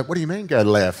melted. He's like, "What do you mean go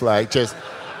left?" Like, just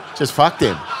fucked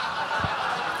him.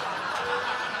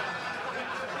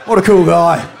 What a cool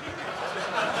guy.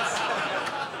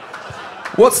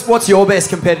 What's your best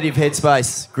competitive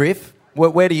headspace, Griff?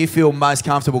 Where do you feel most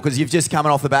comfortable? Because you've just come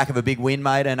off the back of a big win,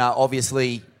 mate, and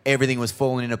obviously everything was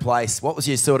falling into place. What was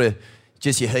your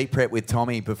just your heat prep with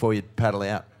Tommy before you paddle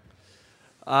out?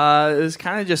 It was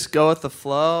kind of just go with the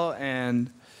flow and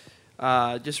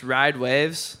just ride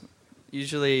waves.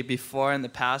 Usually before in the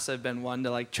past, I've been one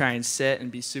to like try and sit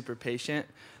and be super patient.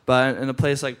 But in a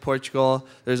place like Portugal,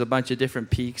 there's a bunch of different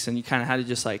peaks, and you kind of had to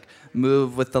just like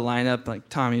move with the lineup. Like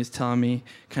Tommy was telling me,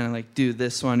 kind of like do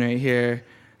this one right here.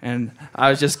 And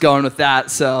I was just going with that.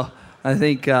 So I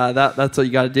think that's what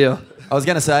you got to do. I was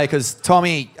going to say, because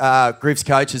Tommy, Griff's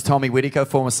coach is Tommy Whitaker,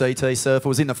 former CT surfer,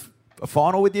 was in the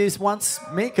final with you once,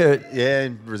 Mick? Yeah,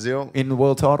 in Brazil. In the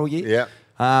world title year? Yeah.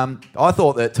 I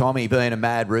thought that Tommy, being a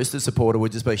mad Rooster supporter,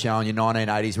 would just be showing you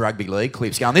 1980s rugby league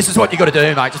clips going, this is what you got to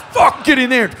do, mate. Just fucking get in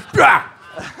there.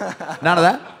 None of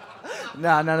that?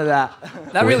 No, none of that.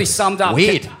 That really summed up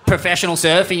professional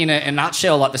surfing in a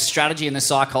nutshell, like the strategy and the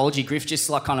psychology. Griff just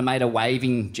like kind of made a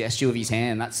waving gesture with his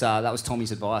hand. That was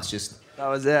Tommy's advice. That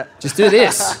was it. Just do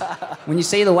this. When you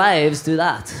see the waves, do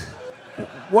that.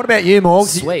 What about you,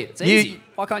 Morgs? Sweet. It's easy.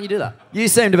 Why can't you do that? You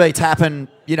seem to be tapping,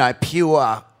 you know,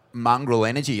 pure mongrel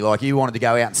energy. Like you wanted to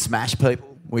go out and smash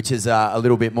people, which is a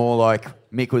little bit more like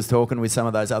Mick was talking with some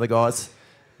of those other guys.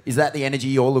 Is that the energy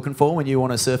you're looking for when you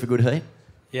want to surf a good heat?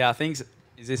 Yeah, I think so.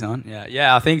 Is this on?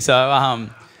 Yeah, I think so.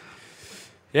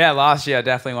 Yeah, last year I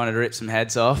definitely wanted to rip some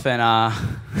heads off, and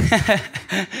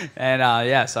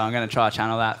yeah, so I'm going to try to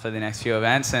channel that for the next few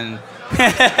events. And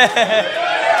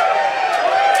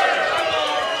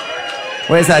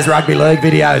where's those rugby league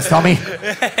videos, Tommy?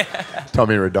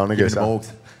 Tommy Radonigus.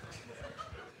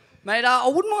 Mate, I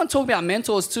wouldn't mind talking about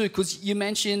mentors too, because you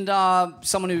mentioned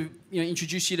someone who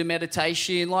introduced you to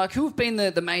meditation. Like, who have been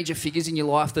the major figures in your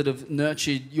life that have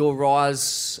nurtured your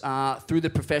rise through the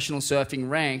professional surfing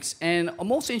ranks? And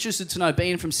I'm also interested to know,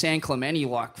 being from San Clemente,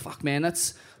 like, fuck, man,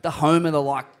 that's the home of the,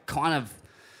 like, kind of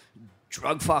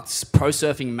drug-fucked pro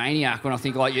surfing maniac. When I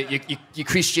think, like, your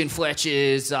Christian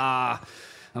Fletchers,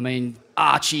 Archie,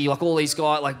 like, all these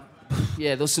guys, like,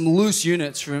 yeah, there's some loose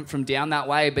units from down that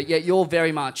way, but yet you're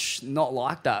very much not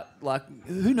like that. Like,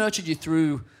 who nurtured you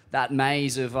through that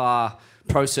maze of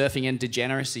pro surfing and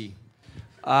degeneracy?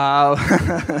 Well,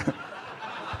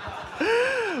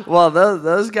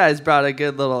 those guys brought a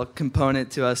good little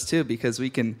component to us too, because we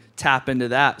can tap into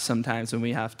that sometimes when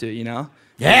we have to, you know?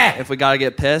 Yeah. If we got to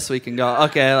get pissed, we can go,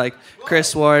 okay, like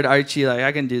Chris Ward, Archie, like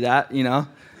I can do that, you know?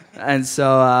 And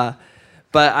so...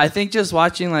 but I think just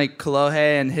watching like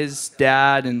Kolohe and his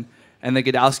dad and And the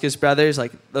Gudauskas brothers,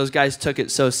 like those guys took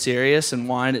it so serious and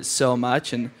wanted it so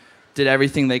much and did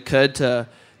everything they could to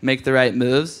make the right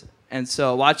moves. And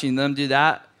so watching them do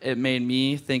that, it made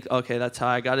me think, okay, that's how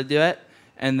I got to do it.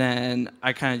 And then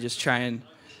I kind of just try and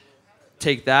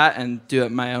take that and do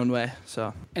it my own way.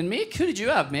 So. And Mick, who did you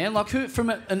have, man? Like, who from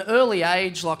an early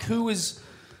age, like, who was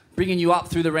bringing you up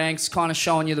through the ranks, kind of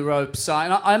showing you the ropes?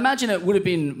 And I imagine it would have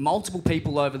been multiple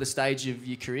people over the stage of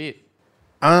your career.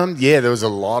 Yeah, there was a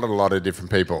lot of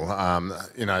different people.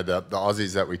 You know, the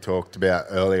Aussies that we talked about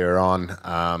earlier on.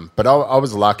 But I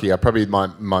was lucky. Probably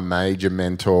my major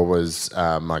mentor was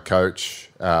my coach,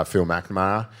 Phil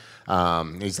McNamara.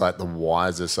 He's like the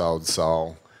wisest old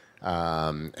soul.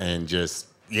 And just,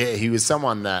 yeah, he was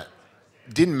someone that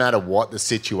didn't matter what the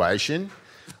situation.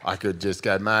 I could just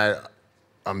go, mate,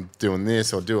 I'm doing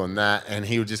this or doing that, and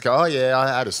he would just go, oh yeah, I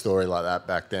had a story like that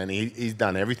back then. He's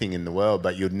done everything in the world,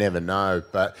 but you'd never know.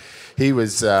 But he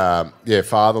was,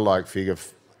 father-like figure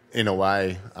in a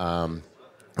way,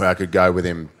 where I could go with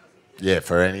him,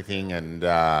 for anything. And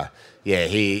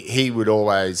he would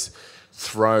always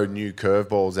throw new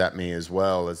curveballs at me as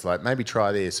well. It's like, maybe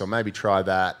try this or maybe try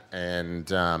that. And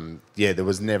there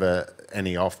was never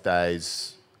any off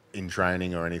days in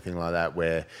training or anything like that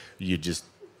where you just,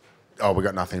 oh, we've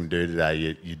got nothing to do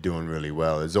today, you're doing really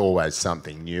well. There's always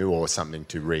something new or something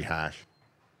to rehash.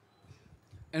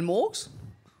 And Morgs?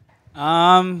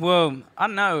 Well, I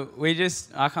don't know.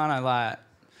 I kind of like,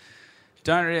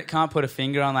 can't put a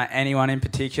finger on like anyone in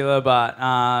particular,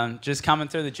 but just coming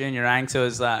through the junior ranks, it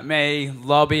was like me,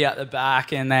 Lobby at the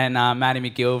back, and then Matty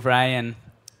McGilvray and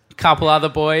a couple other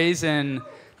boys, and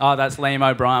that's Liam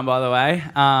O'Brien, by the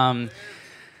way.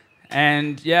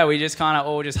 And yeah, we just kind of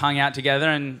all just hung out together,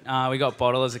 and we got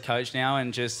Bottle as a coach now,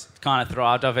 and just kind of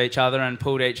thrived off each other and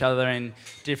pulled each other in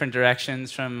different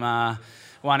directions from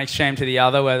one extreme to the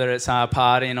other, whether it's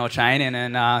partying or training,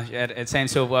 and it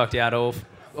seems to have worked out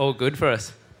all good for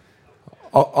us.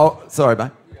 Oh, sorry,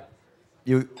 mate.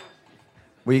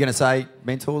 Were you going to say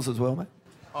mentors as well, mate?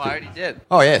 Oh, I already did.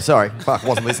 Oh yeah, sorry. Fuck,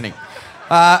 wasn't listening.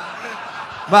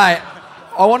 Mate,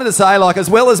 I wanted to say, like, as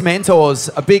well as mentors,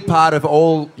 a big part of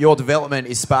all your development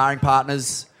is sparring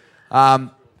partners.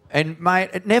 And,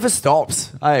 mate, it never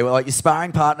stops. Hey, like, your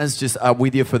sparring partners just are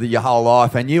with you for your whole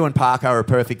life. And you and Parko are a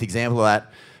perfect example of that.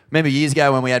 Remember years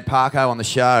ago when we had Parko on the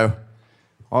show,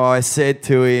 I said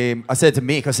to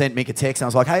Mick, I sent Mick a text, and I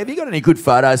was like, hey, have you got any good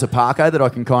photos of Parko that I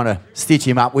can kind of stitch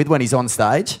him up with when he's on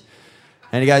stage?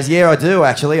 And he goes, yeah, I do,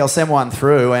 actually. I'll send one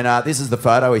through. And this is the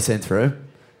photo he sent through.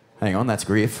 Hang on, that's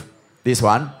Griff. This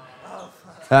one.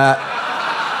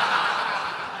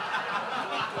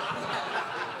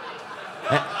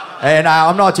 And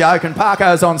I'm not joking.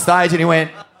 Parko's on stage and he went,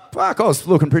 Parko's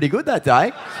looking pretty good that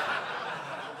day.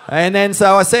 And then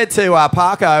so I said to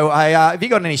Parko, hey, have you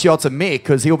got any shots of Mick?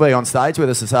 Because he'll be on stage with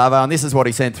us at Savo. And this is what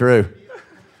he sent through.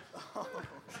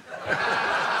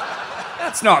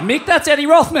 That's not Mick, that's Eddie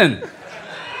Rothman.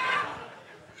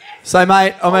 So,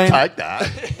 mate, I mean... I'll take that.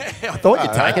 I thought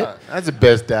you'd take it. That's the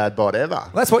best dad bod ever.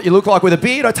 Well, that's what you look like with a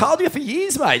beard. I told you for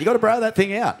years, mate. You got to bro that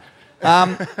thing out.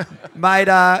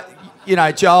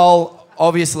 Mate, Joel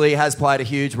obviously has played a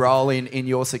huge role in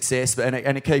your success, and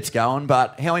it keeps going.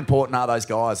 But how important are those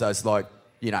guys?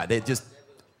 They're just...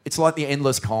 It's like the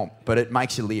endless comp, but it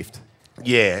makes you lift.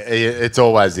 Yeah, it's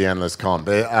always the endless comp.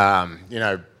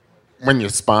 When your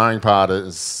sparring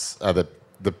partners are the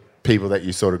people that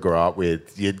you sort of grow up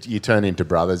with, you turn into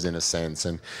brothers in a sense.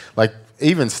 And like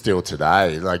even still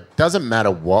today, like doesn't matter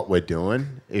what we're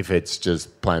doing, if it's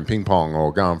just playing ping pong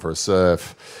or going for a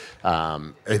surf,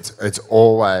 it's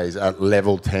always at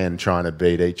level 10 trying to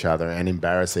beat each other and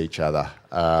embarrass each other.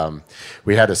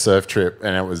 We had a surf trip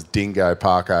and it was Dingo,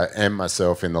 Parker and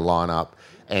myself in the lineup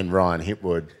and Ryan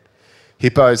Hipwood.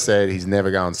 Hippo said he's never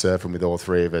going surfing with all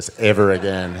three of us ever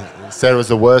again. He said it was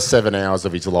the worst 7 hours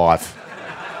of his life.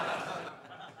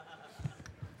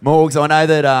 Morgs, I know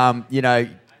that,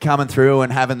 coming through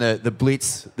and having the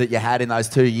blitz that you had in those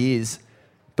 2 years,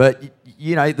 but,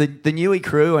 the Newey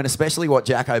crew and especially what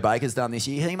Jacko Baker's done this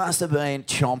year, he must have been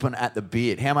chomping at the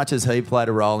bit. How much has he played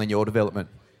a role in your development?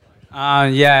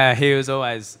 He was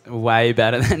always way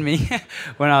better than me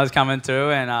when I was coming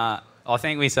through, and I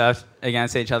think we surfed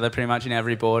against each other pretty much in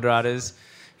every board riders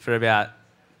for about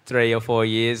 3 or 4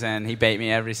 years, and he beat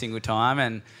me every single time,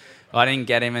 and I didn't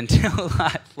get him until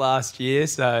last year.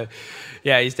 So,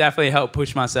 yeah, he's definitely helped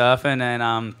push my surfing. And,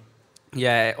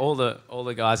 all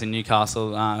the guys in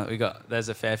Newcastle, there's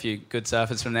a fair few good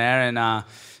surfers from there. And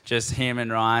just him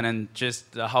and Ryan and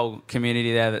just the whole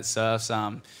community there that surfs,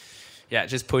 it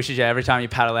just pushes you. Every time you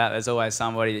paddle out, there's always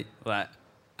somebody like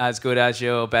as good as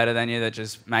you or better than you that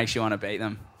just makes you want to beat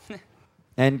them.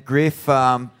 And Griff,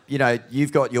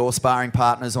 you've got your sparring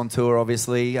partners on tour,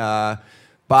 obviously,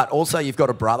 but also you've got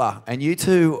a brother, and you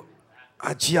two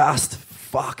are just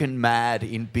fucking mad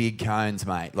in big cones,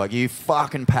 mate. Like, you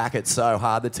fucking pack it so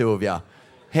hard, the two of you.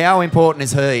 How important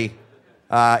is he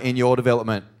in your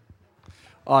development?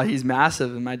 Oh, he's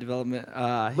massive in my development.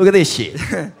 Look at this shit.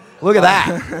 Look at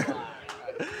that.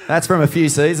 That's from a few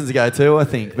seasons ago too, I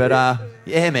think. But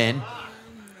yeah, man.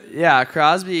 Yeah,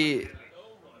 Crosby,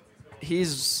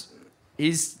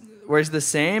 we're the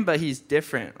same, but he's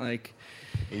different. Like,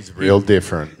 he's real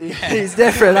different. He's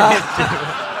different,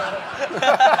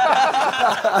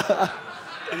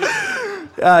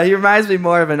 he reminds me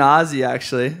more of an Aussie,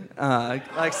 actually.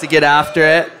 Likes to get after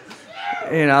it,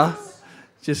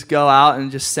 just go out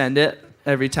and just send it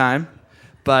every time.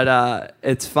 But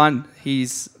it's fun.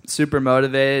 He's super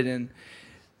motivated, and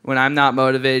when I'm not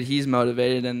motivated, he's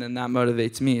motivated, and then that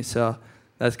motivates me. So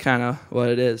that's kind of what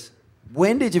it is.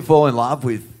 When did you fall in love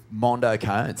with Mondo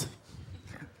Cones?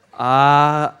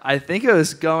 I think it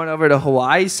was going over to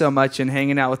Hawaii so much and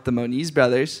hanging out with the Moniz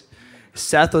brothers.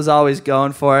 Seth was always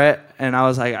going for it, and I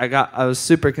was like, I was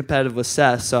super competitive with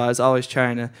Seth, so I was always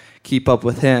trying to keep up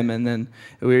with him. And then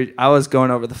I was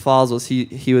going over the falls,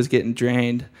 he was getting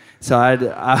drained, so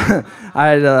I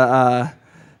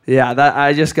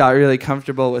just got really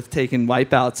comfortable with taking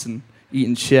wipeouts and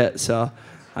eating shit. So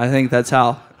I think that's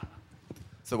how.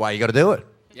 It's the way you got to do it.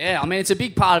 Yeah, I mean, it's a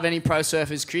big part of any pro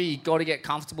surfer's career. You've got to get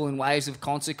comfortable in waves of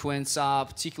consequence,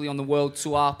 particularly on the world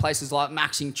tour, places like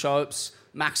maxing chopes,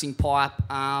 maxing pipe.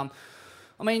 I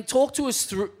mean, talk us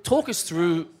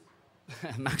through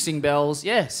maxing bells.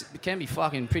 Yes, it can be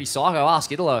fucking pretty psycho.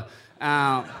 Ask Italo.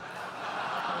 I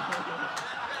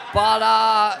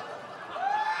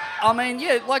mean,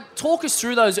 yeah, like, talk us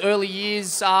through those early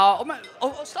years. I'll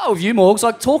start with you, Morgs.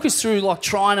 Like, talk us through, like,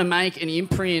 trying to make an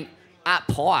imprint at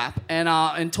Pipe,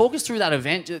 and talk us through that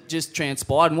event that just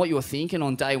transpired and what you were thinking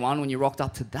on day one when you rocked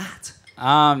up to that.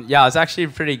 Yeah, I was actually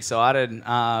pretty excited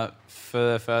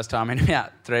for the first time in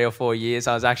about 3 or 4 years.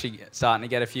 I was actually starting to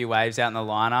get a few waves out in the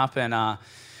lineup, and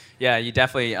yeah, you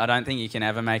definitely, I don't think you can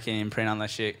ever make an imprint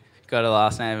unless you got a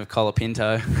last name of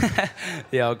Colapinto,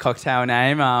 the old cocktail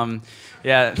name.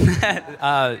 Yeah,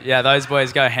 those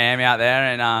boys go ham out there,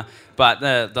 and but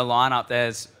the lineup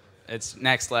it's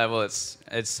next level. It's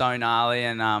so gnarly,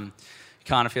 and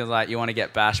kind of feels like you want to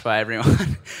get bashed by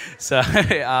everyone. So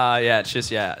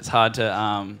it's hard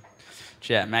to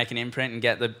make an imprint and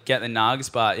get the nugs.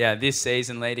 But yeah, this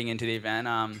season leading into the event,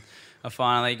 I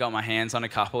finally got my hands on a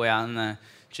couple out in the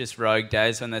just rogue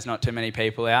days when there's not too many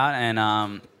people out, and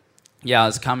I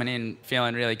was coming in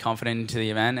feeling really confident into the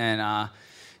event, and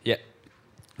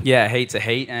heat's a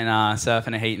heat, and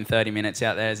surfing a heat in 30 minutes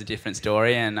out there is a different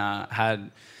story, and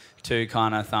had 2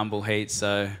 kind of thumble heats,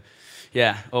 so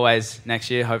yeah, always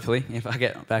next year, hopefully, if I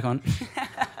get back on.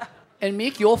 And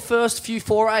Mick, your first few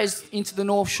forays into the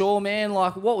North Shore, man,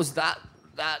 like, what was that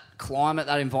climate,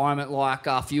 that environment like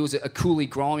for you? Was it a Cooley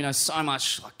Grom, so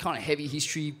much like, kind of heavy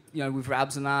history, with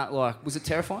Rabs and that, like, was it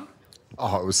terrifying?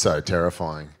 Oh, it was so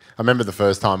terrifying. I remember the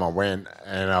first time I went,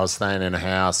 and I was staying in a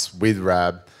house with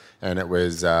Rab, and it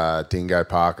was Dingo,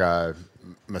 Parko,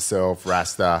 myself,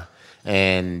 Rasta,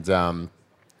 and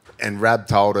Rab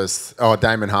told us,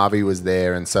 Damon Harvey was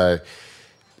there, and so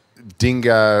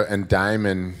Dingo and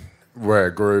Damon were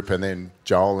a group, and then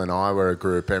Joel and I were a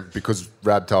group, and because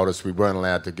Rab told us we weren't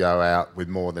allowed to go out with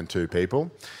more than 2 people,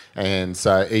 and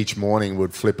so each morning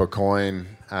we'd flip a coin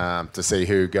to see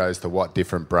who goes to what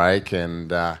different break,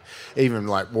 and even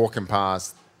like walking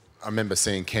past, I remember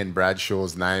seeing Ken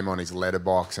Bradshaw's name on his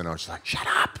letterbox, and I was just like, shut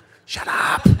up,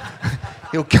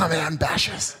 he'll come out and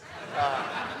bash us.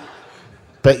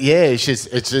 But yeah,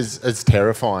 it's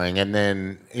terrifying. And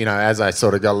then, as I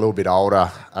sort of got a little bit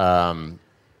older,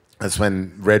 that's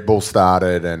when Red Bull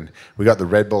started, and we got the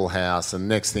Red Bull house, and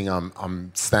next thing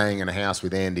I'm staying in a house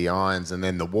with Andy Irons, and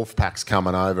then the Wolfpack's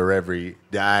coming over every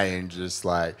day, and just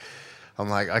like,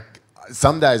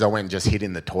 some days I went and just hid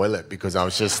in the toilet because I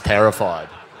was just terrified.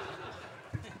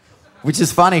 Which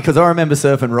is funny, because I remember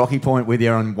surfing Rocky Point with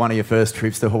you on one of your first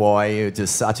trips to Hawaii. You were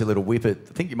just such a little whippet.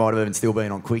 I think you might have even still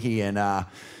been on Quickie, and I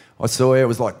saw you. It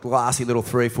was like glassy little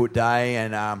 3-foot day,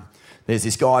 and there's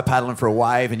this guy paddling for a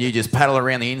wave, and you just paddle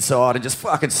around the inside and just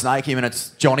fucking snake him, and it's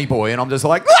Johnny Boy, and I'm just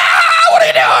like, what are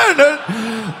you doing?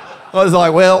 And I was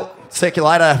like, well, sec you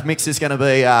later, Mick's just going to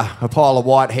be a pile of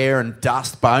white hair and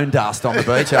dust, bone dust on the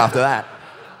beach after that.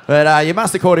 But you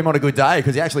must have caught him on a good day,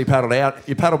 because he actually paddled out.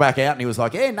 You paddled back out, and he was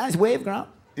like, yeah, nice wave, Grant.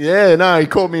 Yeah, no, he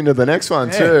caught me into the next one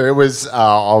too. It was,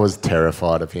 I was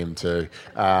terrified of him too.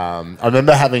 I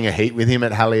remember having a heat with him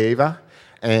at Haleiwa,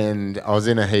 and I was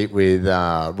in a heat with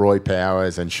Roy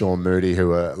Powers and Sean Moody, who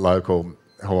were local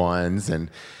Hawaiians,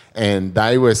 and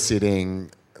they were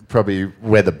sitting probably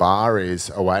where the bar is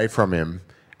away from him.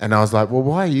 And I was like, well,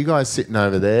 why are you guys sitting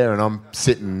over there? And I'm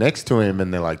sitting next to him,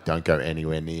 and they're like, don't go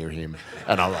anywhere near him.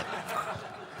 And I'm like,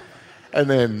 and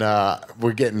then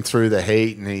we're getting through the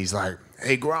heat, and he's like,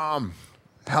 hey, Grom,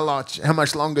 how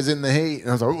much longer's in the heat? And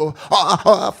I was like,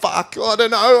 fuck, I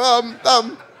don't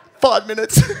know, 5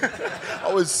 minutes.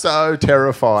 I was so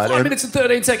terrified. 5 minutes and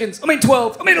 13 seconds. I mean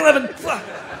 12. I mean 11.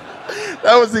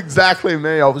 That was exactly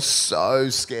me. I was so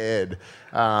scared.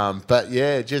 But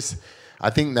yeah, I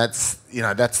think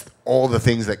that's all the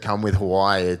things that come with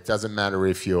Hawaii. It doesn't matter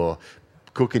if you're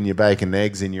cooking your bacon and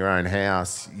eggs in your own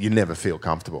house, you never feel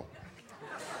comfortable.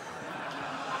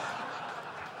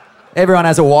 Everyone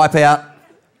has a wipeout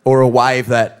or a wave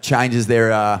that changes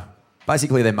their,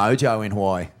 basically their mojo in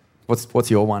Hawaii.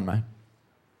 What's your one, mate?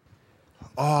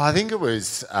 Oh, I think it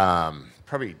was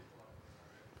probably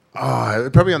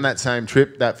on that same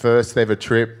trip, that first ever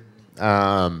trip.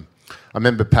 I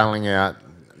remember paddling out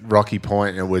Rocky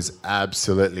Point, and it was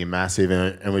absolutely massive,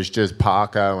 and it was just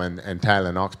Parko and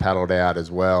Taylor Knox paddled out as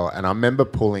well. And I remember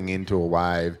pulling into a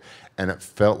wave, and it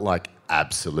felt like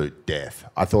absolute death.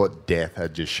 I thought death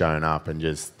had just shown up and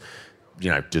just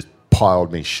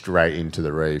piled me straight into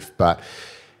the reef. But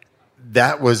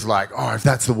that was like, if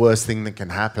that's the worst thing that can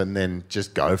happen, then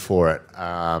just go for it.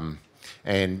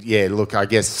 And yeah, look, I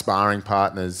guess sparring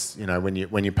partners, when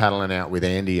you're paddling out with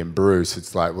Andy and Bruce,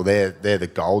 it's like, well, they're the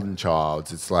golden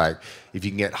childs. It's like, if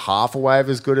you can get half a wave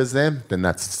as good as them, then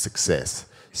that's a success.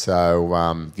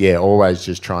 So yeah, always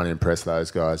just trying to impress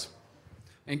those guys.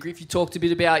 And Griff, you talked a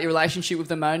bit about your relationship with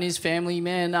the Moniz family,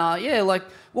 man. Like,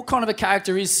 what kind of a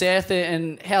character is Seth,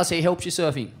 and how's he helped you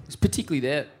surfing? It's particularly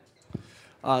there.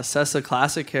 Seth's a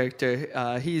classic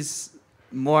character. He's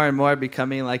more and more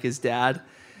becoming like his dad.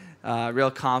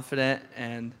 Real confident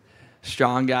and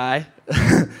strong guy.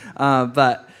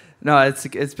 But no,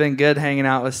 it's been good hanging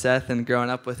out with Seth and growing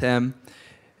up with him.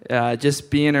 Just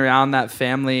being around that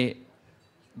family,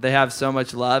 they have so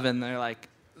much love, and they're like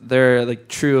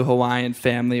true Hawaiian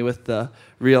family with the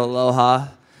real aloha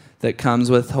that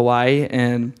comes with Hawaii.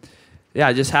 And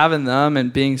yeah, just having them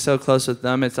and being so close with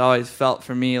them, it's always felt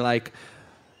for me like,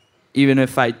 even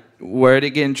if I were to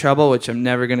get in trouble, which I'm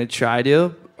never going to try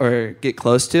to or get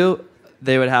close to,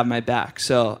 they would have my back.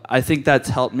 So I think that's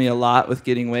helped me a lot with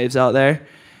getting waves out there.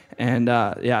 And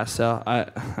so I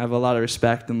have a lot of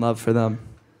respect and love for them.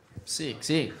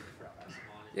 Sick.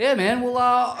 Yeah, man. Well,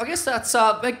 I guess that's...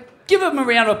 give them a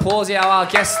round of applause, our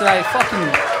guests today.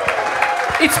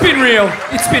 It's been real.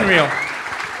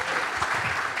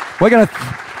 We're going to...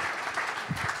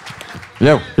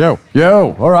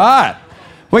 Yo. All right.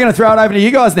 We're going to throw it over to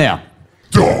you guys now.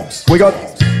 Dogs. We got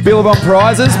Billabong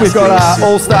prizes. We've got our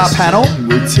all-star panel.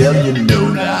 We'll tell you no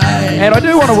lie. And I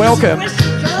do want to welcome...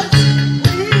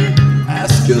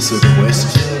 Ask us a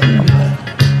question.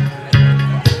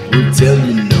 We'll tell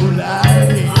you no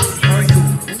lie.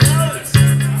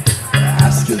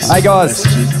 Ask us Hey, guys.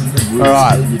 we'll All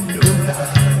right. tell you no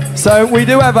lie. So we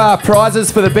do have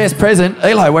prizes for the best present.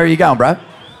 Eli, where are you going, bro?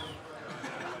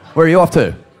 Where are you off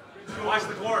to? Watch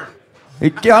the corn.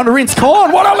 He's going to rinse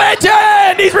corn. What a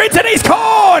legend! He's rinsing his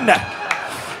corn!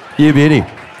 You beauty.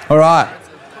 All right.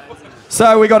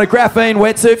 So we got a graphene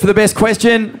wetsuit for the best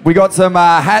question. We got some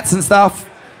hats and stuff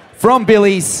from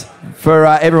Billy's for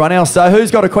everyone else. So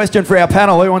who's got a question for our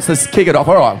panel? Who wants to kick it off?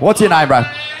 All right. What's your name, bro?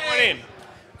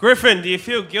 Griffin, do you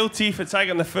feel guilty for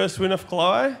taking the first win off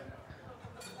Koloe?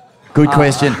 Good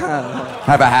question.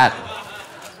 Have a hat.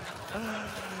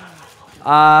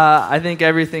 I think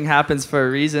everything happens for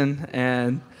a reason,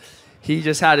 and he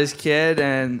just had his kid,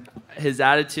 and his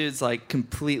attitude's like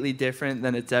completely different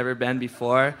than it's ever been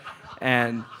before.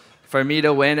 And for me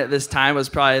to win at this time was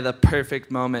probably the perfect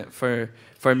moment for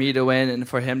me to win and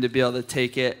for him to be able to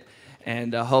take it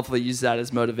and hopefully use that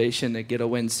as motivation to get a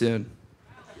win soon.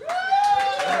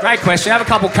 Great question. Have a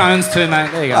couple cones too, mate.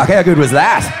 There you go. Okay, how good was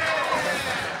that?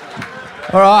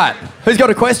 All right. Who's got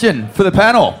a question for the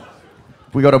panel?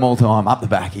 We got them all time up the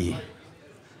back here.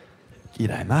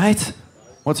 G'day, mate.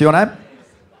 What's your name?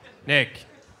 Nick.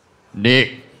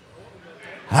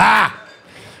 Ha!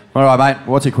 All right, mate.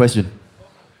 What's your question?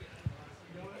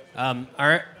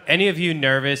 Are any of you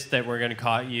nervous that we're going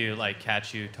to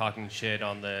catch you talking shit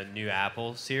on the new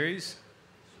Apple series?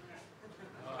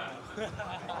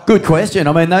 Good question.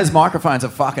 I mean, those microphones are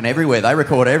fucking everywhere. They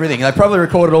record everything. They probably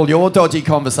recorded all your dodgy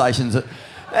conversations.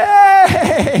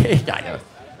 Hey!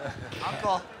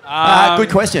 Good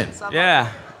question.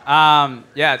 Yeah.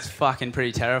 It's fucking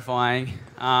pretty terrifying.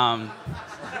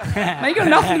 Man, you got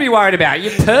nothing to be worried about.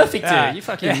 You're perfect, Yeah. dude.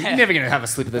 You're never going to have a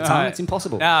slip of the tongue. It's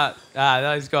impossible. No,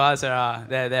 those guys are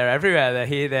they're everywhere. They're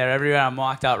here, they're everywhere. I'm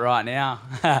mic'd up right now.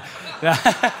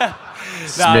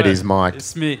 Smitty's mic'd.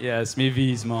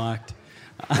 Smithy's mic'd.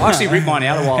 I actually ripped mine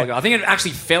out a while ago. I think it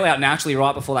actually fell out naturally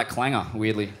right before that clanger,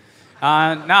 weirdly.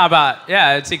 No, but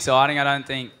yeah, it's exciting. I don't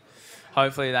think.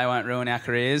 Hopefully they won't ruin our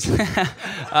careers.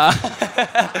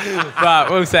 But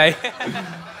we'll see.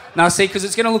 No, see, because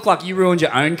it's going to look like you ruined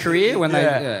your own career when they...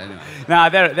 Yeah. No,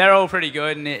 they're all pretty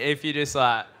good, and if you just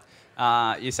like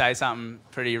you say something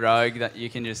pretty rogue, that you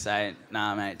can just say,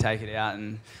 "Nah, mate, take it out,"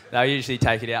 and they'll usually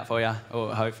take it out for you,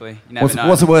 or hopefully. You never know.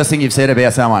 What's the worst thing you've said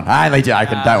about someone? I'm only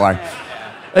joking, don't worry.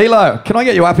 Elo, can I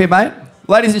get you up here, mate?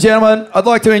 Ladies and gentlemen, I'd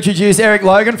like to introduce Eric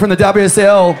Logan from the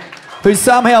WSL, who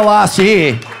somehow last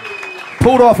year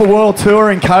pulled off a world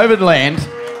tour in COVID land.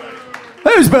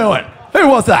 Who's booing? Who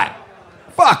was that?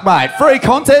 Fuck, mate. Free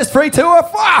contest, free tour?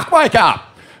 Fuck, wake up.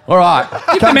 All right.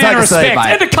 Give Come the man take a respect. seat,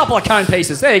 mate. And a couple of cone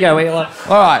pieces. There you go, Elo.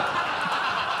 All right.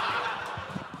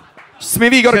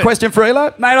 Smithy, you got a question for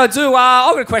Elo? Mate, I do.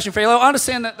 I've got a question for Elo. I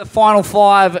understand that the Final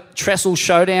Five Trestle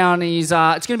Showdown is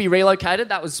it's going to be relocated.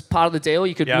 That was part of the deal.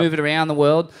 You could move it around the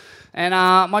world. And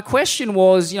my question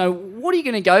was, what are you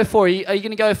going to go for? Are you going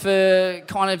to go for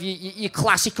kind of your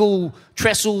classical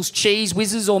Trestles, cheese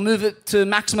whizzes, or move it to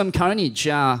maximum conage?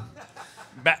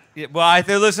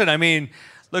 Listen, I mean,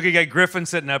 look, you got Griffin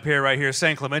sitting up here right here,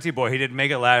 San Clemente boy. He didn't make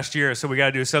it last year, so we got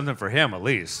to do something for him at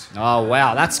least. Oh,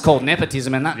 wow. That's called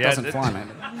nepotism, and that doesn't fly, mate.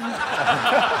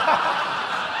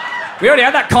 We already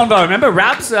had that convo, remember?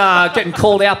 Rabs getting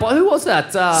called out by... Who was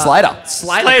that?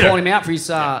 Slater calling him out for his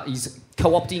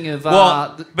co-opting of...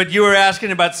 but you were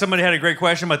asking about... Somebody had a great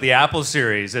question about the Apple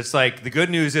series. It's like, the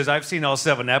good news is I've seen all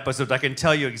 7 episodes. I can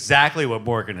tell you exactly what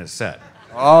Morgan has said.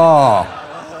 Oh.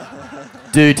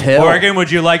 Do tell. Morgan, would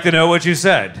you like to know what you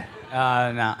said?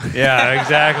 No. Yeah,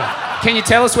 exactly. Can you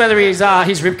tell us whether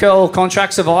his Rip Curl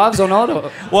contract survives or not?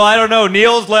 Or? Well, I don't know.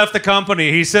 Neil's left the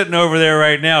company. He's sitting over there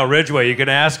right now, Ridgeway. You can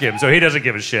ask him, so he doesn't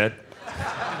give a shit.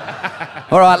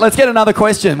 All right, let's get another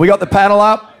question. We got the panel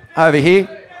up over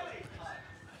here.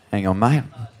 Hang on, mate.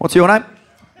 What's your name?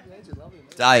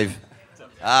 Dave.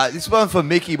 This one for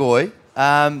Mickey Boy.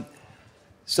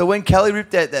 So when Kelly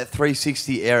ripped out that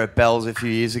 360 air at Bells a few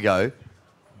years ago,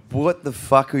 what the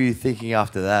fuck were you thinking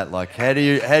after that? Like, how do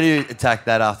you attack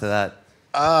that after that?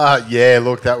 Yeah,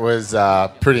 look, that was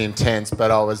pretty intense,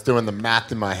 but I was doing the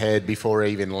math in my head before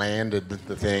he even landed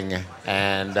the thing,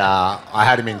 and I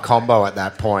had him in combo at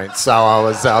that point, so I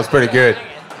was pretty good.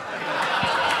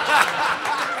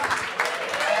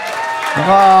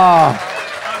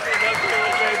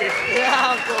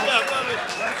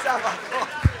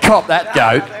 Cop that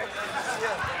goat.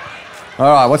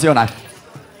 All right, what's your name?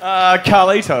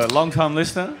 Carlito, long-time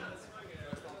listener,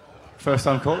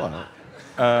 first-time caller.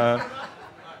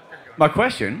 My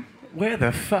question, where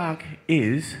the fuck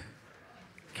is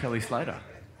Kelly Slater?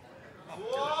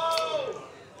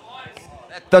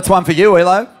 That's one for you,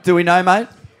 Elo. Do we know, mate?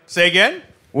 Say again?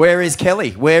 Where is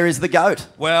Kelly? Where is the goat?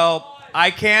 Well, I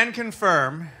can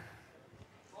confirm,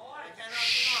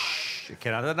 you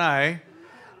cannot deny,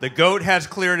 the goat has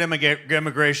cleared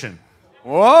immigration.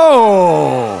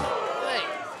 Whoa!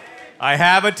 I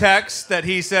have a text that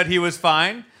he said he was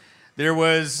fine. There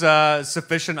was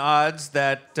sufficient odds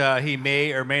that he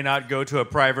may or may not go to a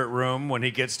private room when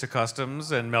he gets to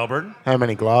customs in Melbourne. How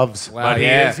many gloves? But he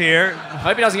is here. I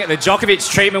hope he doesn't get the Djokovic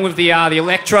treatment with the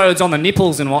electrodes on the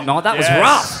nipples and whatnot. That was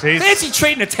rough. Fancy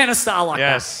treating a tennis star like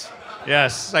that.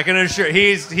 Yes, I can assure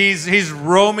he's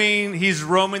roaming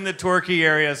the Torquay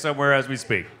area somewhere as we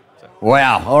speak.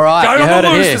 Wow, all right. Goat you on heard the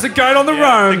it loose. here. There's a goat on the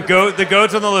roam. The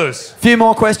goat's on the loose. Few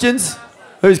more questions.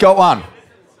 Who's got one?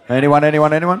 Anyone?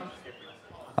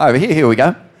 Over here we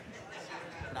go.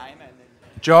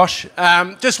 Josh,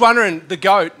 just wondering, the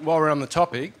goat, while we're on the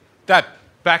topic, that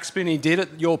backspin he did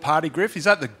at your party, Griff, is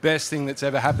that the best thing that's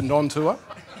ever happened on tour?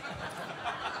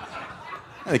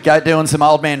 The goat doing some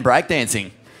old man breakdancing.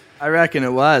 I reckon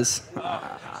it was.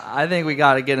 I think we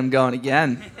got to get him going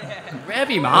again. Rev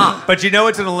him up. But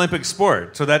it's an Olympic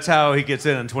sport, so that's how he gets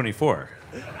in 24.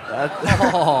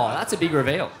 That's a big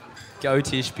reveal.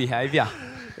 Goatish behaviour.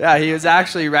 Yeah, he was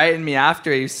actually writing me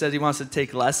after. He said he wants to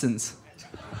take lessons.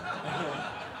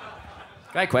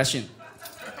 Great question.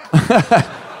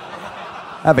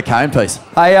 Have a cone piece.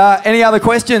 Hey, any other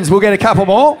questions? We'll get a couple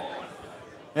more.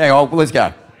 Yeah, well, let's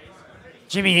go.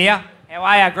 Jimmy here. How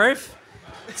are you, Griff?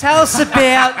 Tell us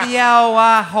about the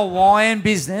Hawaiian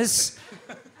business,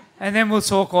 and then we'll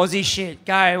talk Aussie shit.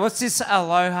 Go. What's this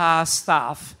aloha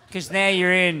stuff? Because now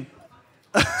you're in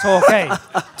Torquay.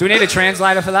 Do we need a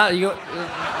translator for that?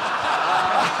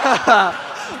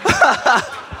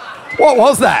 What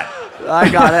was that? I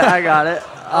got it.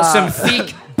 Some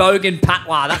thick bogan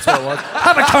patwa, that's what it was.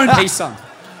 Have a cone piece, son.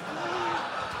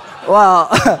 Well,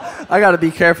 I got to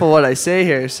be careful what I say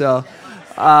here. So,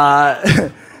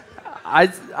 I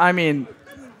mean,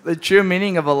 the true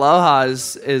meaning of aloha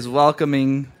is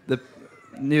welcoming the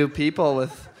new people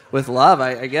with love.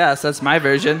 I guess that's my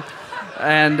version,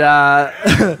 and yeah,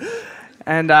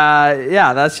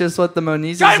 that's just what the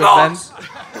Monizis have been.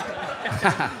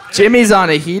 Jimmy's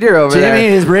on a heater over there. Jimmy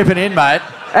is ripping in, mate.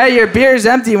 Hey, your beer's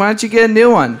empty. Why don't you get a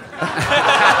new one?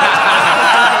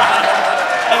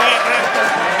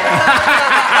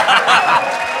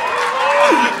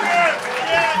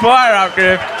 Fire up,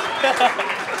 Griff.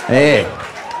 Hey.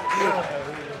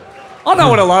 I know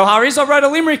what aloha is. I wrote a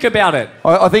limerick about it.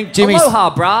 I think Jimmy's...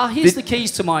 Aloha, brah. Here's the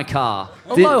keys to my car.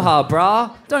 Aloha,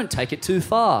 brah. Don't take it too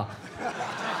far.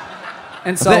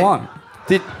 And so on.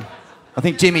 I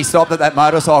think Jimmy stopped at that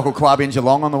motorcycle club in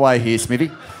Geelong on the way here,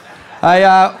 Smithy. Hey,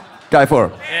 go for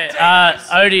it. Yeah,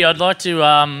 Odie, I'd like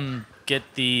to get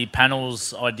the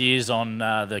panel's ideas on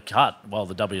the cut while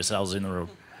the WSL's in the room.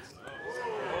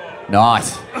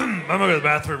 Nice. I'm going to go to the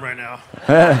bathroom right now.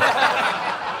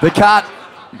 The cut.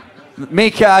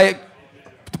 Mick,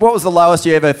 what was the lowest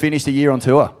you ever finished a year on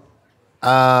tour?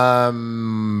 I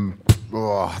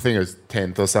think it was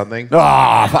 10th or something.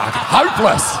 Oh, fuck.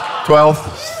 Hopeless.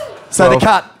 12th. So the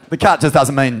cut just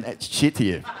doesn't mean shit to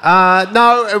you?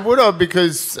 No, it would have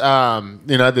because,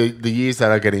 the years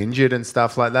that I get injured and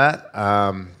stuff like that,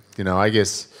 I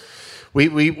guess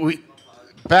we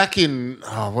back in,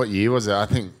 what year was it? I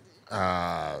think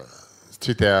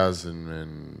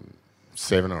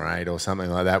 2007 or 8 or something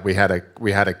like that. We had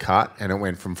a cut and it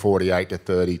went from 48 to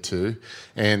 32.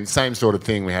 And same sort of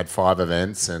thing, we had 5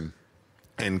 events and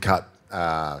cut,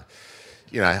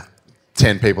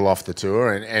 10 people off the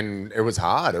tour, and it was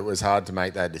hard. It was hard to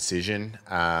make that decision.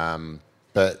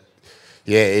 But,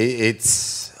 yeah,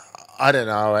 it's... I don't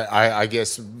know. I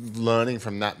guess learning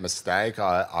from that mistake,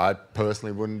 I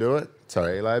personally wouldn't do it.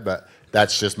 Sorry, Eli, but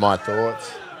that's just my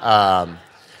thoughts. I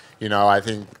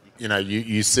think,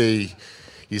 you see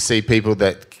people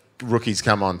that... Rookies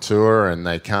come on tour and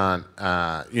they can't,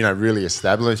 really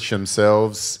establish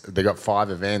themselves. They got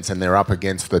 5 events and they're up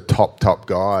against the top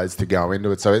guys to go into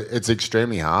it. So it's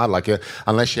extremely hard. Like,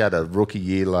 unless you had a rookie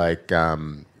year like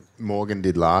Morgan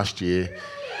did last year,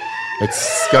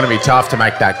 it's going to be tough to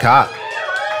make that cut.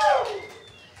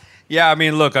 Yeah, I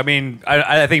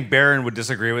think Barron would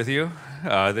disagree with you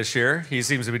this year. He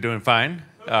seems to be doing fine.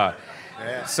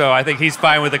 So I think he's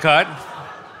fine with the cut.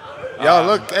 Yeah,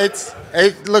 look, there's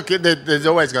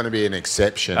always going to be an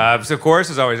exception. So of course,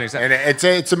 there's always an exception. And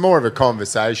it's more of a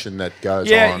conversation that goes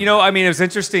on. Yeah, it was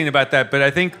interesting about that, but I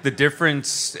think the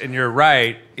difference, and you're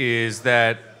right, is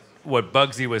that what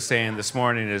Bugsy was saying this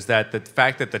morning is that the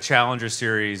fact that the Challenger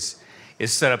Series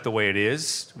is set up the way it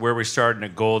is, where we start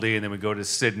at Goldie and then we go to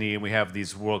Sydney and we have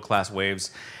these world-class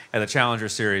waves and the Challenger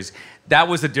Series, that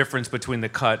was the difference between the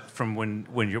cut from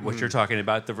what you're talking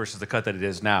about versus the cut that it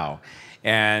is now.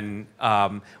 And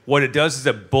what it does is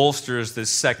it bolsters the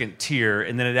second tier,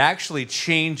 and then it actually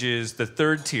changes the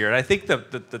third tier. And I think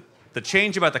the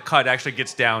change about the cut actually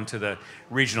gets down to the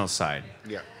regional side.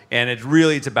 Yeah. And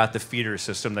it's about the feeder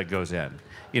system that goes in.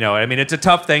 It's a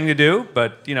tough thing to do,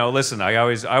 but listen, I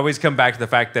always come back to the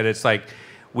fact that it's like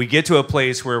we get to a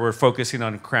place where we're focusing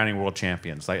on crowning world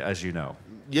champions, like as you know.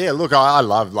 Yeah, look, I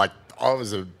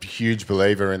was a huge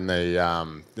believer in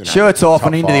the... Shirts off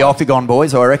and into 5. The octagon,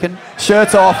 boys, I reckon.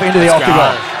 Shirts off into the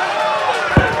octagon.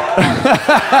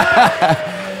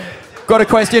 Got a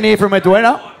question here from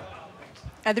Edwina.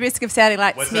 At the risk of sounding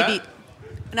like What's Smithy... that?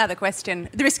 Another question.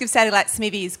 At the risk of sounding like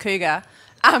Smithy's cougar,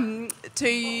 No, it's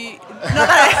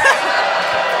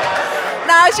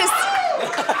just...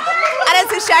 And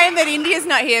it's a shame that India's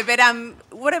not here, but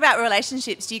what about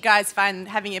relationships? Do you guys find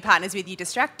having your partners with you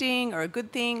distracting or a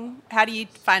good thing? How do you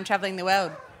find travelling the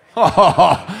world?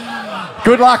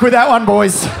 Good luck with that one,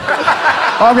 boys.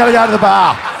 I'm going to go to the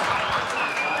bar.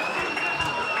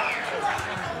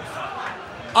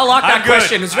 I like that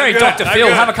question. It's very Dr. Phil.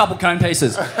 Good. Have a couple cone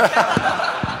pieces.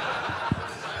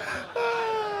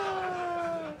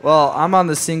 Well, I'm on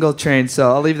the single train,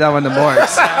 so I'll leave that one to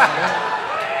Morris.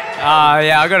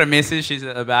 Yeah, I got a missus. She's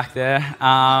at the back there.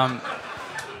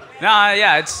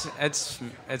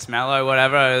 It's mellow,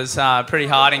 whatever. It was pretty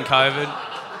hard in COVID.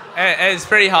 It's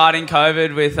pretty hard in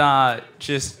COVID with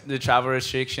just the travel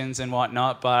restrictions and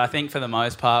whatnot. But I think for the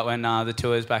most part, when the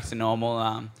tour is back to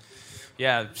normal,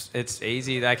 it's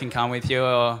easy. They can come with you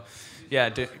or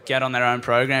get on their own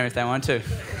program if they want to.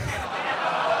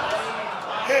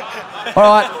 All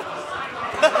right.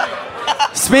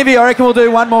 Smithy, I reckon we'll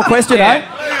do one more question, eh?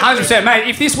 100%, mate.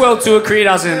 If this world tour career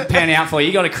doesn't pan out for you,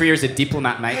 you got a career as a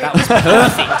diplomat, mate. That was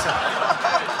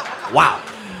perfect. Wow.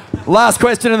 Last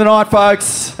question of the night,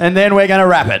 folks, and then we're going to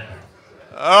wrap it.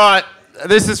 All right,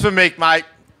 this is for Mick, mate.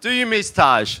 Do you miss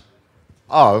Taj?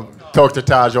 Oh, talk to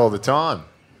Taj all the time.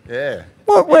 Yeah.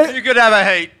 If you could have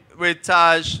a heat with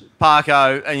Taj,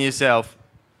 Parko, and yourself,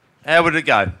 how would it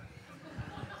go?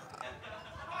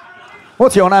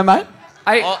 What's your name, mate?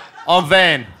 I'm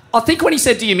Van. I think when he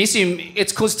said, do you miss him,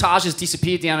 it's because Taj has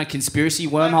disappeared down a conspiracy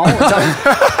wormhole.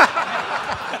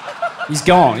 He's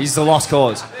gone. He's the lost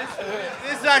cause.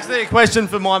 This is actually a question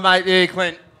for my mate here,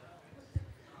 Clint.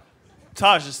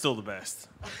 Taj is still the best.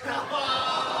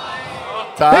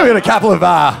 We've got a couple of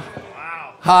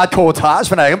hardcore Taj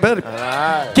fanatics,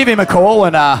 but give him a call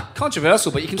and...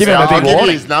 Controversial, but you can give him a big I'll give warning.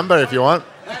 you his number if you want.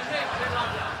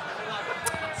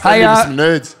 Hey, Send him some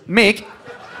nudes. Mick.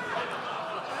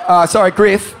 Sorry,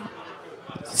 Griff.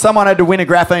 Someone had to win a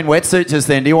graphene wetsuit just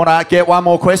then. Do you want to get one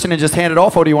more question and just hand it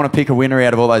off, or do you want to pick a winner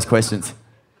out of all those questions?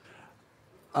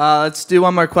 Let's do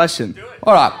one more question.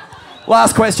 All right.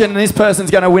 Last question, and this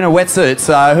person's going to win a wetsuit,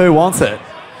 so who wants it?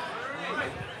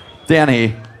 Down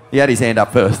here. He had his hand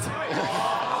up first.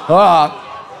 All right.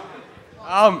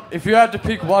 If you had to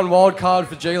pick one wild card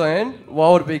for G-Land, why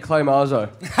would it be Clay Marzo?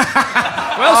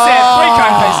 Well said. 3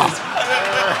 cone pieces.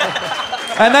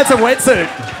 And that's a wetsuit.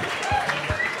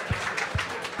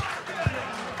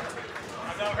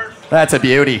 That's a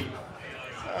beauty.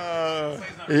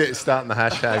 You're starting the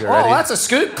hashtag Oh, already. that's a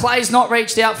scoop. Clay's not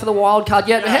reached out for the wild card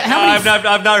yet. How many,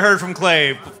 I've not heard from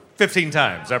Clay 15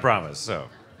 times, I promise. So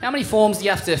how many forms do you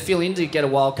have to fill in to get a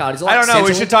wild card? Is it like I don't know. We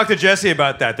Central? should talk to Jesse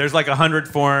about that. There's like 100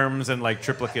 forms and like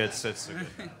triplicates.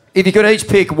 If you could each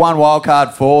pick one wild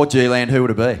card for G-Land, who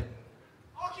would it be?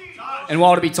 And why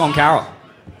would it be Tom Carroll?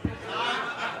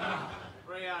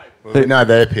 We know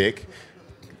their pick.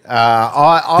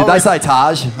 Did they say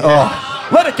Taj? Oh.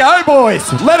 Let it go,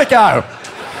 boys. Let it go.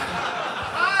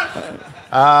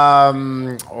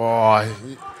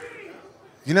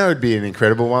 You know, it'd be an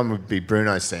incredible one. Would be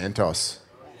Bruno Santos.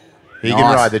 He can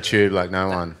Nice. ride the tube like no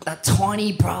one. That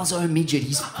tiny Brazo midget.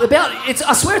 He's about. It's.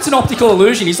 I swear it's an optical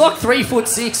illusion. He's like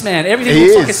 3'6", man. Everything He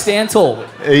looks is. like a stand tall.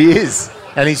 He is,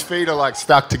 and his feet are like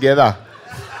stuck together.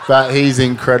 But he's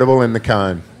incredible in the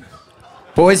cone.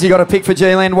 Boys, you got a pick for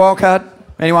G-Land wildcard?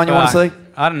 Anyone you want to see?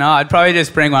 I don't know. I'd probably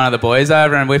just bring one of the boys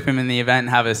over and whip him in the event and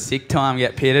have a sick time,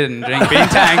 get pitted and drink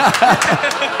Bintang.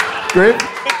 Griff,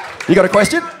 you got a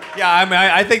question? Yeah, I mean,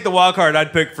 I think the wild card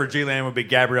I'd pick for G-Land would be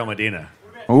Gabriel Medina.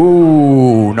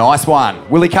 Ooh, nice one.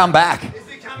 Will he come back?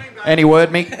 Any word,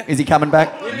 Mick? Is he coming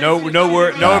back? No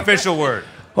word, no official word.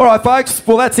 All right, folks.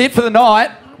 Well, that's it for the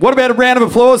night. What about a round of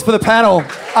applause for the panel?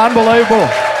 Unbelievable.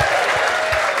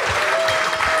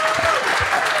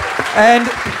 And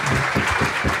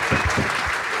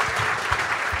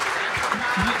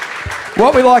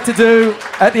what we like to do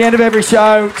at the end of every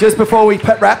show, just before we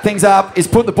wrap things up, is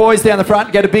put the boys down the front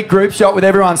and get a big group shot with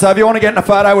everyone. So if you want to get in a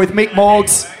photo with Mick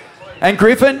Morgs and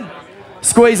Griffin,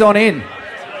 squeeze on in.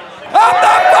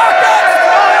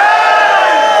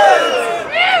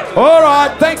 All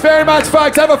right, thanks very much,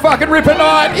 folks. Have a fucking ripping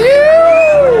night. Are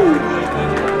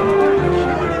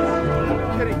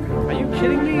you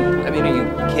kidding me? I mean, are you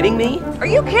kidding me? Are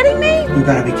you kidding me? You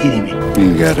gotta be kidding me.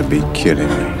 You gotta be kidding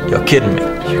me. You're kidding me.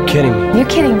 You're kidding me. You're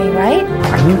kidding me, right?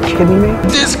 Are you kidding me?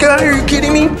 This guy, are you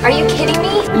kidding me? Are you kidding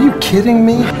me? Are you kidding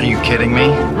me? Are you kidding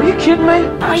me? Are you kidding me?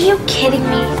 Are you kidding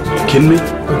me? Kidding me? Are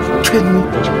you kidding me? Are you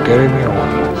kidding me or what?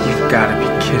 You've gotta be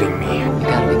kidding me. You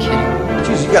gotta be kidding me.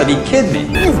 Jeez, you gotta be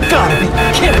kidding me. You've gotta be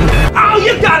kidding me. Oh,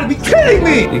 you gotta be kidding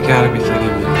me. You gotta be kidding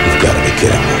me. You've gotta be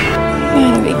kidding me. You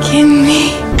gotta be kidding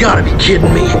me. Gotta be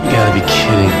kidding me. You gotta be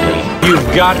kidding me. You've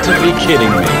got to be kidding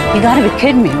me. You gotta be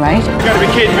kidding me, right? You gotta be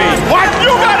kidding me. What?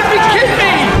 You gotta be kidding me.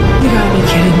 You gotta be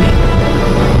kidding me.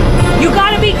 You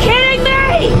gotta be kidding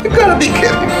me! You gotta be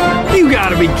kidding me. You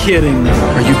gotta be kidding me.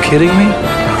 Are you kidding me?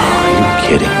 Are you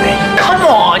kidding me? Come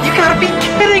on, you gotta be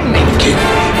kidding me. You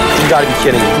gotta be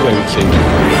kidding me. You gotta be kidding me.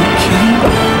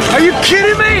 Are you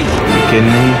kidding me? You kidding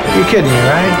me? You kidding me,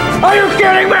 right? Are you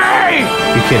kidding me?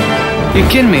 You kidding me? You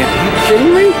kidding me?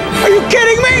 Are you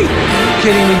kidding me? Are you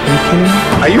kidding me?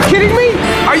 Are you kidding me?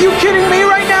 Are you kidding me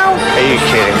right now? Are you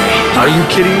kidding me? Are you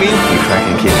kidding me? You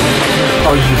fucking kidding me?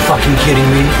 Are you fucking kidding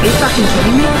me? Are you fucking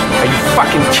kidding me? Are you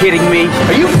fucking kidding me?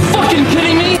 Are you fucking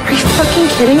kidding me? Are you fucking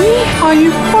kidding me? Are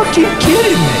you fucking kidding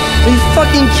me? Are you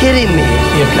fucking kidding me?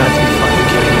 You've got to be fucking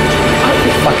kidding me. Are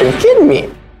you fucking kidding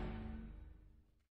me?